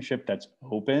relationship that's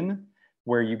open,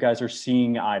 where you guys are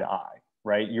seeing eye to eye,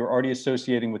 right? You're already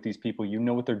associating with these people. You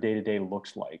know what their day-to-day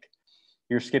looks like.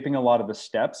 You're skipping a lot of the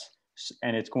steps,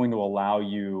 and it's going to allow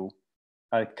you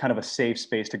a kind of a safe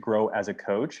space to grow as a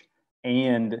coach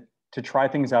and to try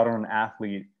things out on an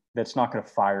athlete that's not going to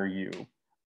fire you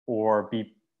or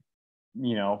be,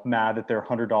 mad that their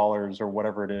 $100 or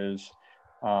whatever it is,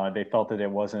 they felt that it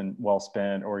wasn't well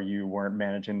spent, or you weren't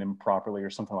managing them properly or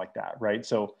something like that, right?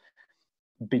 So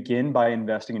begin by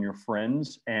investing in your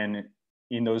friends and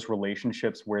in those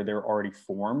relationships where they're already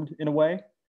formed in a way.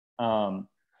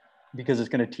 Because it's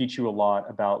going to teach you a lot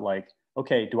about like,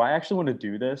 okay, do I actually want to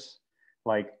do this?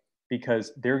 Like,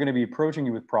 because they're going to be approaching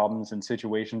you with problems and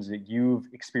situations that you've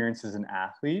experienced as an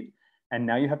athlete. And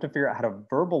now you have to figure out how to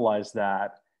verbalize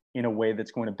that in a way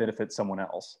that's going to benefit someone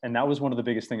else. And that was one of the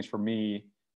biggest things for me,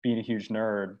 being a huge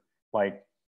nerd. Like,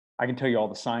 I can tell you all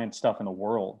the science stuff in the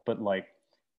world, but like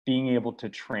being able to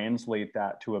translate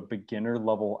that to a beginner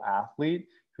level athlete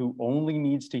who only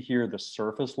needs to hear the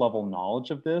surface level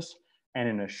knowledge of this and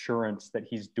an assurance that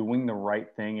he's doing the right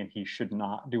thing and he should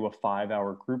not do a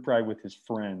 5-hour group ride with his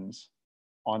friends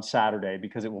on Saturday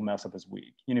because it will mess up his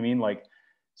week. You know what I mean? Like,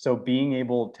 so being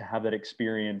able to have that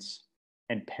experience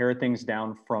and pare things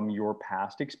down from your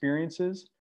past experiences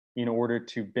in order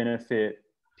to benefit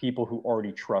people who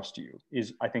already trust you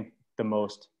is, I think, the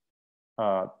most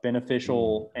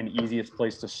beneficial and easiest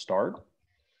place to start.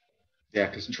 Yeah,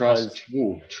 because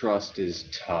trust is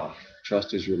tough.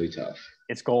 Trust is really tough.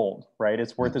 It's gold, right?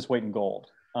 It's worth its weight in gold.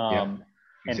 Exactly.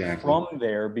 And from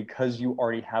there, because you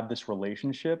already have this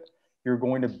relationship, you're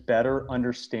going to better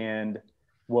understand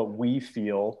what we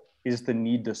feel is the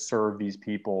need to serve these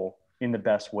people in the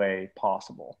best way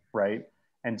possible, right?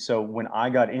 And so when I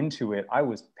got into it, I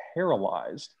was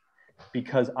paralyzed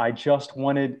because I just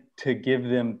wanted to give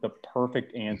them the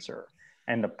perfect answer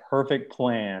and the perfect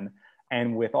plan,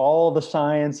 and with all the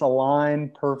science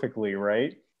aligned perfectly,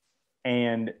 right?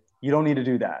 And you don't need to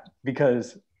do that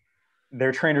because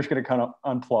their trainer's going to kind of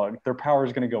unplug. Their power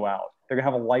is going to go out. They're going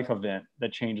to have a life event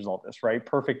that changes all this, right?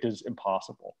 Perfect is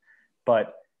impossible.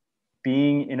 But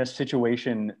being in a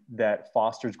situation that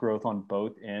fosters growth on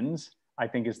both ends, I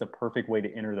think is the perfect way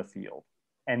to enter the field.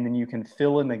 And then you can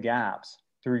fill in the gaps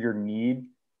through your need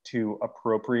to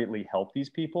appropriately help these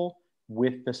people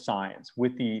with the science,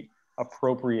 with the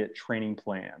appropriate training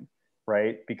plan,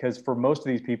 right? Because for most of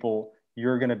these people,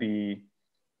 you're going to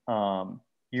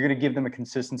give them a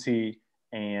consistency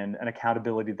and an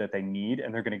accountability that they need,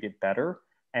 and they're going to get better.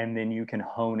 And then you can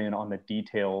hone in on the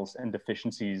details and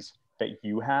deficiencies that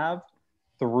you have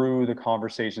through the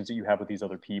conversations that you have with these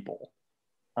other people,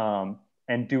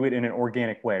 and do it in an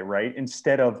organic way, right?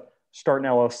 Instead of start an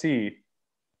LLC,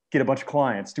 get a bunch of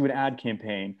clients, do an ad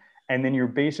campaign, and then you're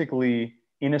basically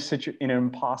in an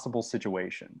impossible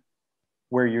situation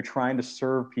where you're trying to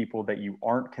serve people that you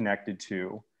aren't connected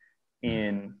to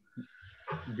in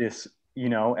this,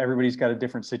 everybody's got a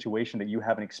different situation that you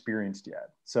haven't experienced yet.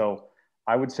 So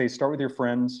I would say start with your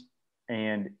friends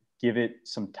and give it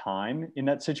some time in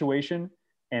that situation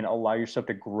and allow yourself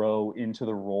to grow into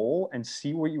the role and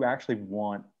see what you actually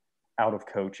want out of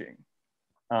coaching.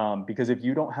 Because if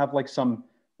you don't have like some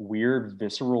weird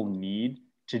visceral need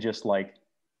to just like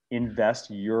invest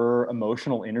your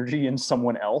emotional energy in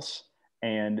someone else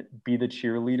and be the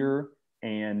cheerleader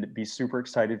and be super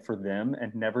excited for them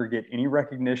and never get any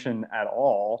recognition at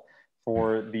all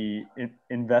for the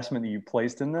investment that you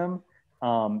placed in them,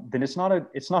 then it's not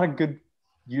a good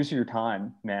use of your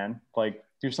time, man. Like,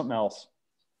 do something else.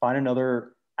 Find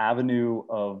another avenue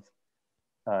of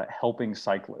helping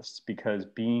cyclists, because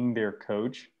being their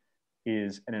coach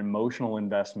is an emotional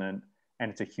investment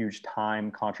and it's a huge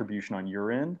time contribution on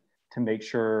your end to make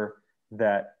sure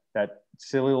that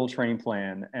silly little training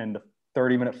plan and the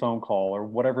 30-minute phone call or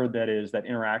whatever that is, that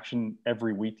interaction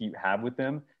every week that you have with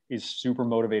them is super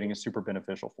motivating and super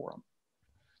beneficial for them.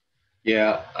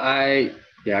 Yeah, I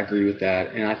agree with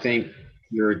that. And I think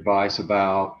your advice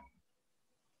about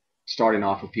starting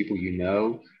off with people you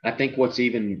know, I think what's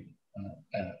even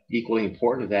equally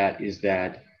important to that is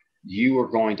that you are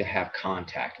going to have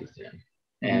contact with them.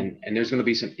 And there's going to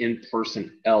be some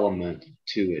in-person element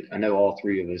to it. I know all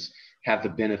three of us have the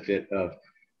benefit of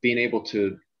being able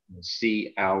to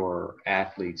see our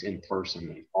athletes in person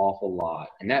an awful lot.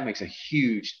 And that makes a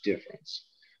huge difference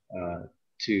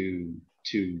to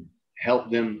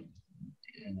help them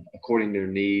according to their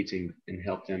needs and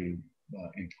help them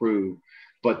improve.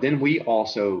 But then we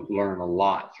also learn a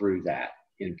lot through that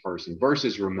in person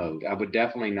versus remote. I would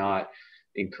definitely not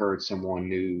encourage someone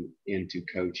new into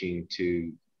coaching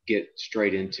to get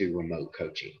straight into remote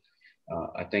coaching.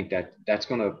 I think that's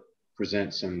going to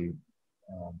present some,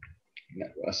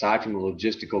 aside from the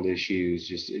logistical issues,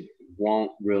 just it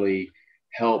won't really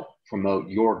help promote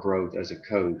your growth as a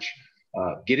coach.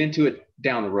 Get into it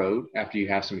down the road after you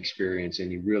have some experience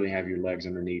and you really have your legs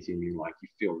underneath you and you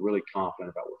feel really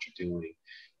confident about what you're doing.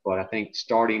 But I think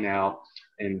starting out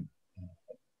and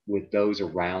with those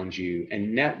around you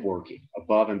and networking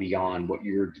above and beyond what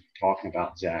you're talking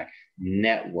about, Zach,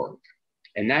 network.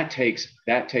 And that takes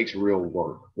real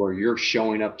work where you're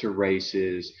showing up to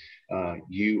races.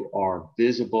 You are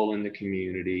visible in the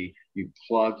community. You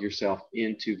plug yourself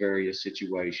into various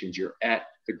situations. You're at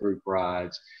the group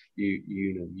rides.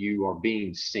 You are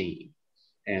being seen.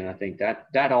 And I think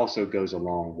that also goes a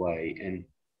long way. And,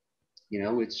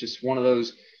 it's just one of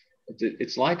those,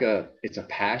 it's a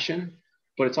passion,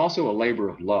 but it's also a labor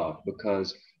of love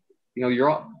because,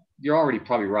 you're already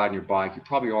probably riding your bike. You're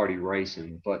probably already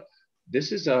racing, but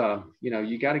this is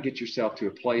you got to get yourself to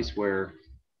a place where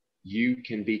you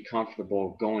can be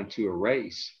comfortable going to a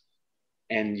race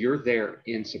and you're there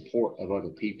in support of other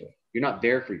people. You're not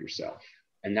there for yourself.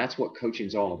 And that's what coaching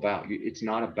is all about. It's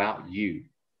not about you,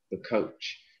 the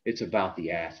coach. It's about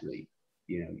the athlete.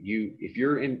 If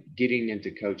you're getting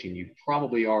into coaching, you've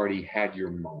probably already had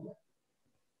your moment.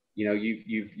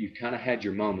 You've kind of had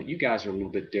your moment. You guys are a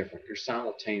little bit different. You're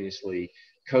simultaneously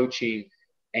coaching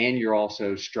and you're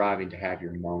also striving to have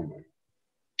your moment.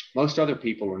 Most other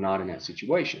people are not in that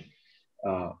situation.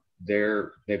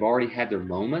 They've already had their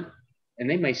moment and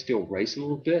they may still race a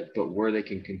little bit, but where they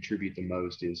can contribute the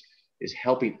most is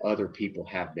helping other people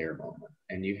have their moment.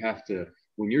 And you have to,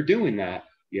 when you're doing that,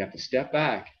 you have to step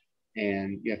back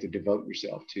and you have to devote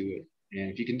yourself to it.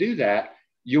 And if you can do that,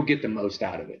 you'll get the most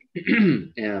out of it.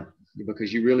 And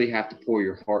because you really have to pour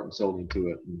your heart and soul into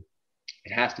it. And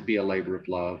it has to be a labor of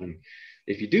love. And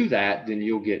if you do that, then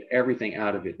you'll get everything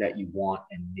out of it that you want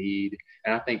and need.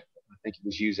 And I think it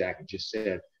was you, Zach, who just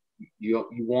said, you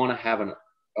want to have an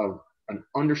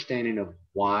understanding of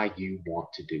why you want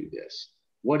to do this.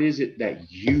 What is it that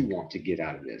you want to get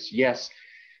out of this? Yes,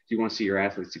 you want to see your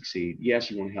athletes succeed. Yes,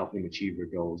 you want to help them achieve their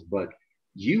goals, but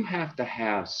you have to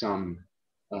have some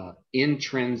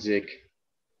intrinsic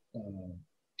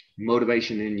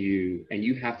motivation in you, and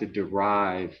you have to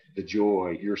derive the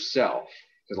joy yourself.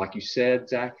 Because like you said,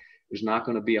 Zach, there's not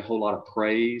going to be a whole lot of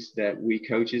praise that we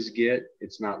coaches get.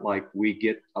 It's not like we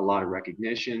get a lot of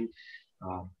recognition.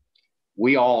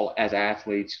 We all, as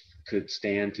athletes, could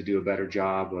stand to do a better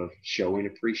job of showing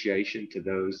appreciation to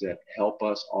those that help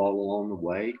us all along the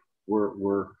way.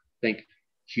 I think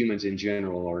humans in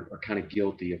general are kind of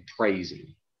guilty of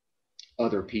praising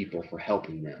other people for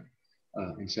helping them.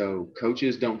 And so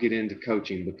coaches don't get into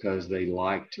coaching because they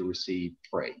like to receive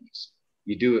praise.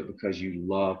 You do it because you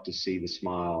love to see the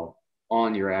smile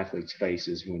on your athletes'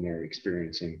 faces when they're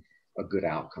experiencing a good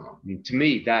outcome. And to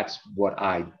me, that's why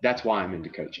I'm into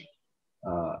coaching.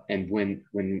 And when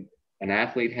an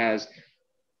athlete has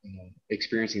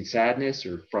experiencing sadness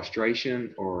or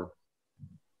frustration or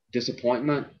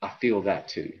disappointment, I feel that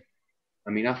too.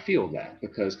 I feel that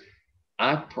because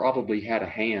I probably had a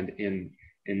hand in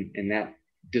that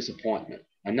disappointment.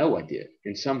 I know I did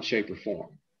in some shape or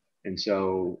form. And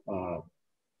so,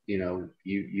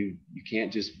 you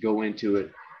can't just go into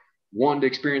it wanting to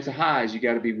experience the highs. You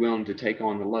got to be willing to take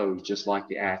on the lows, just like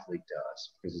the athlete does,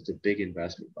 because it's a big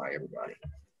investment by everybody.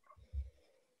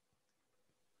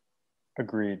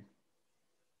 Agreed.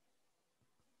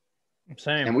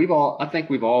 Same. And we've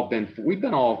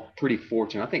been all pretty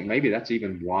fortunate. I think maybe that's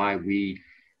even why we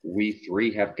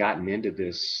three have gotten into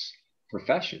this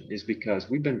profession, is because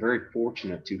we've been very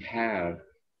fortunate to have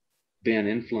been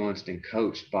influenced and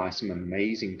coached by some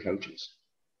amazing coaches.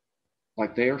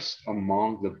 Like they're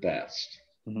among the best.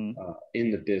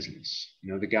 in the business.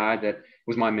 You know, the guy that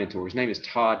was my mentor, his name is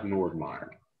Todd Nordmeyer.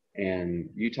 And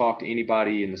you talk to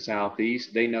anybody in the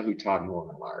Southeast, they know who Todd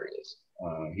Nordmeyer is.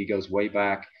 He goes way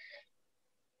back,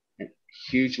 a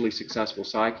hugely successful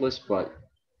cyclist, but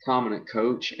prominent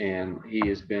coach, and he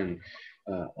has been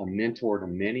a mentor to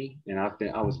many. And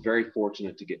I was very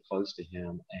fortunate to get close to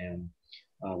him. And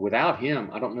without him,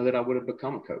 I don't know that I would have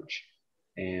become a coach.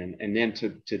 And then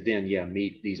to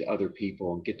meet these other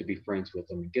people and get to be friends with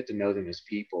them and get to know them as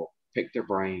people, pick their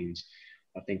brains.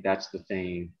 I think that's the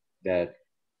thing that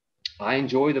I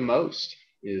enjoy the most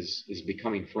is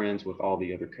becoming friends with all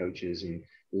the other coaches and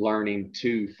learning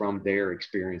too from their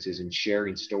experiences and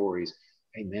sharing stories.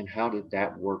 Hey man, how did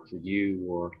that work for you?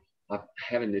 Or I'm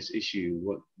having this issue.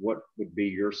 What would be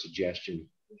your suggestion?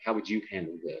 How would you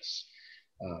handle this?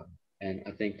 And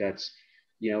I think that's,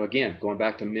 you know, again, going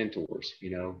back to mentors,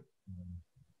 you know,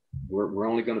 we're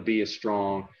only going to be as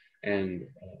strong and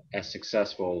as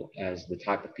successful as the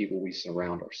type of people we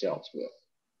surround ourselves with.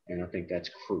 And I think that's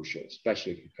crucial,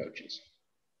 especially for coaches.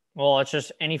 Well, it's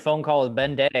just any phone call with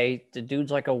Ben Day, the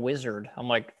dude's like a wizard. I'm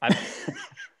like, I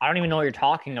don't even know what you're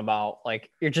talking about. Like,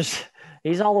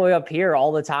 he's all the way up here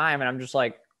all the time. And I'm just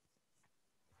like,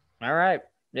 all right.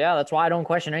 Yeah, that's why I don't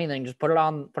question anything. Just put it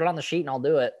on the sheet and I'll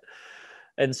do it.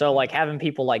 And so like having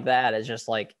people like that is just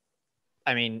like,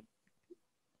 I mean,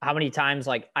 how many times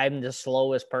like I'm the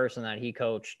slowest person that he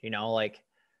coached, you know, like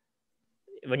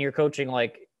when you're coaching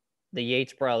like the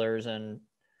Yates brothers and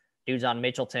dudes on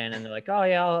Mitchelton and they're like, oh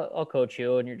yeah, I'll coach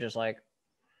you. And you're just like,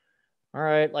 all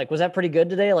right, like, was that pretty good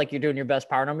today? Like you're doing your best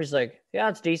power numbers. Like, yeah,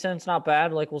 it's decent. It's not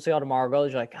bad. Like, we'll see how tomorrow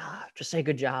goes. You're like, just say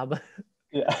good job.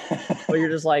 Yeah. But you're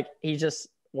just like, he just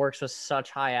works with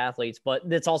such high athletes, but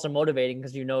it's also motivating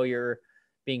because, you know, you're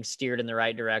being steered in the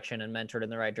right direction and mentored in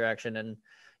the right direction. And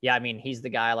yeah, I mean, he's the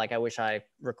guy, like, I wish I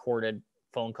recorded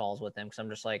phone calls with him. Cause I'm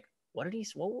just like, what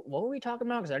were we talking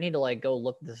about? Cause I need to like go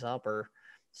look this up or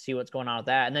see what's going on with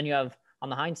that. And then you have on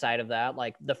the hindsight of that,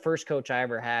 like the first coach I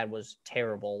ever had was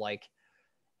terrible. Like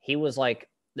he was like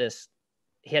this,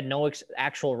 he had no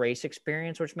actual race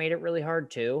experience, which made it really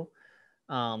hard too.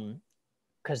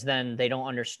 Cause then they don't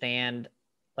understand,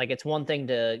 like it's one thing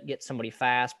to get somebody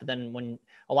fast, but then when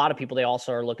a lot of people, they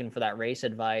also are looking for that race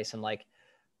advice and like,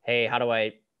 hey, how do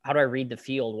I read the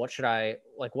field?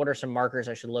 What are some markers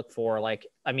I should look for? Like,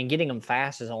 I mean, getting them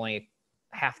fast is only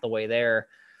half the way there.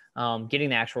 Getting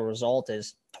the actual result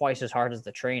is twice as hard as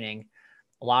the training.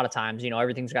 A lot of times, you know,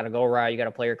 everything's got to go right. You got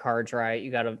to play your cards right.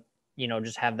 You got to, you know,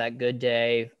 just have that good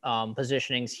day.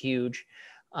 Positioning's huge.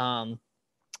 And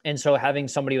so having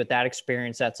somebody with that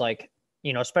experience, that's like,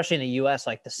 you know, especially in the US,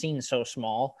 like the scene's so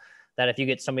small that if you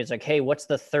get somebody that's like, hey, what's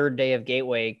the third day of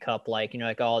Gateway Cup like? You know,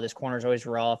 like, oh, this corner's always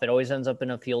rough. It always ends up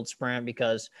in a field sprint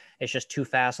because it's just too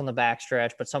fast on the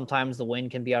backstretch. But sometimes the wind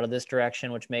can be out of this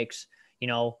direction, which makes, you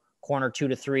know, corner 2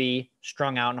 to 3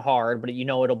 strung out and hard, but you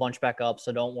know, it'll bunch back up.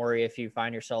 So don't worry if you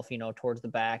find yourself, you know, towards the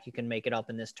back, you can make it up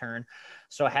in this turn.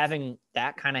 So having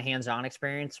that kind of hands-on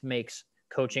experience makes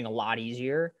coaching a lot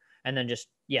easier. And then just,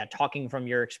 yeah, talking from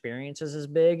your experiences is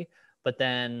big. But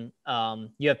then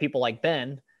you have people like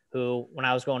Ben, who, when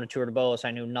I was going to Tour de Beauce,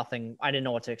 I knew nothing. I didn't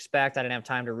know what to expect. I didn't have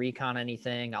time to recon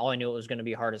anything. All I knew it was going to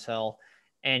be hard as hell.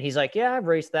 And he's like, yeah, I've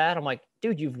raced that. I'm like,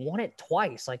 dude, you've won it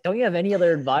twice. Like, don't you have any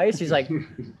other advice? He's like,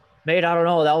 mate, I don't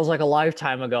know. That was like a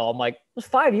lifetime ago. I'm like, it was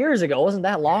 5 years ago. It wasn't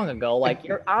that long ago. Like,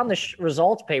 you're on the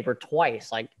results paper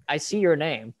twice. Like, I see your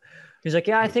name. He's like,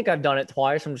 yeah, I think I've done it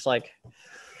twice. I'm just like,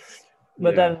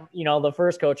 but then, you know, the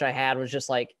first coach I had was just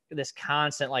like this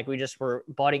constant, like we just were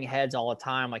butting heads all the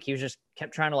time. Like he was just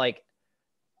kept trying to like,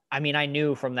 I mean, I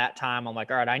knew from that time, I'm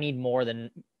like, all right, I need more than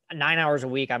 9 hours a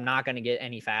week. I'm not going to get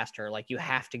any faster. Like you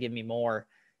have to give me more.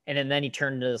 And then he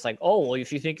turned into this like, oh, well,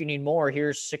 if you think you need more,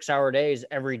 here's 6-hour days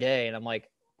every day. And I'm like,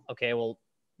 okay, well,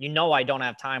 you know, I don't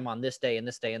have time on this day and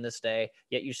this day and this day,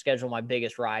 yet you schedule my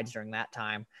biggest rides during that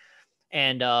time.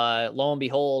 And lo and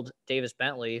behold, Davis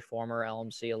Bentley, former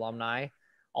LMC alumni,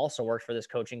 also worked for this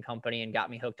coaching company and got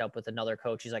me hooked up with another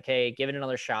coach. He's like, hey, give it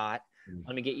another shot.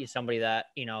 Let me get you somebody that,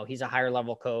 you know, he's a higher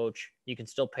level coach. You can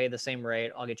still pay the same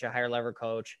rate. I'll get you a higher level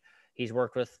coach. He's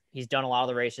done a lot of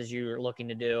the races you're looking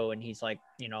to do. And he's like,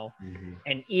 you know,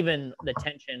 and even the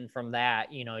tension from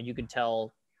that, you know, you could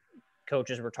tell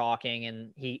coaches were talking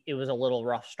and it was a little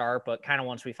rough start, but kind of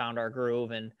once we found our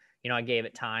groove and, you know, I gave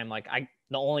it time. Like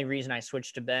the only reason I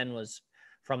switched to Ben was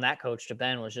from that coach to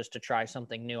Ben was just to try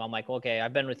something new. I'm like, okay,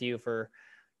 I've been with you for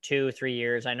 2-3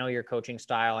 years. I know your coaching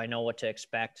style. I know what to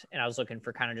expect. And I was looking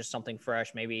for kind of just something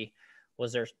fresh. Maybe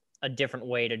was there a different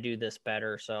way to do this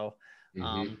better? So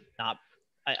I mean,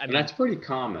 that's pretty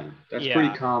common. That's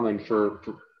pretty common for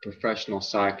professional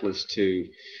cyclist to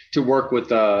work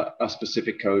with a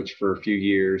specific coach for a few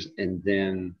years and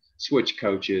then switch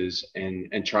coaches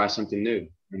and try something new,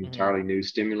 an entirely new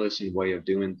stimulus and way of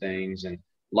doing things. And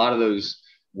a lot of those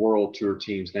world tour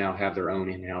teams now have their own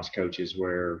in-house coaches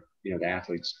where, you know, the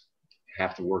athletes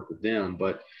have to work with them.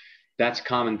 But that's a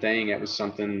common thing. That was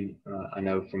something I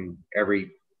know from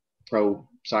every pro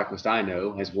cyclist I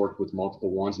know has worked with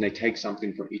multiple ones, and they take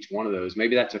something from each one of those.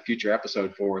 Maybe that's a future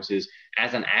episode for us, is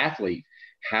as an athlete,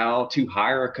 how to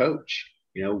hire a coach.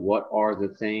 You know, what are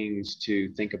the things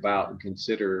to think about and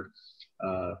consider,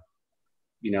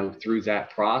 you know, through that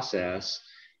process,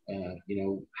 you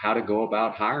know, how to go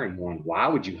about hiring one. Why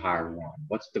would you hire one?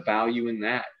 What's the value in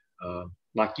that?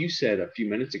 Like you said a few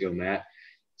minutes ago, Matt,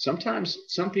 sometimes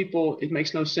some people, it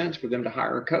makes no sense for them to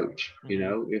hire a coach, you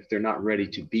know, if they're not ready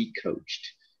to be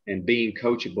coached. And being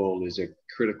coachable is a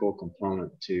critical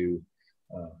component to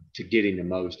getting the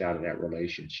most out of that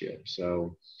relationship.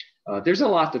 So there's a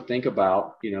lot to think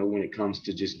about, you know, when it comes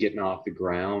to just getting off the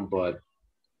ground. But,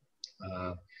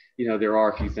 you know, there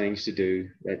are a few things to do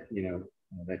that, you know,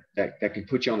 that can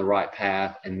put you on the right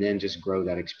path, and then just grow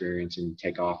that experience and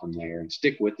take off from there and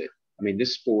stick with it. I mean,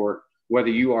 this sport, whether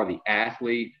you are the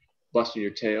athlete busting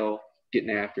your tail, getting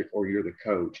after it, or you're the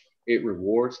coach, it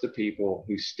rewards the people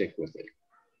who stick with it.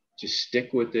 Just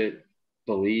stick with it,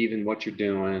 believe in what you're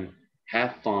doing,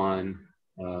 have fun,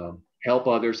 help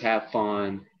others have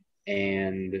fun.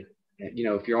 And, you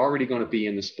know, if you're already going to be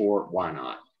in the sport, why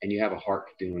not? And you have a heart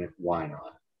for doing it, why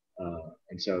not?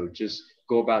 And so just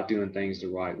go about doing things the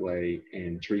right way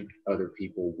and treat other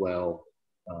people well.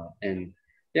 And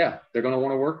yeah, they're going to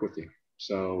want to work with you.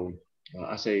 So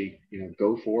I say, you know,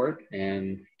 go for it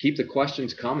and keep the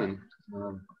questions coming.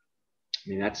 I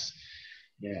mean, that's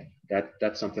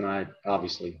something I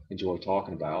obviously enjoy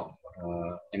talking about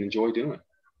and enjoy doing.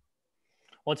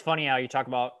 Well, it's funny how you talk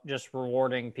about just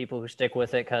rewarding people who stick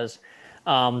with it. Cause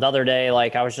the other day,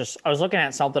 like I was looking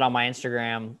at something on my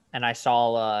Instagram, and I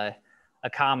saw a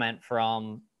comment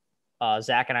from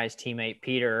Zach and I's teammate,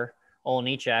 Peter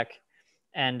Olenichek.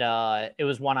 And it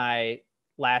was when I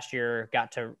last year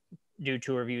got to do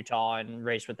Tour of Utah and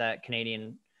race with that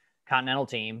Canadian Continental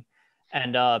team.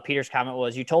 And Peter's comment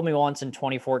was, "You told me once in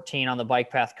 2014 on the bike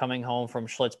path coming home from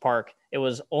Schlitz Park, it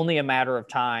was only a matter of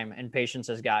time, and patience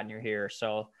has gotten you here."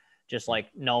 So just like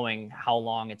knowing how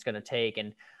long it's going to take.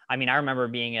 And I mean, I remember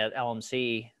being at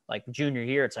LMC like junior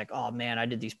year. It's like, oh man, I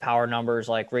did these power numbers,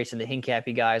 like racing the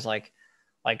Hincapie guys, like,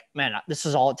 man, this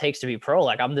is all it takes to be pro.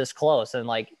 Like I'm this close. And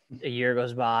like a year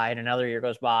goes by and another year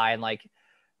goes by. And like,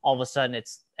 all of a sudden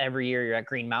it's every year you're at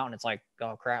Green Mountain. It's like,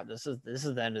 oh crap, this is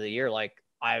the end of the year. Like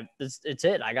it's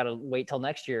it. I got to wait till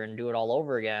next year and do it all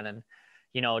over again. And,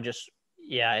 you know, just,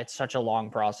 yeah, it's such a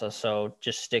long process. So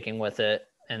just sticking with it,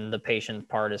 and the patient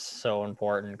part is so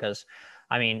important, because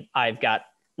I mean, I've got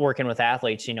working with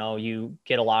athletes, you know, you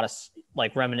get a lot of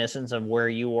like reminiscence of where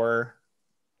you were,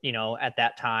 you know, at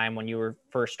that time when you were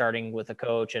first starting with a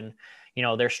coach, and, you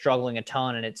know, they're struggling a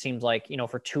ton, and it seems like, you know,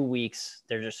 for 2 weeks,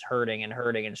 they're just hurting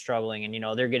and struggling, and, you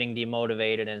know, they're getting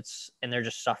demotivated, and they're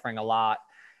just suffering a lot.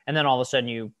 And then all of a sudden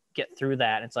you get through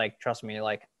that. And it's like, trust me,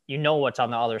 like, you know, what's on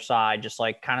the other side, just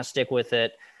like kind of stick with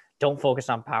it. Don't focus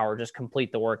on power, just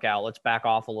complete the workout. Let's back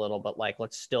off a little, but like,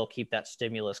 let's still keep that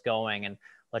stimulus going, and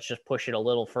let's just push it a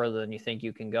little further than you think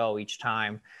you can go each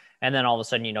time. And then all of a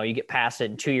sudden, you know, you get past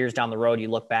it, and 2 years down the road, you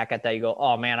look back at that, you go,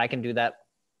 oh man, I can do that.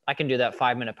 I can do that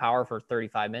 5-minute power for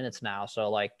 35 minutes now. So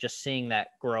like just seeing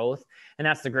that growth. And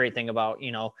that's the great thing about,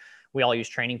 you know, we all use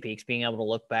Training Peaks, being able to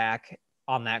look back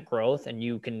on that growth, and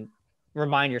you can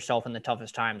remind yourself in the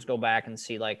toughest times, go back and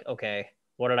see like, okay,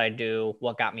 what did I do?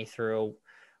 What got me through?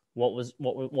 What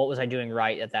was I doing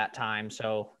right at that time?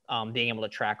 So being able to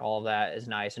track all of that is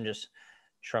nice, and just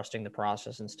trusting the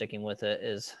process and sticking with it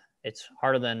it's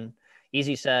harder than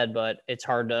easy said, but it's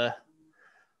hard to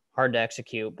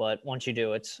execute. But once you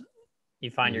do, you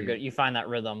find you're good. You find that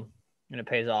rhythm, and it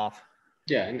pays off.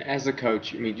 Yeah. And as a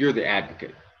coach, I mean, you're the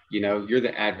advocate, you know, you're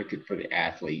the advocate for the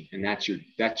athlete, and that's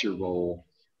your role,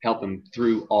 help them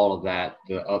through all of that,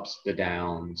 the ups, the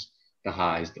downs, the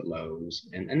highs, the lows.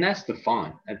 And that's the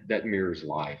fun that mirrors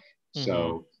life. Mm-hmm.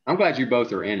 So I'm glad you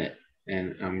both are in it.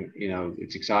 And, you know,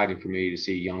 it's exciting for me to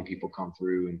see young people come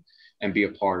through and be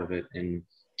a part of it, and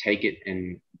take it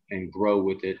and grow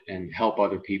with it, and help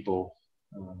other people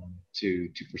to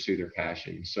pursue their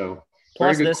passion. So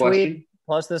plus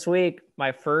this week,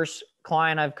 my first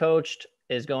client I've coached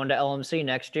is going to LMC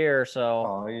next year. So,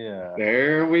 oh yeah,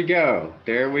 there we go.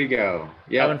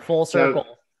 Yeah, coming full circle.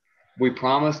 So we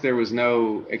promised there was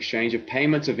no exchange of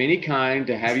payments of any kind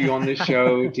to have you on this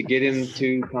show to get him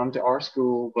to come to our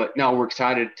school. But no, we're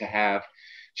excited to have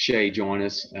Shay join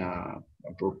us.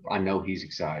 I know he's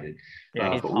excited.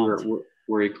 Yeah, he's but pumped.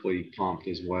 we're equally pumped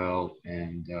as well.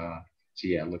 And so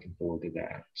yeah, looking forward to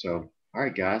that. So all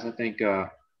right, guys, I think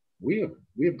we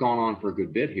have gone on for a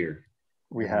good bit here.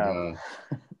 We have.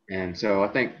 And so I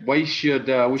think we should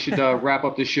wrap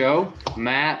up the show.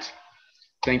 Matt,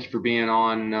 thank you for being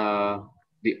on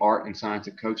the art and science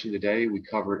of coaching today. We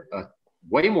covered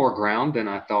way more ground than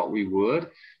I thought we would,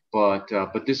 but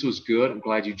this was good. I'm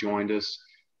glad you joined us.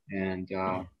 And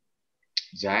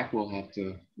Zach, we'll have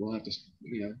to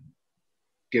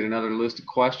get another list of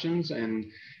questions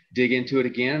and dig into it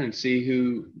again and see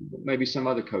who, maybe some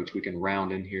other coach we can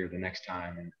round in here the next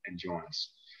time and join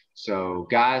us. So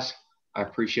guys, I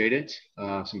appreciate it.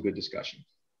 Some good discussion.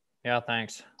 Yeah,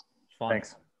 thanks. It's fun.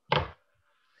 Thanks.